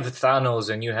you have Thanos,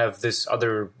 and you have this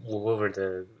other whoever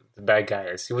the bad guy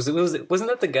is. Wasn't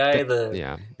that the guy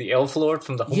Yeah. the elf lord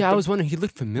from the Home Yeah, I Thing? was wondering. He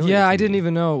looked familiar. Yeah, to I me. didn't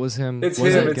even know it was him. It's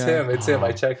Was him. that It's guy? him. It's him.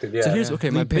 I checked it. Yeah. So here's Yeah. okay.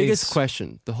 My Lee biggest Pace.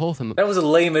 question: the whole thing. That was the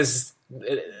lamest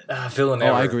villain Oh,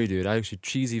 ever. I agree, dude. I actually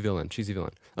cheesy villain.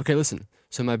 Okay, listen.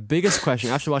 So my biggest question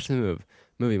after watching the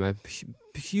movie, my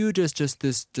hugest just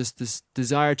this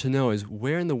desire to know is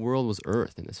where in the world was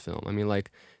Earth in this film? I mean,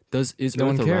 like, is No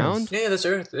Earth one cares. around? Yeah, that's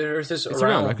Earth. Earth is It's around.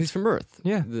 around, right? 'Cause he's from Earth.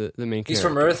 Yeah. the main. He's character.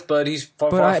 from Earth, but he's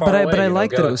far, But far, I- far but I- away. but I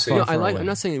liked that it was galaxy. far, No, far away. I'm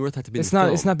not saying Earth had to be. In It's the not.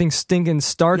 film. It's not being stinking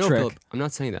Star No, Trek, Philip, I'm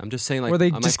not saying that. I'm just saying like where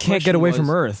they my just can't get question away was, from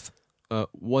Earth.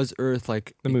 Was Earth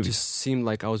like The it movie. just seemed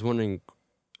like I was wondering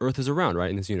Earth is around, right,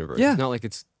 in this universe. Yeah. It's not like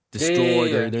it's Yeah,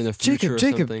 destroyed yeah. or they're in the future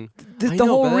Jacob, or something. The I know,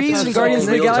 whole but that's reason not Guardians of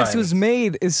the real Galaxy time. was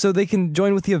made is so they can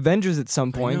join with the Avengers at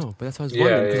some I point. know, but that's what I was Yeah,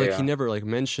 wondering because yeah, like yeah. he never like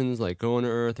mentions like going to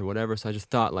Earth or whatever. So I just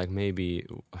thought like maybe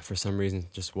for some reason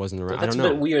it just wasn't around. But that's I a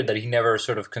don't bit know. weird that he never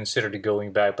sort of considered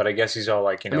going back. But I guess he's all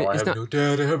like, I mean, I it's have not- no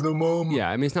dad, I have no mom. Yeah,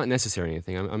 I mean it's not necessary or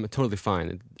anything. I'm totally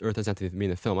fine. Earth doesn't have to be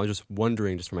in the film. I was just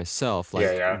wondering just for myself like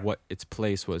Yeah, yeah. what its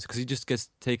place was because he just gets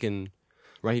taken.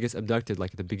 Right, he gets abducted like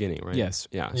at the beginning, right? Yes.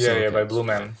 Yeah. Yeah, so, yeah, okay. by Blue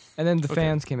Man. And then the Okay.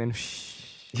 fans came in.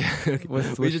 Yeah. okay.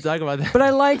 With- we with- should talk about that. But I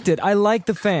liked it. I liked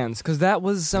the fans because that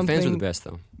was The something. fans are the best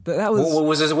though. That was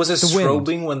Was this the wind.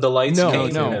 strobing when the lights No,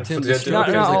 came? no. in? Tim, For the the- strobing not,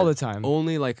 was not like- all the time.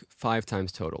 Only like 5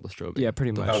 times total the strobe. Yeah,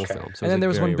 pretty the much. whole Okay. film. So And it then was, there like,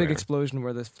 was one very big rare. explosion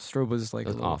where the strobe was like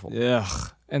That was awful.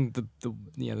 Ugh. And the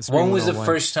screen When was all the white.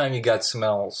 first time you got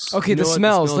smells? Okay, You the know what? The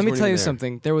smells. smells Let me weren't tell you even there.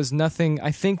 something. There was nothing.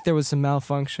 I think there was some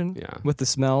malfunction Yeah. with the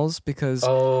smells because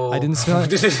Oh, I didn't smell it.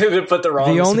 Did they put the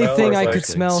wrong the only smell thing or I like could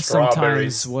smell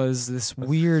strawberries? sometimes was this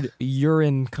weird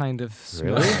urine kind of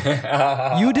smell.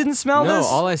 Really? You didn't smell No, this?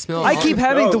 all I smell. I keep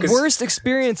having No, the 'cause- worst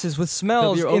experiences with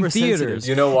smells You're in oversensitive. theaters.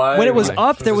 You know why? When it was Why?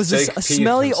 up, there was this Jake peed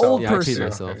smelly himself. old Yeah, I peed person.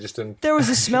 myself. I just didn't. There was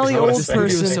a smelly I old was thinking It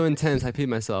was person so intense. I peed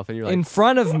myself, and you're like, in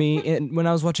front of me when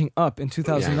I was watching Up in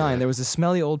 2009. Yeah. There was a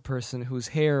smelly old person whose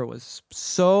hair was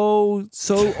so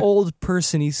old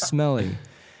person-y smelly.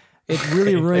 It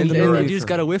really ruined and, the and movie. you just for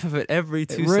got a me. whiff of it every It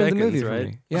 2 ruined seconds, the movie for right?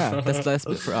 me. Yeah. That's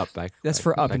for Up back. That's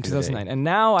for Up back in the day. 2009. And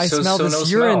now I So- smell so this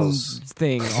no urine smells.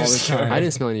 thing all the time. I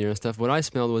didn't smell any urine stuff. What I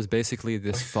smelled was basically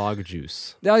this fog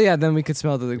juice. Oh yeah, then we could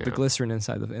smell the Yeah. glycerin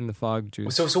inside in the fog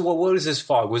juice. So what is this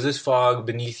fog? Was this fog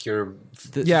beneath your?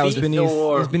 Yeah, it was feet beneath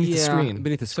or- the Yeah, screen.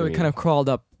 beneath the So it screen. kind of crawled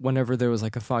up whenever there was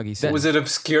like a foggy scene. Was it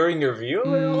obscuring your view?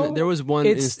 at all? There was one.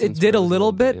 It instance did where a it was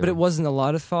little bit, but yeah. it wasn't a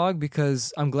lot of fog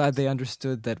because I'm glad they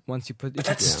understood that once you put But if you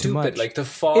that's put too stupid. much, Like the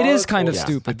fog. it is kind of Yeah.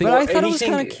 stupid. I think- But I thought it was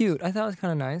anything- kind of cute. I thought it was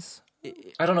kind of nice.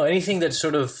 I don't know. Anything that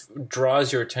sort of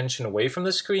draws your attention away from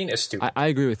the screen is stupid. I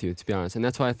agree with you, to be honest, and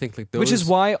that's why I think like those. Which is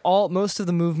why most of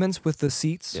the movements with the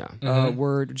seats Yeah. Mhm.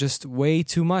 were just way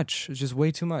too much. It's just way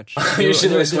too much. You're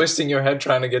just twisting your head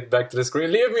trying to get back to the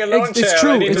screen. Leave me alone, It's chair.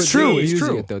 true, I need it's to true, pee. it's abusing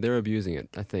true. it though. They were abusing it.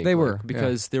 I think They like, were, yeah.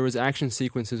 because there was action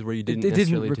sequences where you didn't They didn't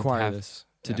necessarily require have this.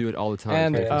 to Yeah. do it all the time.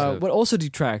 And because of- what also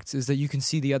detracts is that you can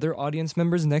see the other audience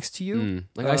members next to you.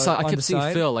 like I on kept the seeing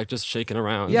side. Phil like just shaking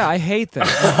around. Yeah, I hate that.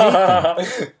 I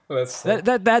hate That's that.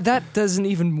 That does an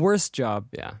even worse job.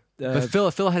 yeah. Uh,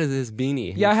 But Phil had his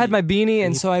beanie. Yeah, I had my beanie,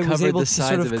 and he so I was covered able the to sides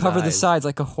sort of of his cover the eyes. sides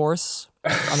like a horse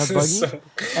on a buggy, so,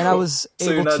 and I was so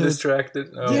you're able not to. distracted.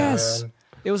 Oh, Yes. man.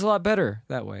 It was a lot better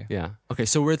that way. Yeah. Okay,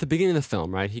 so we're at the beginning of the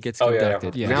film, right? He gets Oh, yeah,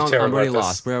 conducted. yeah. Now We can I'm already about this.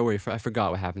 lost. Where are we? I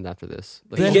forgot what happened after this.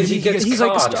 Like, Then He gets he's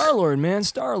like caught. Star Lord, man,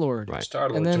 Star Lord. Right.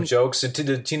 Star-Lord, And then- some jokes. The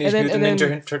Teenage and Mutant then-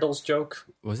 Ninja Turtles joke.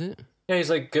 was it? Yeah, he's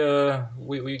like,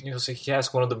 he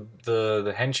asked one of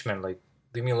the henchmen, like,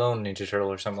 leave me alone, Ninja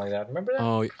Turtle, or something like that. Remember that?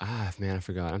 Oh, man, I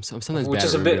forgot. I'm sometimes Which bad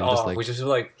is a at bit remembering, just off. like- Which is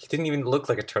like, he didn't even look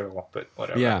like a turtle, but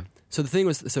whatever. Yeah. So the thing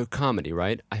was, comedy,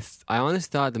 right? I honestly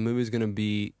thought the movie was gonna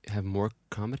have more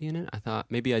comedy in it. I thought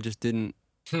maybe I just didn't.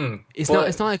 It's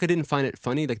But- not like I didn't find it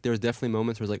funny. Like there was definitely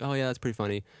moments where I was like, oh yeah, that's pretty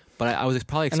funny. But I was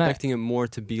probably And I- expecting it more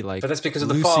to be like. But that's because of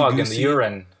the fog and the loosey-goosey.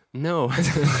 urine. No.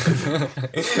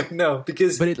 No,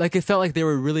 because But it felt like they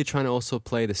were really trying to also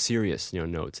play the serious,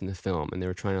 notes in the film, and they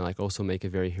were trying to like also make it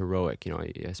very heroic,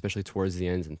 especially towards the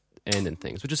end and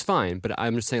things, which is fine. But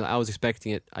I'm just saying, I was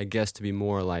expecting it, I guess, to be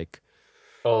more like,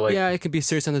 yeah, it could be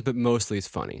serious sometimes, but mostly it's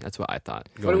funny. That's what I thought.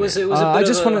 but it was a bit I of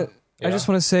just a- want to. yeah. I just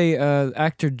want to say,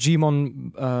 actor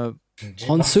Jimon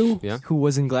Honsu, Yeah. who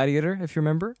was in Gladiator, if you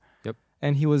remember. Yep.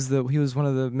 And he was one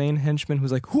of the main henchmen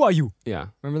who's like, "Who are you?" Yeah,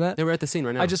 Remember that? they were at the scene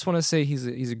right now. I just want to say he's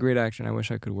a great actor, and I wish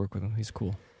I could work with him. He's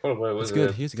cool. What was It's good.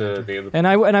 the- He's a good the- And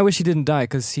I wish he didn't die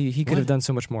because he could What? have done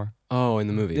so much more in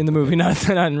the movie. in the movie, not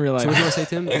in real life. So what do you want to say,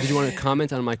 Tim? Did you want to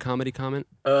comment on my comedy comment?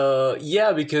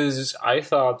 Yeah, because I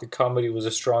thought the comedy was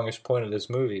the strongest point of this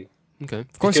movie. Okay.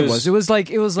 Of course it was. It was like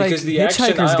Because the action,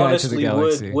 Hitchhiker's I Guide to the honestly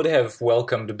Galaxy. would have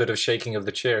welcomed a bit of shaking of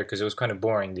the chair because it was kind of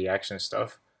boring, the action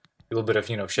stuff. A little bit of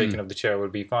shaking of the chair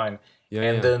would be fine. Yeah,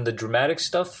 and yeah. then the dramatic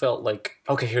stuff felt like,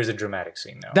 okay, here's a dramatic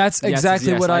scene now. That's Yes,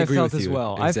 exactly yes, what I I agree felt with as you.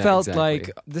 well. I felt Exactly.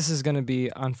 like this is going to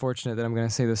be unfortunate that I'm going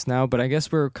to say this now, but I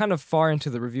guess we're kind of far into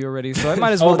the review already, so I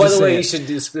might as well Oh, by just the say way, it.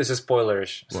 this is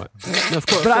spoilers. What? No, of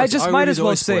course. But I just might as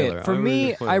well say spoiler. it. For Our me, review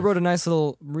is I spoiler. wrote a nice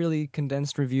little, really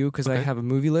condensed review because I Okay. have a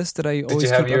movie list that I Did always you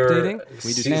have keep your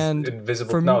updating. And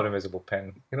invisible, for me- not invisible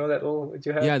pen? You know that little that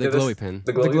you have? Yeah, the this- glowy pen.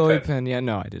 The The glowy, glowy pen. pen. Yeah,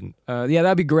 no, I didn't. Yeah,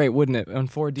 that'd be great, wouldn't it? On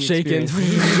 4D Shaken.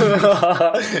 experience.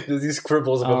 There's these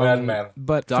scribbles of a madman.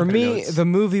 But Doctor for me, notes. the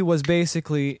movie was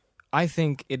basically, I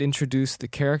think it introduced the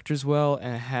characters well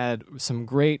and it had some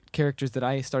great characters that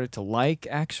I started to like,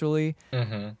 actually.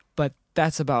 Mm-hmm. But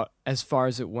that's about as far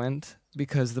as it went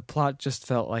because the plot just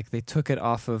felt like they took it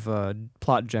off of a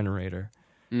plot generator.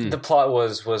 The plot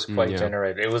was quite yeah.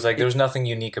 generated. It was like there was nothing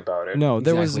unique about it. No,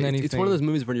 there Exactly. wasn't anything. It's one of those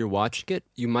movies when you're watching it,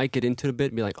 you might get into it a bit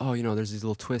and be like, oh, there's these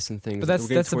little twists and things. But that's- We're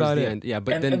getting that's towards about the it. End. Yeah,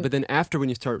 but And- then after when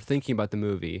you start thinking about the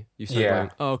movie, you start Yeah.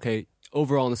 going, oh, okay,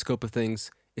 overall in the scope of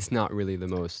things, it's not really the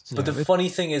most. But the funny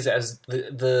thing is, as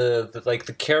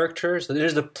the characters,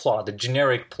 there's the plot, the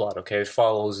generic plot. Okay, it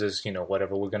follows as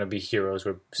whatever. We're gonna be heroes.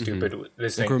 We're stupid.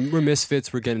 This Like thing. we're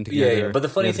misfits, we're getting Yeah, together. yeah. But the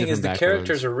we funny have thing is, the different characters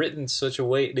backgrounds. are written in such a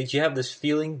way that you have this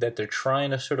feeling that they're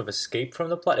trying to sort of escape from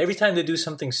the plot. Every time they do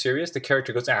something serious, the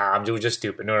character goes, I'm just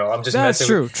stupid. No, I'm just That's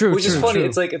messing with-" true, Which is true, funny. true.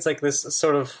 It's like this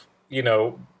sort of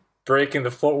breaking the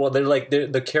fourth wall.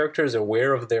 The character is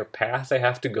aware of their path they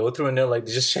have to go through, and they're like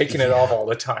just shaking it off all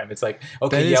the time. It's like, That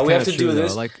okay, is yeah, we have kinda to true, do though.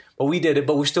 this, Like- but we did it.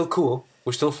 But we're still cool.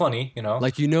 We're still funny.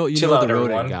 Like Chill the out, rodent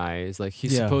everyone. guy is like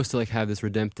he's Yeah. supposed to like have this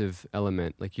redemptive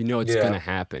element. Like it's Yeah. gonna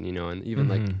happen, and even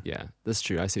Mm-hmm. like that's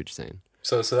true. I see what you're saying.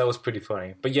 So that was pretty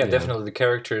funny. But yeah, definitely the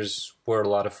characters were a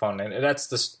lot of fun, and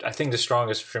that's I think the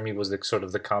strongest for me was the sort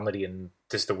of the comedy and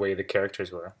just the way the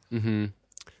characters were. Mm-hmm.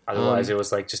 Otherwise, it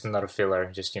was like just another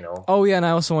filler. Just Oh yeah, and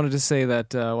I also wanted to say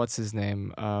that what's his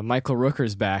name? Michael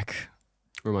Rooker's back.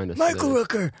 Remind us.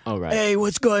 Rooker. Oh right. Hey,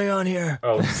 what's going on here?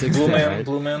 oh, Six Blue Day, Man, right?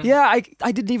 Blue Man. Yeah,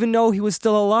 I didn't even know he was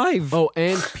still alive. Oh,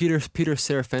 and Peter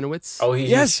Serafinowicz. Oh,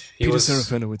 yes, he Peter was.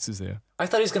 Serafinowicz is there. I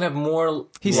thought he was gonna have more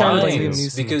He sounded like lines Liam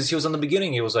Neeson. because he was on the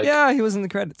beginning. He was like, Yeah, he was in the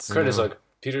credits. credits like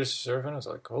Peter Serafinowicz. Was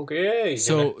like, okay,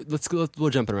 So we're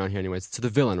jumping around here anyways. So the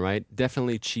villain, right?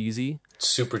 Definitely cheesy.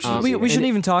 super cheesy. We And shouldn't it-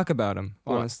 even talk about him,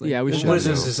 honestly. yeah, we should. What is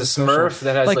this? Is a Smurf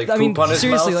that has like, poop on his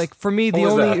seriously, mouth? like for me, the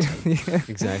What was only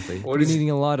Exactly. What been is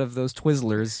eating a lot of those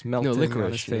Twizzlers melting on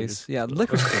licorice, his you know, face. just- Yeah,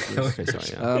 licorice. Okay,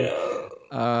 sorry,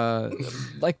 yeah.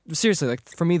 Like seriously, like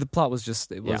for me, the plot was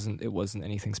just Yeah. it wasn't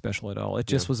anything special at all. It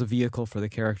just was a vehicle for the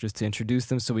characters to introduce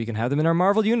them, so we can have them in our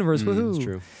Marvel universe. Woohoo! It's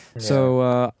true.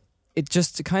 So it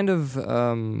just kind of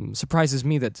surprises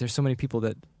me that there's so many people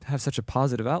that have such a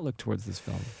positive outlook towards this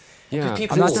film. Yeah.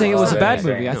 people- I'm not saying it was a bad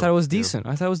anything. movie. I No, thought it was no. decent.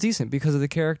 I thought it was decent because of the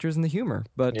characters and the humor.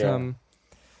 But Yeah.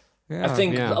 yeah. I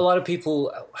think Yeah. a lot of people.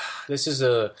 This is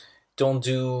a don't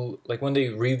do like when they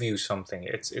review something.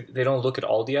 They don't look at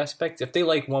all the aspects. If they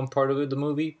like one part of the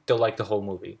movie, they'll like the whole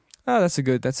movie. Oh, that's a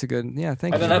good. Yeah,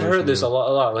 thank And you. then I've heard this a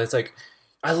lot. It's like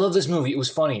I love this movie. It was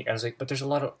funny. And I was like, but there's a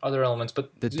lot of other elements.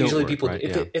 But That don't usually work, people,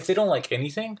 right? if they don't like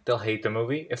anything, they'll hate the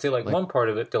movie. If they like one part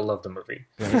of it, they'll love the movie.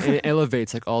 Right. And it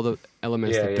elevates like all the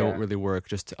elements Yeah, that don't yeah. really work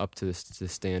just up to the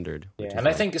standard. which Yeah, is and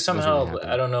I like- think doesn't somehow, really happen.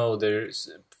 I don't know, there's,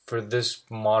 for this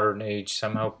modern age,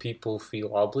 somehow people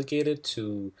feel obligated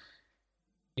to,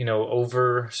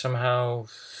 somehow...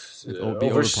 Be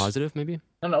over positive, maybe.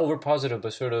 Not over positive,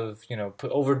 but sort of,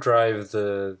 overdrive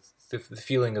the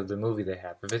feeling of the movie they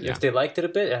have. If they liked it a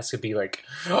bit, it has to be like,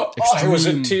 I was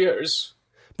in Extreme. tears.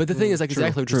 But the thing is, like, True,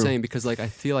 exactly what you're true. saying, because like I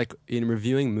feel like in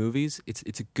reviewing movies,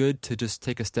 it's good to just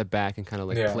take a step back and kind of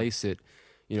like Yeah. place it,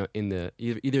 in the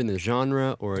either in the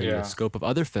genre or in Yeah. the scope of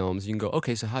other films. You can go,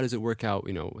 okay, so how does it work out,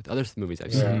 with other movies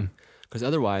I've Yeah. seen? Because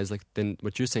otherwise, like, then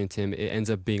what you're saying, Tim, it ends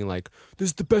up being like, this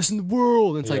is the best in the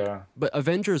world. And it's Yeah. like, but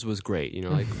Avengers was great,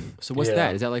 like, so what's Yeah.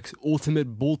 that? Is that like ultimate,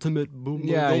 boom?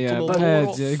 Yeah,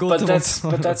 But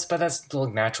that's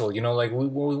like natural, like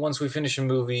once we finish a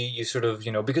movie, you sort of,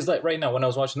 because like right now when I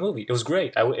was watching the movie, it was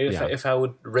great. If I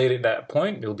would rate it at that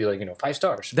point, it would be like 5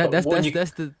 stars.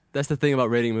 That's the thing about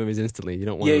rating movies instantly. You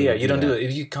don't want you don't do it.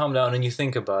 If you calm down and you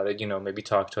think about it, maybe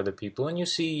talk to other people and you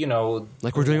see,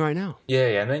 like we're doing right now.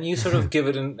 yeah, and then you sort of give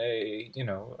it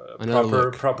Another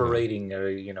look. proper rating,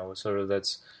 sort of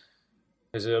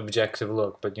there's an objective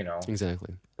look, but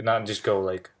Exactly. not just go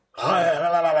like.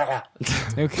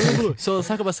 Okay. So let's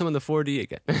talk about some of the 4D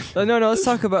again. No. Let's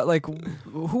talk about like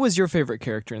who was your favorite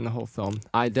character in the whole film?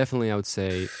 I would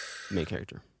say main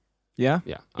character. Yeah.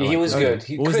 Yeah, He was good.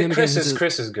 What was the name Chris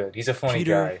again? is good. He's a funny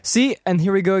Peter- guy. See, and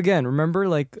here we go again. Remember,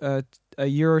 like a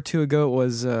year or two ago, it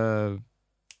was,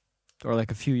 or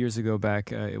like a few years ago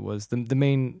back, it was the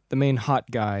main hot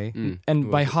guy. Mm. And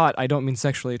Who by was it? hot, I don't mean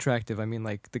sexually attractive. I mean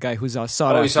like the guy who's sought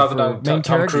Oh, after you saw for the main Tom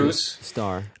character. Cruise.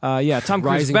 Star. Yeah, Tom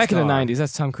Cruise. Rising Back in the star. '90s,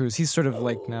 that's Tom Cruise. He's sort of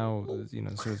like now, sort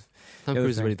of. Tom The other Cruise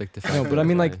is thing. already like the. No, but I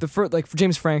mean like the first, like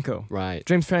James Franco. right.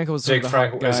 James Franco was sort Jake of the hot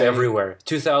Frank was guy. everywhere.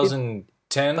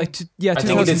 2010. Like I think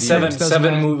he did 2010, seven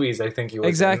 2009. movies. I think he was in.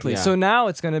 Exactly. Yeah. So now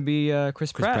it's going to be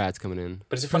Chris Chris Pratt. Pratt's coming in.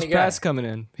 But he's a Chris funny guy. Pratt's coming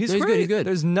in. He's No, he's great. good, he's good.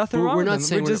 There's nothing wrong We're with not him.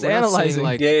 saying We're just we're not saying, analyzing.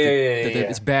 like Yeah. that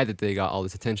it's bad that they got all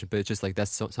this attention, but it's just like that's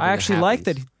something. I actually like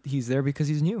happens. that he's there because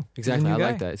he's new. He's a Exactly, new I guy.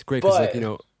 like that. It's great because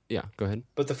But- yeah. Go ahead.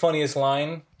 But the funniest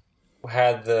line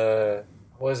had what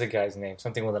was the guy's name?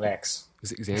 Something with an X.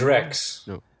 Is it Xander? Drex.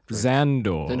 No.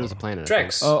 Xandor. Xander's a planet. I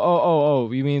think. Drex.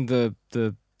 Oh! You mean the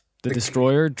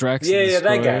destroyer, Drax? the Yeah,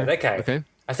 Destroyer? that guy. Okay.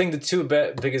 I think the two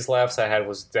biggest laughs I had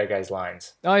was that guy's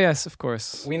lines. Oh yes, of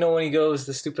course. We know when he goes,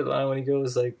 the stupid line when he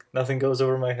goes like, nothing goes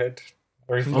over my head.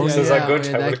 Or he Oh, says, yeah, I would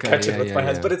that guy. catch it Yeah, with yeah, my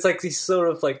hands. yeah. But it's like, he's sort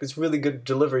of like, it's really good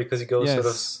delivery because he goes Yes. sort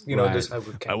of, Right. this, I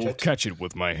would catch it. catch it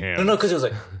with my hand. No, because it was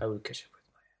like, I would catch it with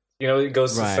my hand. It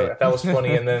goes, Right. so that was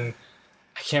funny. And then,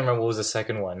 I can't remember what was the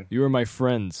second one. You are my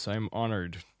friends. I'm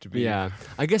honored to be. Yeah,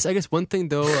 I guess one thing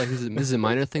though, like this is a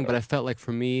minor thing, but I felt like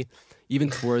for me, even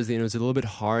towards the end, it was a little bit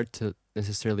hard to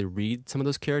necessarily read some of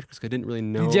those characters because I didn't really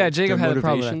know. Yeah, Jacob their had a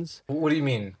problem with that. motivations. What do you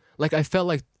mean? Like I felt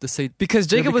like Because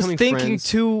They're Jacob was becoming thinking friends.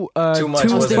 too Too much,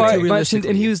 too wasn't far he? much, and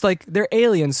he was like, "They're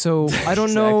aliens." So I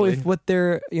don't know Exactly. if what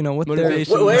their what their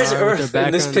Motivation. Where's are, what Earth their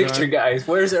in this backgrounds picture, are. guys?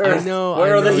 Where's Earth? know,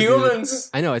 Where I are the know, dude. humans?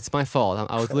 I know it's my fault.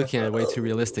 I was looking at it way too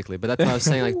realistically, but that's what I was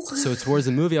saying. Like, so towards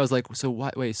the movie, I was like, so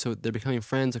why? Wait, so they're becoming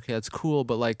friends? Okay, that's cool,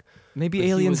 but like, maybe But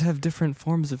he aliens was- have different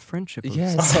forms of friendship. of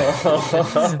yes.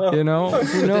 you know,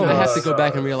 who knows? Then I have to go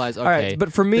back and realize, okay, All right,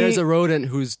 but for me, there's a rodent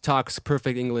who talks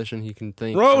perfect English and he can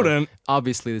think. Rodent?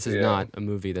 Obviously, this is Yeah. not a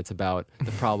movie that's about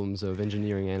the problems of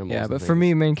engineering animals. yeah. and But for things.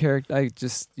 me, main character, I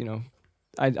just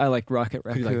I like Rocket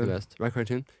who do you like the Raccoon. best? Rocket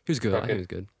Raccoon? He was good. I think Rocket. he was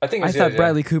good. I think I it's thought yeah.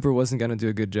 Bradley Cooper wasn't going to do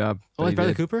a good job. Oh, but like he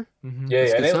Bradley did. Cooper? Mhm. Yeah,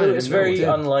 That's and a good sign. I it's didn't know very it.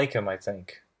 unlike him, I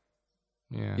think.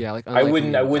 Yeah. Yeah, like I unlike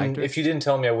wouldn't. actor. If you didn't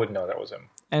tell me, I wouldn't know that was him.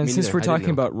 And Me since neither. we're I didn't talking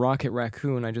know. about Rocket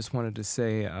Raccoon, I just wanted to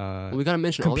say, Well, we got to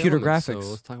mention computer all the elements, graphics. So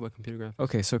let's talk about computer graphics.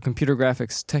 okay, so computer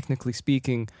graphics, technically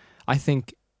speaking, I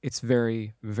think it's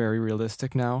very, very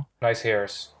realistic now. Nice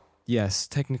hairs. Yes,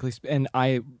 technically, and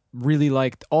I really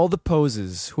liked all the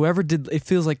poses. Whoever did, it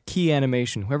feels like key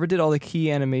animation. Whoever did all the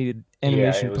key animation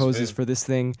it was poses good. for this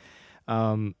thing,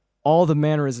 all the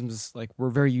mannerisms like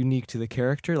were very unique to the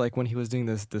character. Like when he was doing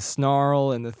the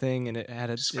snarl and the thing, and it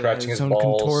had Scratching its his own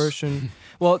balls. contortion.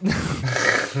 Well,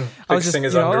 I was just, Fixing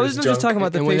his I under was his just junk. talking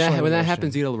about the And when facial that animation.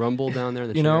 happens, you get a rumble down there. In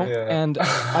the You know, chair. Yeah. and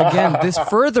again, this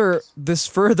further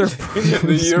the proves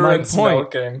my urine smell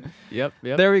point. came. Yep.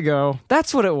 There we go.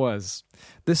 That's what it was.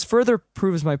 This further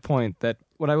proves my point that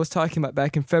what I was talking about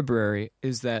back in February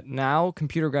is that now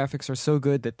computer graphics are so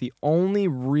good that the only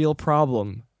real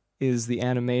problem is the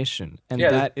animation, and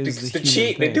Yeah, that the, is the human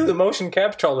cheat. They thing. do the motion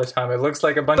capture all the time. It looks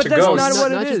like a bunch But of that's ghosts. not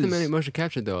what not it just is. the motion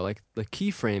capture though. Like the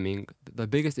keyframing, the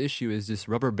biggest issue is just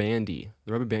the rubber bandy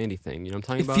thing. You know what I'm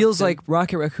talking It about? feels Tim? like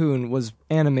Rocket Raccoon was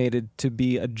animated to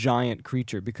be a giant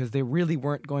creature because they really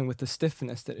weren't going with the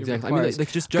stiffness that it exactly. I mean, requires.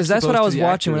 like just Because that's what I juxtaposed was to the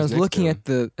watching when I actors was next looking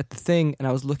to him. at the thing, and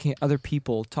I was looking at other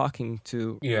people talking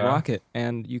to Yeah. Rocket,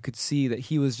 and you could see that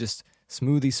he was just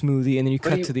smoothie, and then you But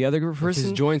cut he- to the other Like, his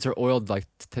person, joints are oiled like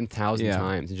 10,000 Yeah.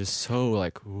 times and just so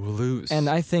like loose. and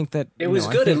I think that It you was know,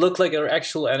 I good. It think looked like an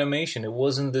actual animation. It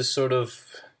wasn't this sort of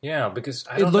because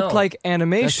I it don't looked know. like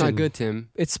animation. That's not good, Tim.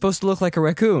 It's supposed to look like a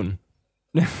raccoon.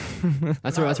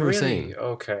 That's what we're Really? saying.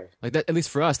 Okay. Like that, at least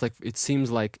for us, like it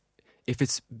seems like if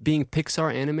it's being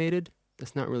Pixar animated,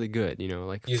 that's not really good. You know,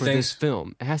 like You for think this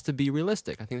film, it has to be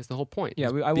realistic. I think that's the whole point. Yeah,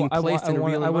 It's being placed in a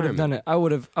real I would have done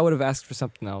environment. it. I would have asked for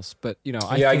something else, but you know,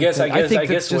 I I think guess that, I think that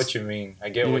guess just- what you mean. I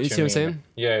get You what you see what I'm mean. saying?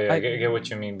 Yeah, I- I get what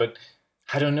you mean. But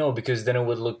I don't know because then it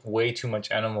would look way too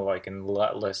much animal-like and a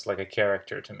lot less like a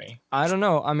character to me. I don't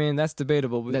know. I mean, that's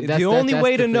debatable. That's- the only that's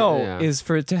way the to thing, know yeah. is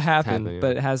for it to happen, happen, yeah.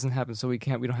 but it hasn't happened, so we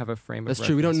don't have a frame. That's of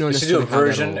true. We don't know We should do a necessarily how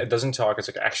version. that'll- It doesn't talk. It's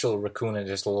like an actual raccoon and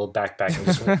just a little backpack and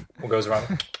just goes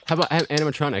around. How about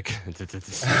animatronic?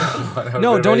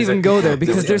 No, don't even go there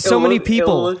because there's so many It'll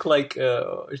people. look like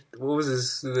what was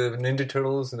this? The Ninja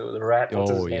Turtles, the rat. What's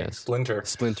Oh, his name? yes. Splinter.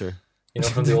 Splinter. You know,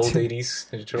 from the old '80s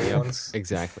Ninja Turtle ones.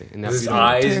 Exactly. And His be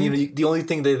eyes. You know, the only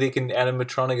thing that they can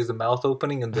animatronic is the mouth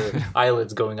opening and the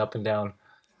eyelids going up and down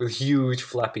with huge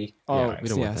flappy. Oh, we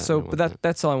don't want that. So, We don't but want that.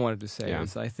 that's all I wanted to say. Yeah.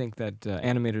 Is I think that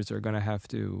animators are going to have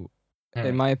to, Hmm.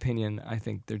 in my opinion, I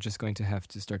think they're just going to have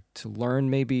to start to learn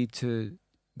maybe to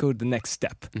go to the next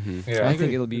step. Mhm. Yeah. I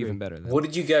think it'll be even better. Then. What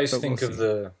did you guys But think we'll of see.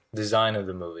 the design of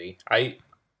the movie?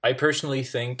 I personally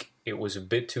think it was a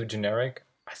bit too generic.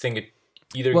 I think it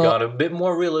either Well- got a bit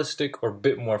more realistic or a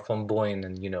bit more flamboyant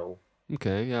and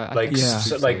Okay. Yeah. I like can see Yeah. what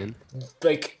you're like saying.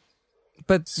 like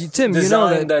But Tim, you know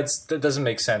design that that doesn't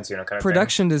make sense, kind of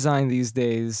production design these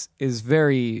days is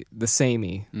very the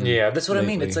samey. thing. Yeah, that's what I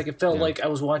mean. It's lately. like it felt Yeah. like I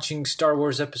was watching Star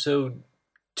Wars Episode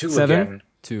 2 7? again.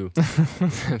 2.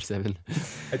 7.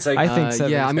 It's like I think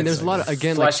seven yeah, I mean, is there's a lot of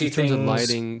again, flashy like in terms of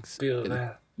things, lighting.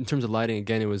 yeah. In terms of lighting,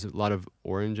 again, it was a lot of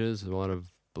oranges, a lot of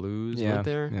blues, Yeah, weren't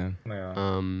there? yeah.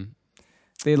 Yeah.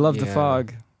 They love the Yeah.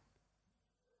 fog.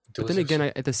 But then again,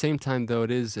 at the same time, though,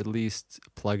 it is at least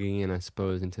plugging in, I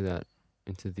suppose, into the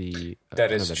that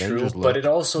kind is of true, Avengers but look. it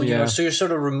also, Yeah. so you're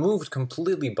sort of removed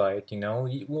completely by it.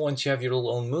 Once you have your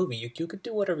own movie, you could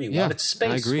do whatever you Yeah, want. It's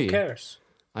space. I agree. Who cares?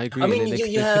 I agree. I mean, and they you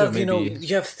could have maybe-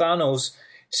 you have Thanos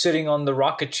sitting on the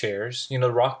rocket chairs,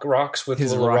 rocks with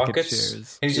His little rocket rockets,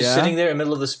 chairs. and he's just Yeah. sitting there in the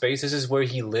middle of the space. This is where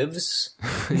he lives.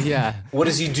 yeah, What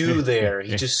does he do there?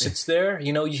 He just sits there.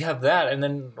 You have that, and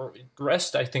then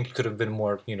rest. I think could have been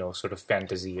more, sort of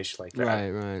fantasy-ish like that.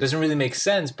 right. Doesn't really make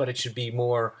sense, but it should be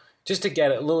more just to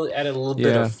get add a little bit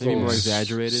Yeah. of Maybe more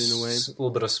exaggerated in a way. a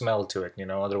little bit of smell to it.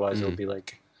 Otherwise it'll be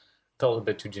like felt a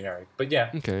bit too generic. But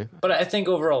yeah, Okay. but I think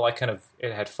overall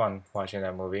it had fun watching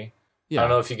that movie. Yeah. I don't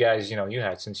know if you guys, you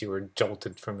had since you were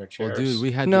jolted from your chairs. Well, dude,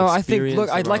 we had No, the I think. Look,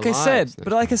 experience of like our I said, lives.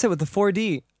 but like I said, with the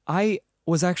 4D, I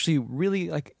was actually really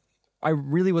I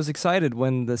really was excited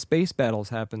when the space battles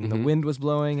happened. The wind was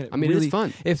blowing. I mean, really, it's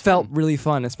fun. It felt really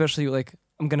fun, especially like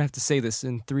I'm gonna have to say this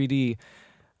in 3D.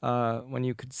 When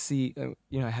you could see, it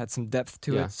had some depth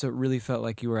to Yeah. it, so it really felt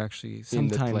like you were actually In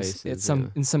the sometimes places,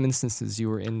 in some instances you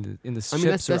were in the I mean,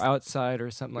 ships that's- or outside or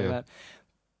something like Yeah. that.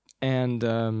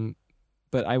 And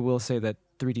but I will say that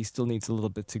 3D still needs a little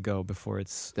bit to go before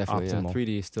it's Definitely, optimal. yeah.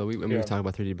 3D still. We Yeah. talked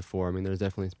about 3D before. I mean, there's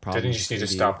definitely problems. Didn't you just need to with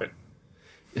 3D. stop it?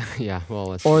 Yeah,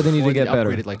 well, Or they need to get better.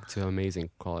 upgrade it like to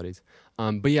amazing qualities.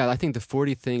 But yeah, I think the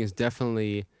 4D thing is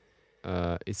definitely.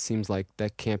 It seems like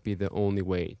that can't be the only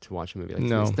way to watch a movie. Like,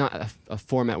 No. it's not a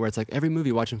format where it's like every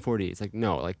movie watching 4D. It's like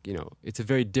no, it's a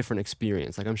very different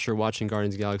experience. Like I'm sure watching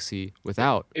Guardians of the Galaxy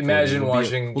without 4D Imagine will be-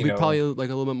 watching, will be probably like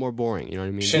a little bit more boring. You know what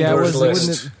I mean? Schindler's Yeah, it was-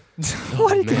 List.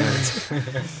 What? in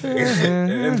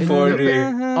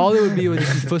 4D. All it would be with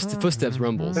footsteps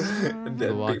rumbles,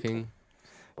 the walking.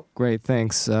 Great,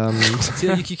 thanks. See,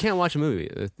 you can't watch a movie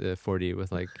with 4D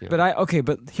with like. But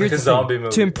here's a the zombie thing.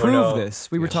 movie, To or improve no, this,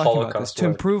 we were yeah, talking about this. Holocaust To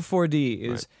war. improve 4D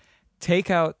is take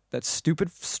out that stupid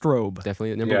strobe.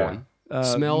 definitely number Yeah. one. Uh,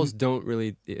 Smells don't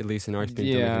really, at least in our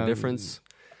opinion, don't make yeah, a difference.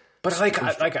 But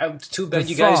I'm too bad The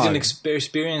you guys fog. didn't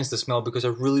experience the smell because I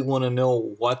really want to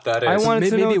know what that is. I wanted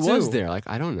to Maybe know it was too. there. Like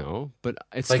I don't know, but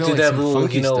it like, smelled did like they have some little,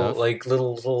 funky stuff. like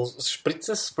little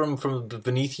spritzes from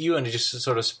beneath you, and it just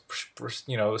sort of,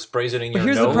 sprays it in But your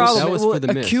here's nose? the problem: That it was will for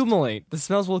the mist. accumulate. The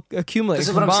smells will accumulate. This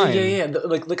is and what I'm combine. saying. Yeah.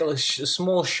 Like a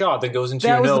small shot that goes into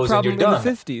That your was the nose, and problem you're in done. the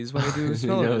 50s when they do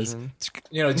smell knows? version.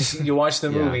 Just you watch the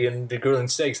Yeah. movie and the girl in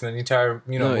steaks, and then the entire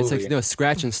no, movie. it's like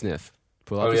scratch and sniff.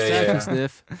 Pull out Oh, the yeah, scratch yeah. and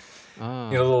sniff. Ah.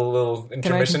 little intermission.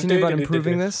 Can I continue about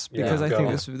improving this? Yeah, Because I go think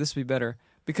on. this would be better.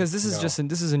 Because this is No.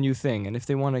 this is a new thing, and if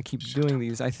they want to keep doing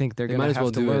these, I think they're They going might as to have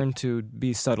well to do it. learn to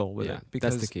be subtle with Yeah, it. that's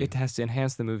Because the key. it has to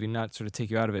enhance the movie, not sort of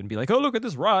take you out of it and be like, oh, look at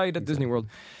this ride at Disney World.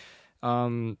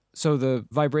 So the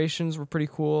vibrations were pretty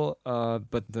cool,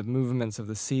 but the movements of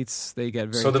the seats, they get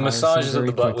very So the tiresome massages of very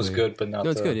the butt was quickly. good, but not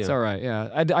No, it's the... good. Yeah. It's all right,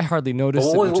 yeah. I hardly But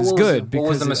noticed it, which is good. What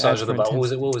was because the it massage adds of the for butt?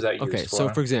 intensity. What was that used Okay, for? so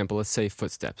for example, let's say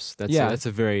footsteps. That's Yeah, that's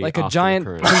a very like a often giant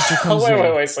occurrence. creature comes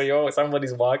in. wait. So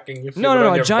somebody's walking. You feel No, it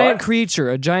on a your giant butt? creature.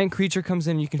 A giant creature comes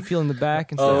in. You can feel in the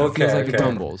back and stuff. Oh, It feels okay, like It a okay.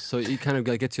 rumbles, so it kind of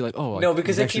like gets you like, oh, No, like,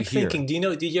 because he's I keep actually here.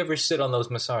 thinking. Did you ever sit on those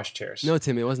massage chairs? No,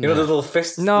 Tim, it wasn't. You know the that. little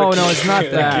fists. No, it's not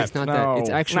that. It's not No, that. It's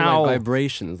actually no. like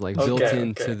vibrations, like built Okay,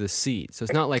 into okay. the seat. So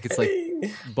it's not like it's like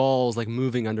balls like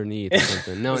moving underneath or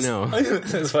something. No,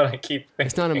 That's what I keep thinking.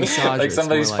 It's not a massager, Like it's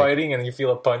somebody's more like- fighting and you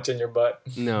feel a punch in your butt.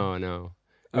 no.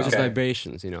 It was just Okay.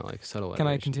 vibrations, like subtle. Can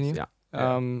I vibrations. continue?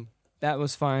 Yeah. That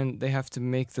was fine. They have to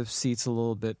make the seats a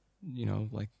little bit,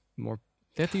 like more.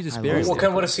 They have to use a I sparing.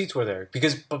 love What seats were there?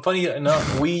 Because funny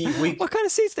enough, we What kind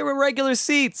of seats? They were regular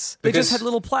seats. They Because just had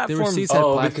little platforms. seats had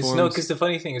because platforms. the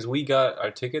funny thing is we got our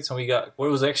tickets and it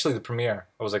was actually the premiere.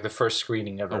 It was like the first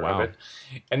screening ever Oh, wow. of it,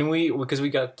 and because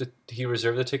he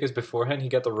reserved the tickets beforehand. He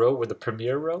got the row with the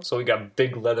premiere row, so we got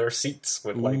big leather seats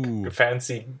with Ooh. like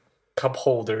fancy cup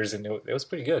holders, and it was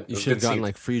pretty good. It You was should have good gotten seats.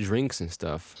 like free drinks and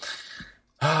stuff.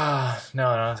 No,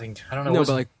 I don't know. No,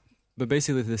 Was- but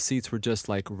basically the seats were just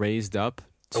like raised up.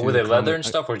 to were they leather accommodate- and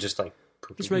stuff, or just like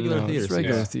poopy? Just regular No, theater just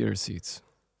regular Yeah. theater seats.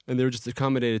 And they were just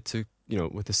accommodated to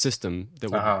with a system that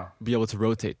would Uh-huh. be able to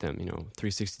rotate them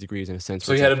 360 degrees in a sense.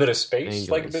 So where you it's had a like bit of space,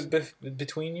 like angles.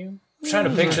 between you. I'm trying to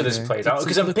picture this place out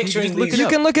because I'm Look, you picturing just look these. it You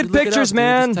up. can look at Just it pictures, up, dude.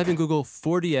 man. Just type in Google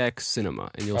 40X cinema,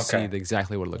 and you'll Okay. see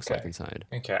exactly what it looks like Okay. inside.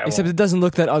 Okay, Except it doesn't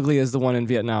look that ugly as the one in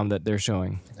Vietnam that they're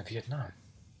showing. in Vietnam.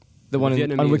 The one on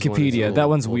Vietnamese one is a Wikipedia. little- That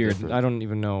one's little weird. different. I don't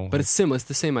even know. But it's similar. It's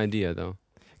the same idea, though.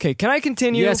 Okay, can I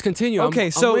continue? Yes, continue. I'm- Okay,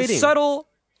 I'm so waiting.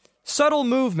 subtle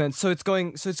movements. So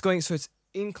it's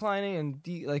inclining and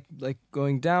like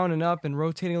going down and up and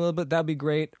rotating a little bit. That'd be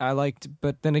great.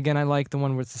 But then again, I like the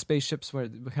one with the spaceships where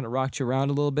it kind of rocked you around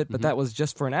a little bit. But that was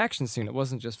just for an action scene. It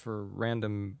wasn't just for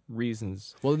random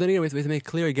reasons. Well, then again, we have to make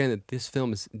clear again that this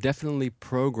film is definitely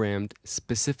programmed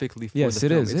specifically for Yes, the it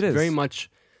film. is, It's it is. very much.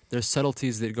 There's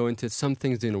subtleties that go into it. Some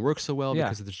things didn't work so well Yeah.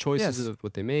 because of the choices Yes. of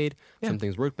what they made. Yeah. Some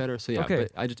things work better. So yeah, Okay.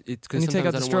 but it's And you because take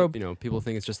out sometimes the I don't strobe. want people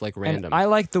think it's just like And random. I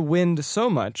like the wind so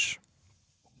much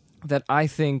that I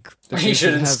think that You they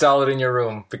should have- install it in your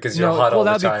room because you're No, hot well, all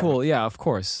the that'd time. be cool. Yeah, of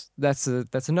course. That's a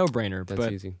no-brainer. That's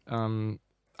but easy.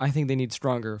 I think they need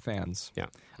stronger fans. Yeah.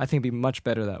 I think it'd be much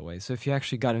better that way. So if you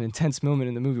actually got an intense moment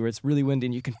in the movie where it's really windy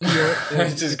and you can feel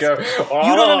it, Just go.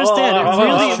 You don't understand. It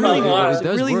really- It's really good. helps. It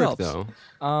does really work helps. though.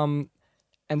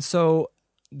 and so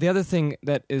the other thing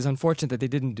that is unfortunate that they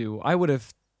didn't do, I would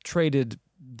have traded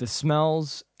the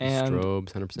smells and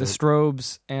Strobes, 100%. the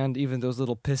strobes and even those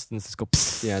little pistons that go.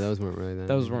 Psst. Yeah, those weren't really that.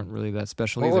 Those weren't really that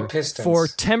special What either. were pistons? For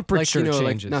like temperature like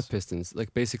changes. not pistons.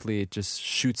 Like basically, it just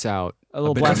shoots out A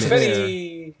little bit of blast of mist. air.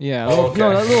 Confetti. Yeah, Oh, okay.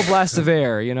 no, a little blast of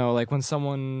air. Like when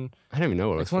someone. I don't even know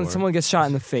what it was Like when for. someone gets shot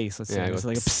in the face, let's say, Yeah, it it's goes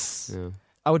like a psst. psst. Yeah.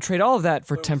 I would trade all of that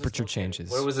for Where was temperature this located?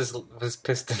 changes. Where was this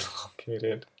piston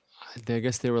located? I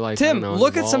guess they were like Tim, I don't know, on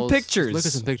look the at some walls. pictures. Look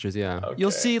at some pictures. Yeah. Okay. You'll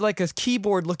see like a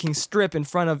keyboard-looking strip in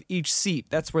front of each seat.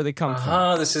 That's where they come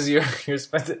This is your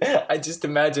I just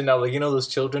imagine now, like those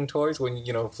children toys when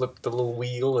flip the little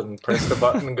wheel and press the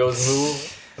button and goes move.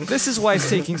 from. This is why it's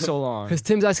taking so long. Because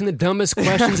Tim's asking the dumbest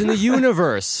questions in the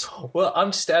universe. Well,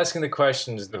 I'm just asking the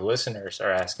questions the listeners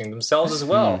are asking themselves as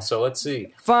well. So let's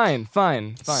see. Fine.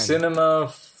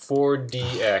 Cinema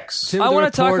 4DX. Tim I the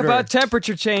want to talk reporter. about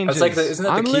temperature changes. It's like isn't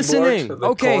that I'm the keyboard? listening. The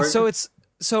Okay, cord?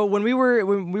 so when we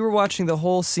were watching the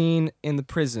whole scene in the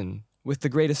prison with the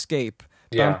Great Escape.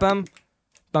 Yeah. Bum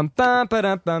bum bum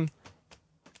ba bum.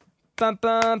 Bum,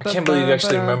 bum, I can't believe you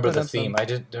actually remember the theme. I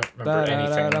don't remember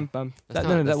anything.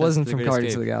 That wasn't from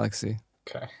Guardians of the Galaxy.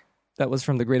 Okay. That was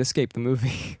from The Great Escape, the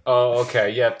movie. Oh, okay.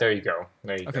 Yeah, there you go.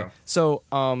 There you Okay, go. so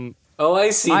Oh,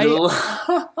 I see. I-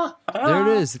 There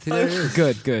it is. There it is.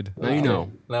 good. Now you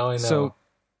know. Now I know.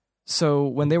 So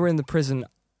when they were in the prison,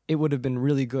 it would have been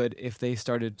really good if they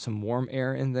started some warm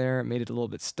air in there, made it a little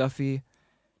bit stuffy,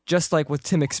 just like what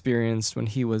Tim experienced when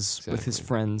he was with his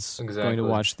friends going to Exactly.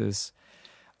 watch this.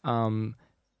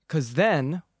 Because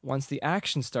then, once the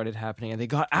action started happening and they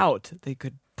got out, they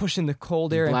could push in the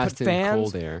cold air and Blast put in fans.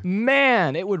 cold air.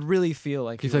 Man, it would really feel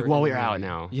like He's you like, were well, in we're the out movie.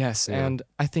 now. Yes, Yeah. and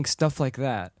I think stuff like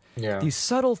that. Yeah. These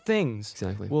subtle things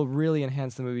Exactly. will really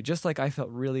enhance the movie. Just like I felt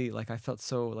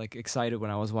so like excited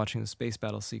when I was watching the space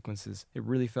battle sequences. It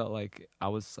really felt like I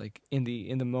was like in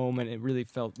the moment. It really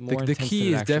felt more The intense than key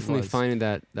it is actually definitely was. finding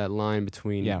that line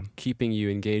between Yeah. keeping you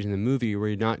engaged in the movie where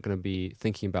you're not going to be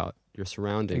thinking about your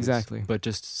surroundings. Exactly. But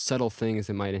just subtle things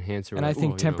that might enhance your And I like,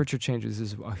 think "Ooh," temperature changes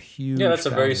is a huge. Yeah, that's a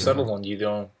very factor. subtle one. You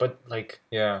don't, but like,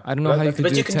 yeah. I don't know how you could But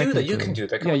do you it can do that. You technically. can do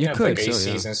that. Yeah, you have, could. Like So,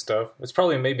 ACs yeah. and stuff. It's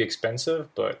probably maybe expensive,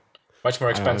 but much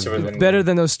more expensive than Better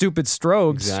than those stupid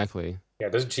strobes. Exactly. Yeah,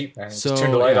 those are cheap, man. So, Just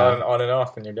turn the light yeah. on and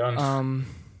off, and you're done.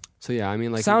 So yeah, I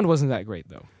mean, like Sound wasn't that great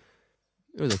though.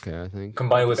 it was okay, I think.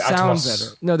 Combined with Sound Atmos.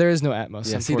 better. No, there is no Atmos.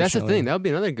 Yeah, see, that's the unfortunately. thing. That would be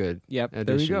another good. Yep, there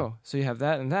you addition. go. So you have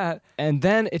that, and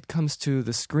then it comes to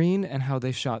the screen and how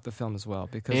they shot the film as well.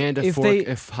 Because And if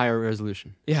if higher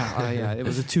resolution. yeah, it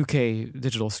was a 2K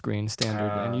digital screen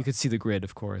standard, and you could see the grid,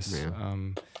 of course, Yeah.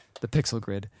 the pixel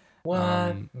grid.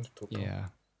 What? Yeah,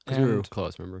 Because we were And-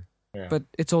 close, remember? Yeah. but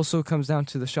it also comes down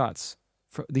to the shots,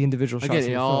 for the individual shots. Again,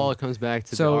 in it the all film. comes back to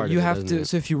the So art you of it, have doesn't to. it?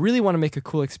 So if you really want to make a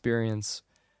cool experience,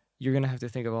 you're gonna have to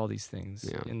think of all these things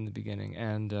Yeah. in the beginning,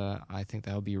 and I think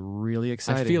that'll be really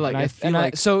exciting. feel like- And I feel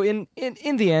like- so in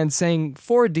the end, saying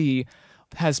 4D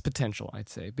has potential, I'd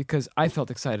say, because I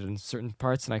felt excited in certain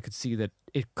parts, and I could see that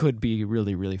it could be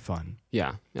really, really fun,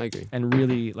 Yeah, I agree. and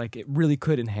really like it really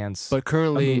could enhance. But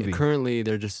movie. currently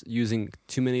they're just using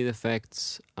too many of the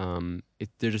effects.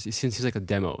 It seems like a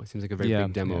demo. It seems like a very Yeah,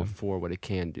 big demo yeah. for what it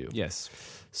can do. yes,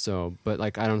 So, but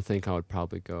like I don't think I would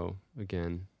probably go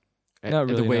again. Not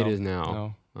really, the way no. it is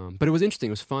now. no. But it was interesting.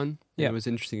 It was fun. Yeah. It was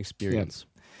an interesting experience.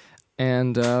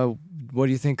 And what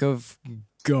do you think of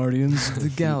Guardians of the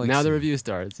Galaxy? Now the review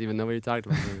starts, even though we talked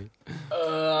about the movie.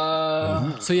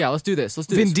 Uh, So yeah, let's do this. Let's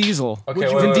do Vin this. Diesel. Okay,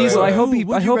 Vin wait, wait, Diesel. wait, I hope wait. he.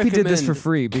 Would I you hope he did this for recommend-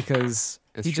 free because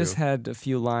That's he just true. had a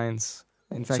few lines.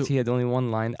 In fact, So- he had only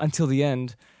one line until the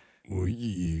end.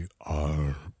 We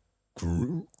are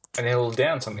Groot. and he'll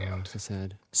dance on the end. So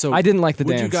sad. So I didn't like the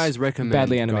would dance. you guys recommend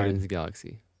Badly animated. Guardians of the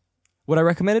Galaxy? What I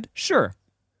recommended? Sure.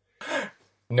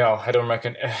 No, I don't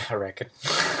reckon. I reckon.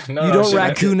 No, You no, don't sure,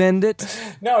 raccoon end it.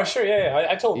 No, sure, yeah.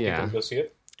 I told Yeah. people to go see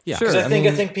it. Yeah. Sure. Because I I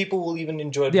mean- think people will even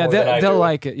enjoy it Yeah, more than I they'll do.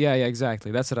 like it. Yeah,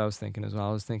 exactly. That's what I was thinking as well.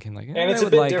 I was thinking like, And I it's a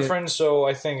would bit like different, so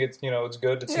I think it's it's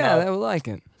good. It's It. Yeah, not. they would like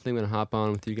it. I think I'm gonna hop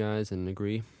on with you guys and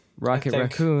agree. Rocket think-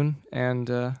 Raccoon and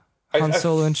I- Han I-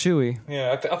 Solo and Chewie.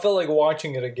 Yeah, I felt like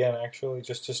watching it again. Actually,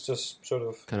 just sort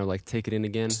of Kind of like take it in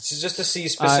again. just to see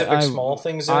specific small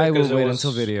things. In it, I will 'cause it wait was-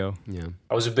 until video. Yeah.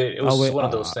 I was a bit. It I'll was wait- one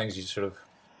of those things you sort of.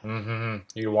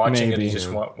 You're watching it, Maybe, you just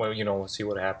yeah. want see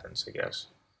what happens. I guess.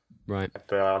 Right.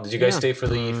 But, did you guys Yeah. stay for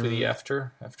the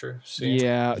after scene?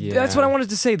 Yeah, Yeah. that's what I wanted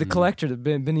to say. The Mm. collector, the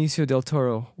Benicio del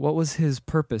Toro. What was his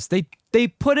purpose? They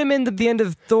put him in the end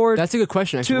of Thor. That's a good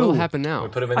question. Actually, what Two. will happen now? We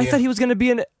put him in I the thought he was going to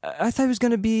be I thought he was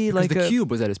going to be Because like the a,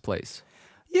 cube was at his place.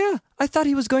 Yeah, I thought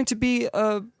he was going to be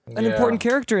an Yeah. important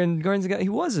character in Guardians of the Galaxy. He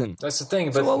wasn't. That's the thing.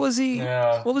 But So what was he?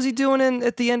 Yeah. What was he doing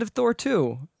at the end of Thor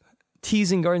 2?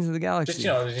 Teasing Guardians of the Galaxy.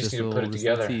 Just they just need to a put it little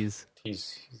together. tease.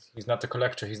 He's not the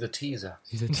collector. He's the teaser.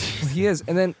 He's a Well, he is,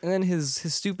 and then his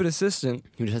stupid assistant.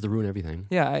 He just has to ruin everything.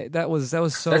 Yeah, that was so.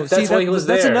 That's see, why he was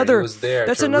that's there. another. He was there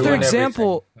that's to another ruin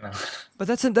example. everything. No. But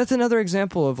that's another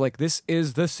example of like this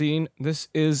is the scene. This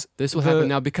is This will the happen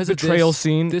now because of betrayal this.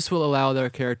 scene. This will allow their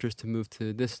characters to move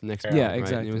to this next. Yeah, point, right?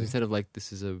 exactly. It was instead of like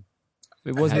this is a.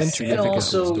 It wasn't has interesting. And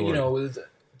significance to the also,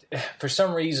 story. for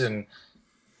some reason,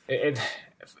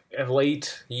 in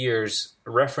late years,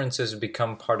 references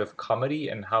become part of comedy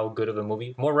and how good of a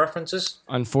movie. More references,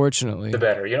 Unfortunately, the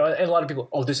better. And a lot of people,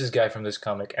 this is guy from this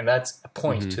comic, and that's a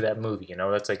point to that movie.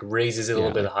 That's like raises it a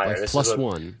little bit higher. Like This plus is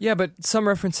what, one. yeah, but some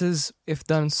references, if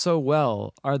done so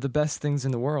well, are the best things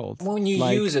in the world. When you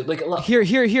Like, use it, like a lot. Here,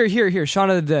 Shaun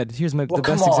of the Dead. Here's the Well, best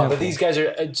come on, example. but these guys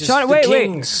are just Shaun, the wait,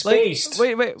 king, spaced.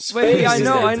 wait. Spaced I is-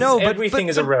 know, but everything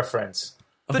is a reference.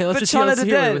 Okay, let's but just Shaun hear, of the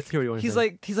let's hear, Dead. let's hear what you want to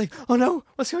He's say. like, oh no,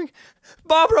 what's going?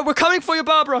 Barbara, we're coming for you,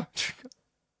 Barbara.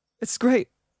 It's great.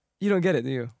 You don't get it,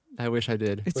 do you? I wish I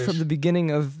did. It's from the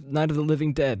beginning of Night of the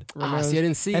Living Dead. See, I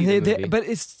didn't see and the they, movie. but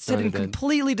it's set Night in of the Dead.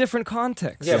 completely different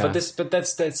context. Yeah, Yeah. but that's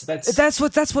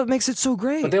That's what makes it so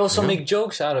great. But they also make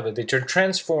jokes out of it. They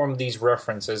transform these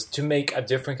references to make a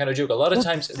different kind of joke. A lot of Well,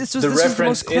 times, this the was the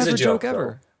reference most is a clever joke. joke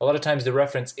ever. Though. A lot of times, the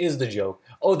reference is the joke.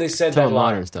 Oh, they said Talking that about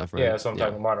line. modern stuff, right? Yeah, so I'm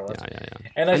talking about modern ones. Yeah.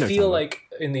 And I I know feel what you're like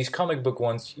in these comic book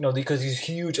ones, because these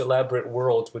huge, elaborate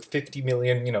worlds with 50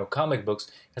 million, comic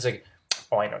books, it's like,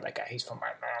 oh, I know that guy. He's from my.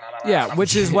 Yeah,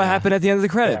 which is what happened at the end of the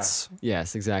credits.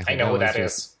 Yes, exactly. I know who was that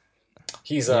just- is.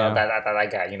 He's Yeah.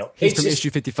 that guy. He's It's from just- issue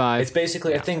 55. It's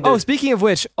basically, I think. Oh, speaking of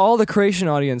which, all the creation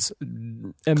audience,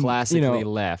 classically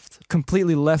left.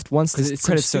 completely left once the It's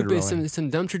credits some started stupid, rolling. it's some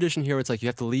dumb tradition here where it's like you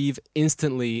have to leave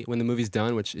instantly when the movie's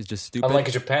done, which is just stupid. unlike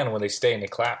in Japan when they stay and they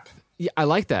clap. Yeah, I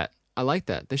like that.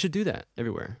 They should do that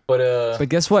everywhere. But But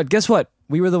guess what? Guess what?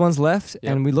 We were the ones left, Yep.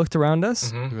 and we looked around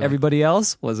us. Mm-hmm. Everybody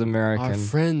else was Our American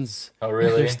friends, oh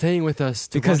really? they're staying with us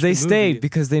to because watch they the stayed movie.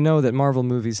 because they know that Marvel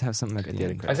movies have something at At the the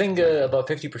end. end I think about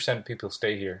 50% of people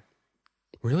stay here.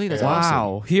 Really, that's Yeah. awesome.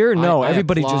 Wow! Here, no, I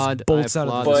everybody applaud- just bolts I out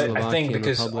of applaud the. But Slovakian I think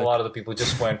because Republic. a lot of the people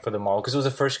just went for the mall because it was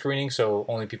the first screening, so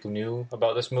only people knew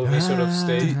about this movie sort of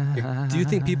stayed. Do you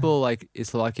think people like in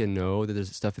Slovakia know that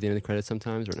there's stuff at the end of the credits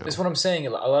sometimes or no? That's what I'm saying.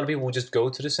 A lot of people who just go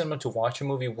to the cinema to watch a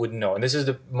movie wouldn't know, and this is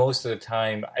the most of the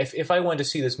time. If I went to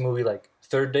see this movie like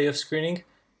third day of screening,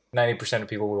 90% of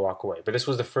people would walk away. But this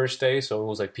was the first day, so it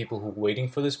was like people who were waiting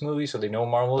for this movie, so they know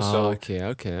Marvel, so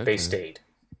okay. they stayed.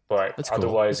 But That's cool.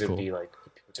 otherwise, That's it'd cool. be like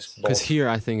people just Because bolt. here,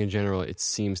 I think in general, it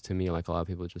seems to me like a lot of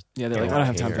people just Yeah, they're like, I don't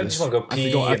have time I for just this. want to go I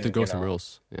pee. have to and, go you know. somewhere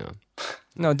else. Yeah,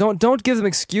 No, don't give them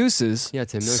excuses. yeah,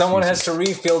 Tim. No Someone has excuses.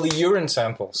 to refill the urine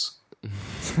samples.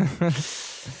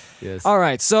 Yes. All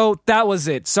right, so that was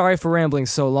it. Sorry for rambling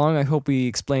so long. I hope we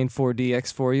explained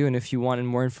 4DX for you. And if you wanted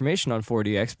more information on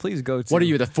 4DX, please go to. What are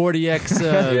you, the 40x?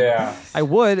 Yeah. I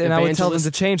would, and I would tell them Evangelist?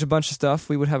 to change a bunch of stuff.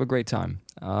 We would have a great time.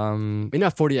 Maybe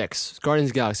not 40x. Guardians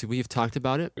of the Galaxy. We've talked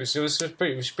about it. It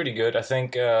was pretty good. I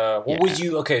think. What would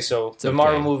you? Okay, so the okay.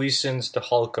 Marvel movies since the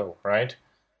Hulko, right?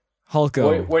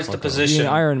 Hulko. Where's the Hulko. position?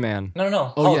 Being Iron Man.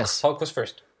 No. Oh, Hulk. yes. Hulk was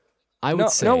first. I would No,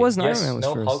 say no, it wasn't. Yes. Iron Man was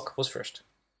No, first. Hulk was first.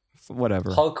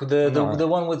 Whatever. Hulk, the No.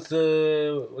 one with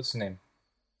the what's his name?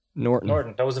 Norton.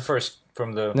 Norton. That was the first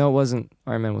from the. No, it wasn't.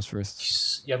 Iron Man was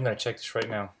first. Yeah, I'm gonna check this right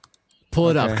now. Pull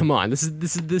it Okay. up. Come on. This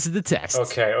is the test.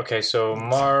 Okay. So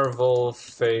Marvel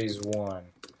Phase 1.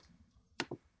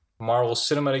 Marvel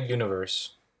Cinematic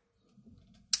Universe.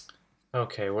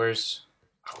 Okay, where's?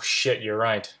 Oh shit, you're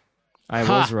right. I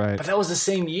Ha! was right. But that was the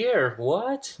same year.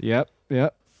 What? Yep.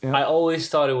 I always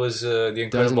thought it was the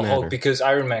Incredible matter. Hulk because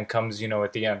Iron Man comes,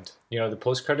 at the end. The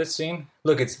post-credits scene.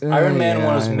 Look, it's Iron Man yeah,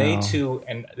 1 was I May know. 2,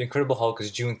 and the Incredible Hulk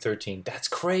is June 13. That's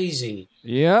crazy.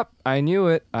 Yep. I knew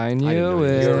it. I knew know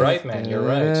it. You're right, man. You're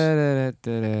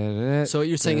right. So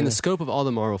you're saying in the scope of all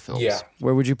the Marvel films? Yeah.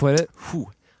 Where would you put it?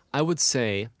 Whew, I would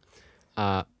say,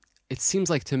 it seems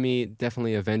like to me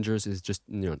definitely Avengers is just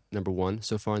number one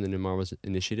so far in the new Marvel's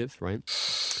initiative, right?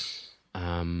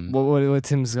 What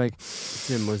Tim's like?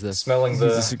 Tim was the Smelling He's the...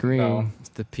 disagreeing. No.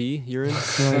 the P urine,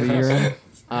 Smelling the urine.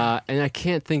 and I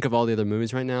can't think of all the other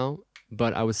movies right now,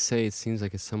 but I would say it seems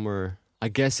like it's somewhere. I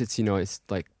guess it's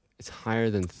it's higher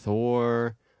than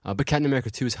Thor, but Captain America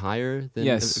 2 is higher than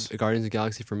Yes. Guardians of the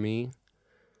Galaxy for me.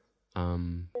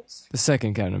 The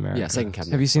second Captain America. Yeah, second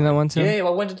Captain Have you seen that one, Tim? Yeah, I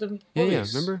went to the Yeah,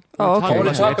 movies. remember? Oh, We were okay. I want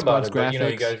to talking talk about it, Xbox but, you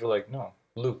graphics. guys were like, no,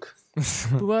 Luke.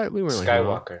 What? We weren't like no.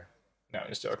 Skywalker. No,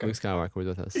 just joking. Luke Skywalker was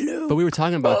with us. But we were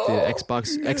talking about the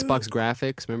Xbox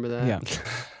graphics. Remember that? Yeah.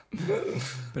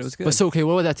 But it was good. But so okay,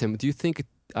 what about that, Tim? Do you think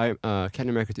Captain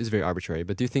America 2 is very arbitrary?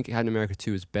 But do you think Captain America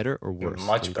 2 is better or worse?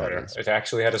 Much than better. Guardians? It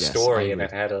actually had a Yes, story I and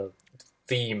agree. it had a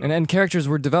theme. and characters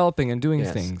were developing and doing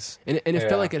Yes. things. And it Yeah.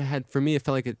 felt like it had, for me, it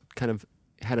felt like it kind of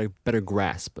had a better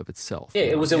grasp of itself. Yeah, you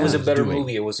it know, was what a better doing.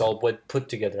 movie. It was all put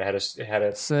together. It had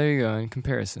a So there you go. In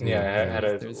comparison. yeah, it had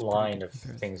a There's line pretty of good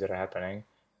comparison. things that are happening.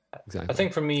 Exactly. I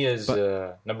think for me is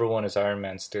number one is Iron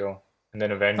Man still, and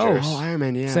then Oh, Avengers. Iron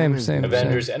Man, yeah. Same, Iron Man. same.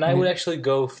 Avengers, and I would actually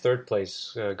go third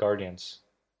place, Guardians,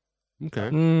 Okay.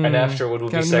 and after what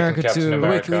would be Captain second, America Captain 2. Wait,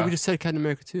 America. we just said Captain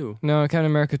America 2. No, Captain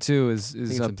America 2 is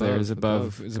it's up there. Is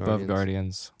above above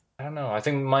Guardians. I don't know. I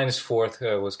think mine is fourth.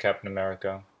 Was Captain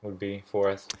America would be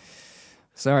fourth.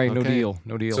 Sorry, no Okay. deal.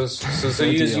 No deal. So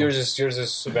yours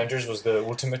is Avengers was the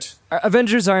ultimate.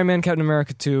 Avengers, Iron Man, Captain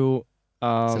America 2.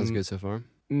 Sounds good so far.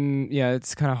 Yeah,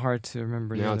 it's kind of hard to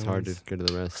remember. the Now other it's hard to ones. get to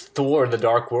the rest. Thor: The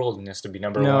Dark World has to be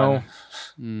number No.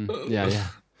 one. Yeah.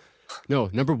 No,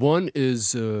 number one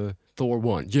is Thor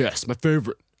 1. Yes, my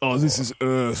favorite. Oh, this is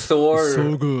Earth. Thor.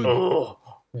 So good. Oh,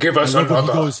 give us I love when he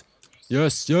another. goes,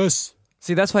 yes.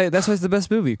 See, that's why it's the best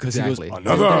movie because Exactly. he goes,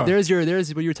 Another.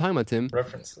 There's what you were talking about, Tim.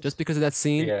 References. Just because of that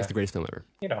scene, Yeah. it's the greatest film ever.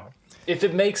 You know, if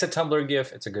it makes a Tumblr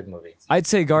GIF, it's a good movie. I'd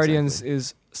say Guardians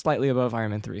is slightly above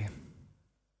Iron Man 3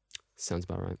 Sounds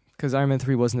about right. because Iron Man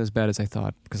 3 wasn't as bad as I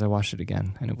thought because I watched it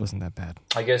again and it wasn't that bad.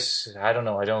 I guess I don't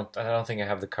know. I don't think I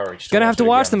have the courage. Gonna have to it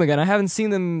watch again. them again. I haven't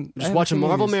seen them. Just watch a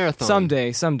Marvel marathon.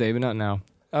 Someday, but not now.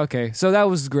 Okay, so that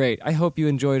was great. I hope you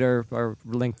enjoyed our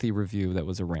lengthy review. That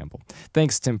was a ramble.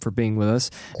 Thanks, Tim, for being with us.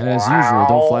 And as usual,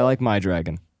 don't fly like my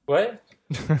dragon. What?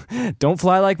 Don't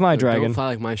fly like my dragon. Don't fly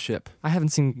like my ship. I haven't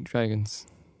seen Dragons.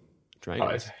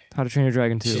 Dragons. How to Train Your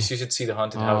Dragon 2. You should see the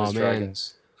Haunted Oh, House of man.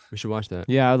 Dragons. We should watch that.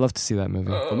 Yeah, I'd love to see that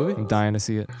movie. What movie? I'm dying to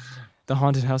see it. The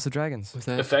Haunted House of Dragons. What's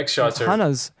that? Effect shots are.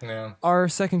 Hana's, Yeah. our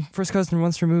first cousin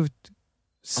once removed.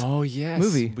 Oh yes,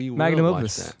 movie. We will Magnum watch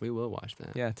opus. that. We will watch that.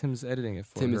 Yeah, Tim's editing it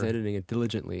for Tim her. is editing it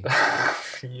diligently.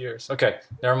 Years. Okay,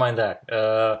 never mind that.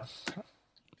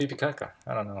 Pipi Kaka.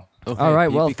 I don't know. Okay, All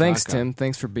right, well, Pee-pee thanks, Kaka. Tim.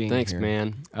 Thanks for being Thanks, here.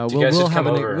 man. You We'll guys should have come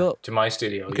an over to my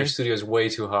studio. Okay. Your studio is way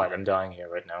too hot. I'm dying here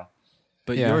right now.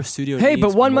 But Yeah. your studio. Hey, needs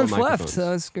but 1 more month left, microphones. so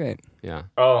that's great. Yeah.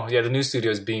 Oh yeah, the new studio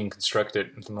is being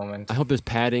constructed at the moment. I hope there's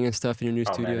padding and stuff in your new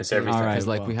Oh, studio. man, it's everything. All right, Because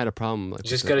like well. we had a problem. Like, You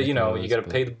just with gotta, the you gotta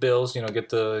microphones, pay but- the bills. Get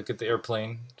the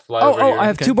airplane. Fly Oh, over here. I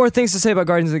have two more things to say about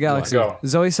Guardians of the Galaxy. Go.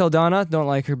 Zoe Saldana, don't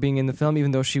like her being in the film,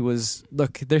 even though she was.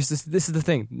 Look, there's this is the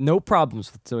thing. No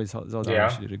problems with Zoe Saldana. Yeah.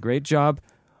 She did a great job.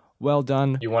 Well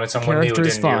done. You wanted The someone new, character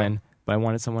is didn't you? fine, but I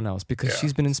wanted someone else because Yeah.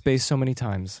 she's been in space so many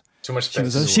times. Too much She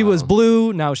space. was she was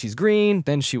blue, now she's green,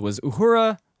 then she was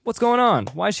Uhura. What's going on?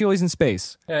 Why is she always in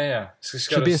space? yeah. So she's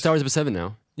She'll gotta be in Star Wars Episode 7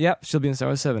 now. Yep, she'll be in Star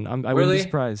Wars 7. I wouldn't Really? be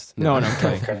surprised. No, I'm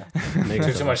kidding. Okay.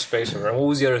 Makes Too much space over. And what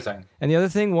was the other thing? And the other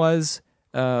thing was,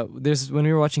 there's when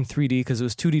we were watching 3D, because it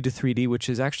was 2D to 3D, which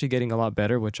is actually getting a lot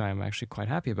better, which I'm actually quite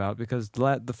happy about, because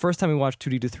the first time we watched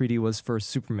 2D to 3D was for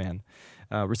Superman,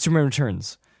 Superman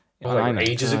Returns. in Oh, like IMAX.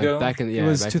 ages ago? Back in It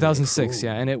was back in- 2006,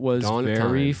 yeah, and it was Dawn of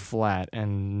very time. flat,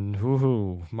 and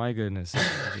whoo, my goodness. I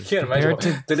can't Compared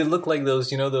imagine. Did it look like those?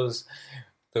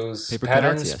 Those Paper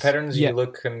patterns? cutouts, yes. Patterns Yeah. you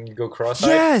look and you go cross-eyed.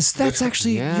 Yes, that's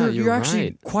actually Yeah, you're you're actually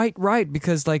right. quite right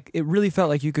because like it really felt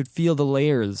like you could feel the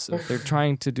layers. They're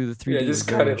trying to do the 3D. Yeah, just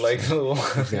very cut it much like little.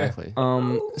 Exactly.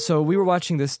 So we were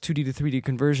watching this 2D to 3D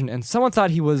conversion, and someone thought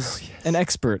he was an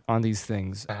expert on these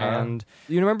things. Uh-huh. And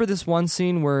you remember this one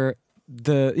scene where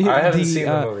I haven't seen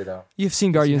the movie though. You've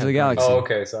seen Guardians of the Galaxy, Oh,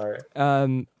 okay, sorry.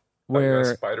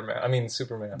 where Spider-Man.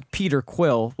 Superman. Peter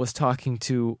Quill was talking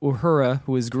to Uhura,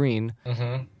 who is green.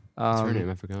 Mm-hmm. What's her name?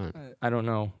 I forgot. I don't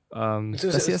know.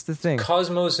 It's- That's the thing.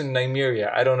 Cosmos and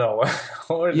Nymeria. I don't know.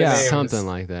 What are the Yeah. names? Something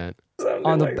like that. Something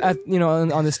On like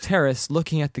that. on this terrace,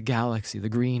 looking at the galaxy, the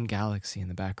green galaxy in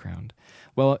the background.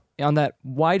 Well, on that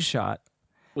wide shot,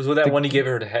 Was that when he gave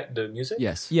her the music?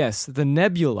 Yes. yes, the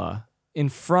nebula in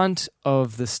front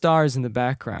of the stars in the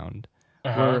background,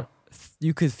 Uh-huh. where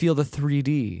you could feel the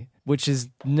 3D, which is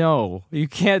no, you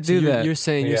can't do that. You're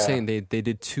saying Yeah. they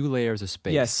did 2 layers of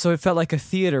space. Yes, so it felt like a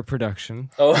theater production.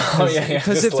 Oh, yeah.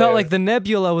 Because just it felt later. like the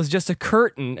nebula was just a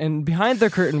curtain, and behind the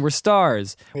curtain were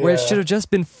stars, where it Yeah. should have just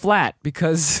been flat.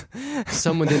 Because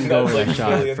Someone didn't go That's over that like shot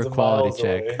millions for of quality miles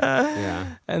check. away. Yeah.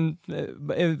 and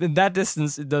in that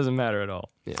distance, it doesn't matter at all.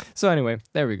 Yeah. So anyway,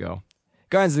 there we go.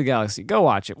 Guardians of the Galaxy. Go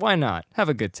watch it. Why not? Have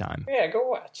a good time. Yeah, go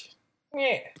watch.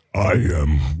 Yeah. I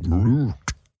am Groot.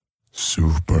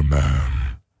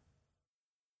 Superman.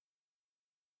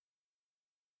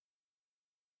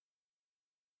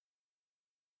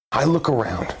 I look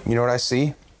around. You know what I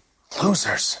see?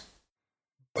 Losers.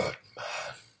 But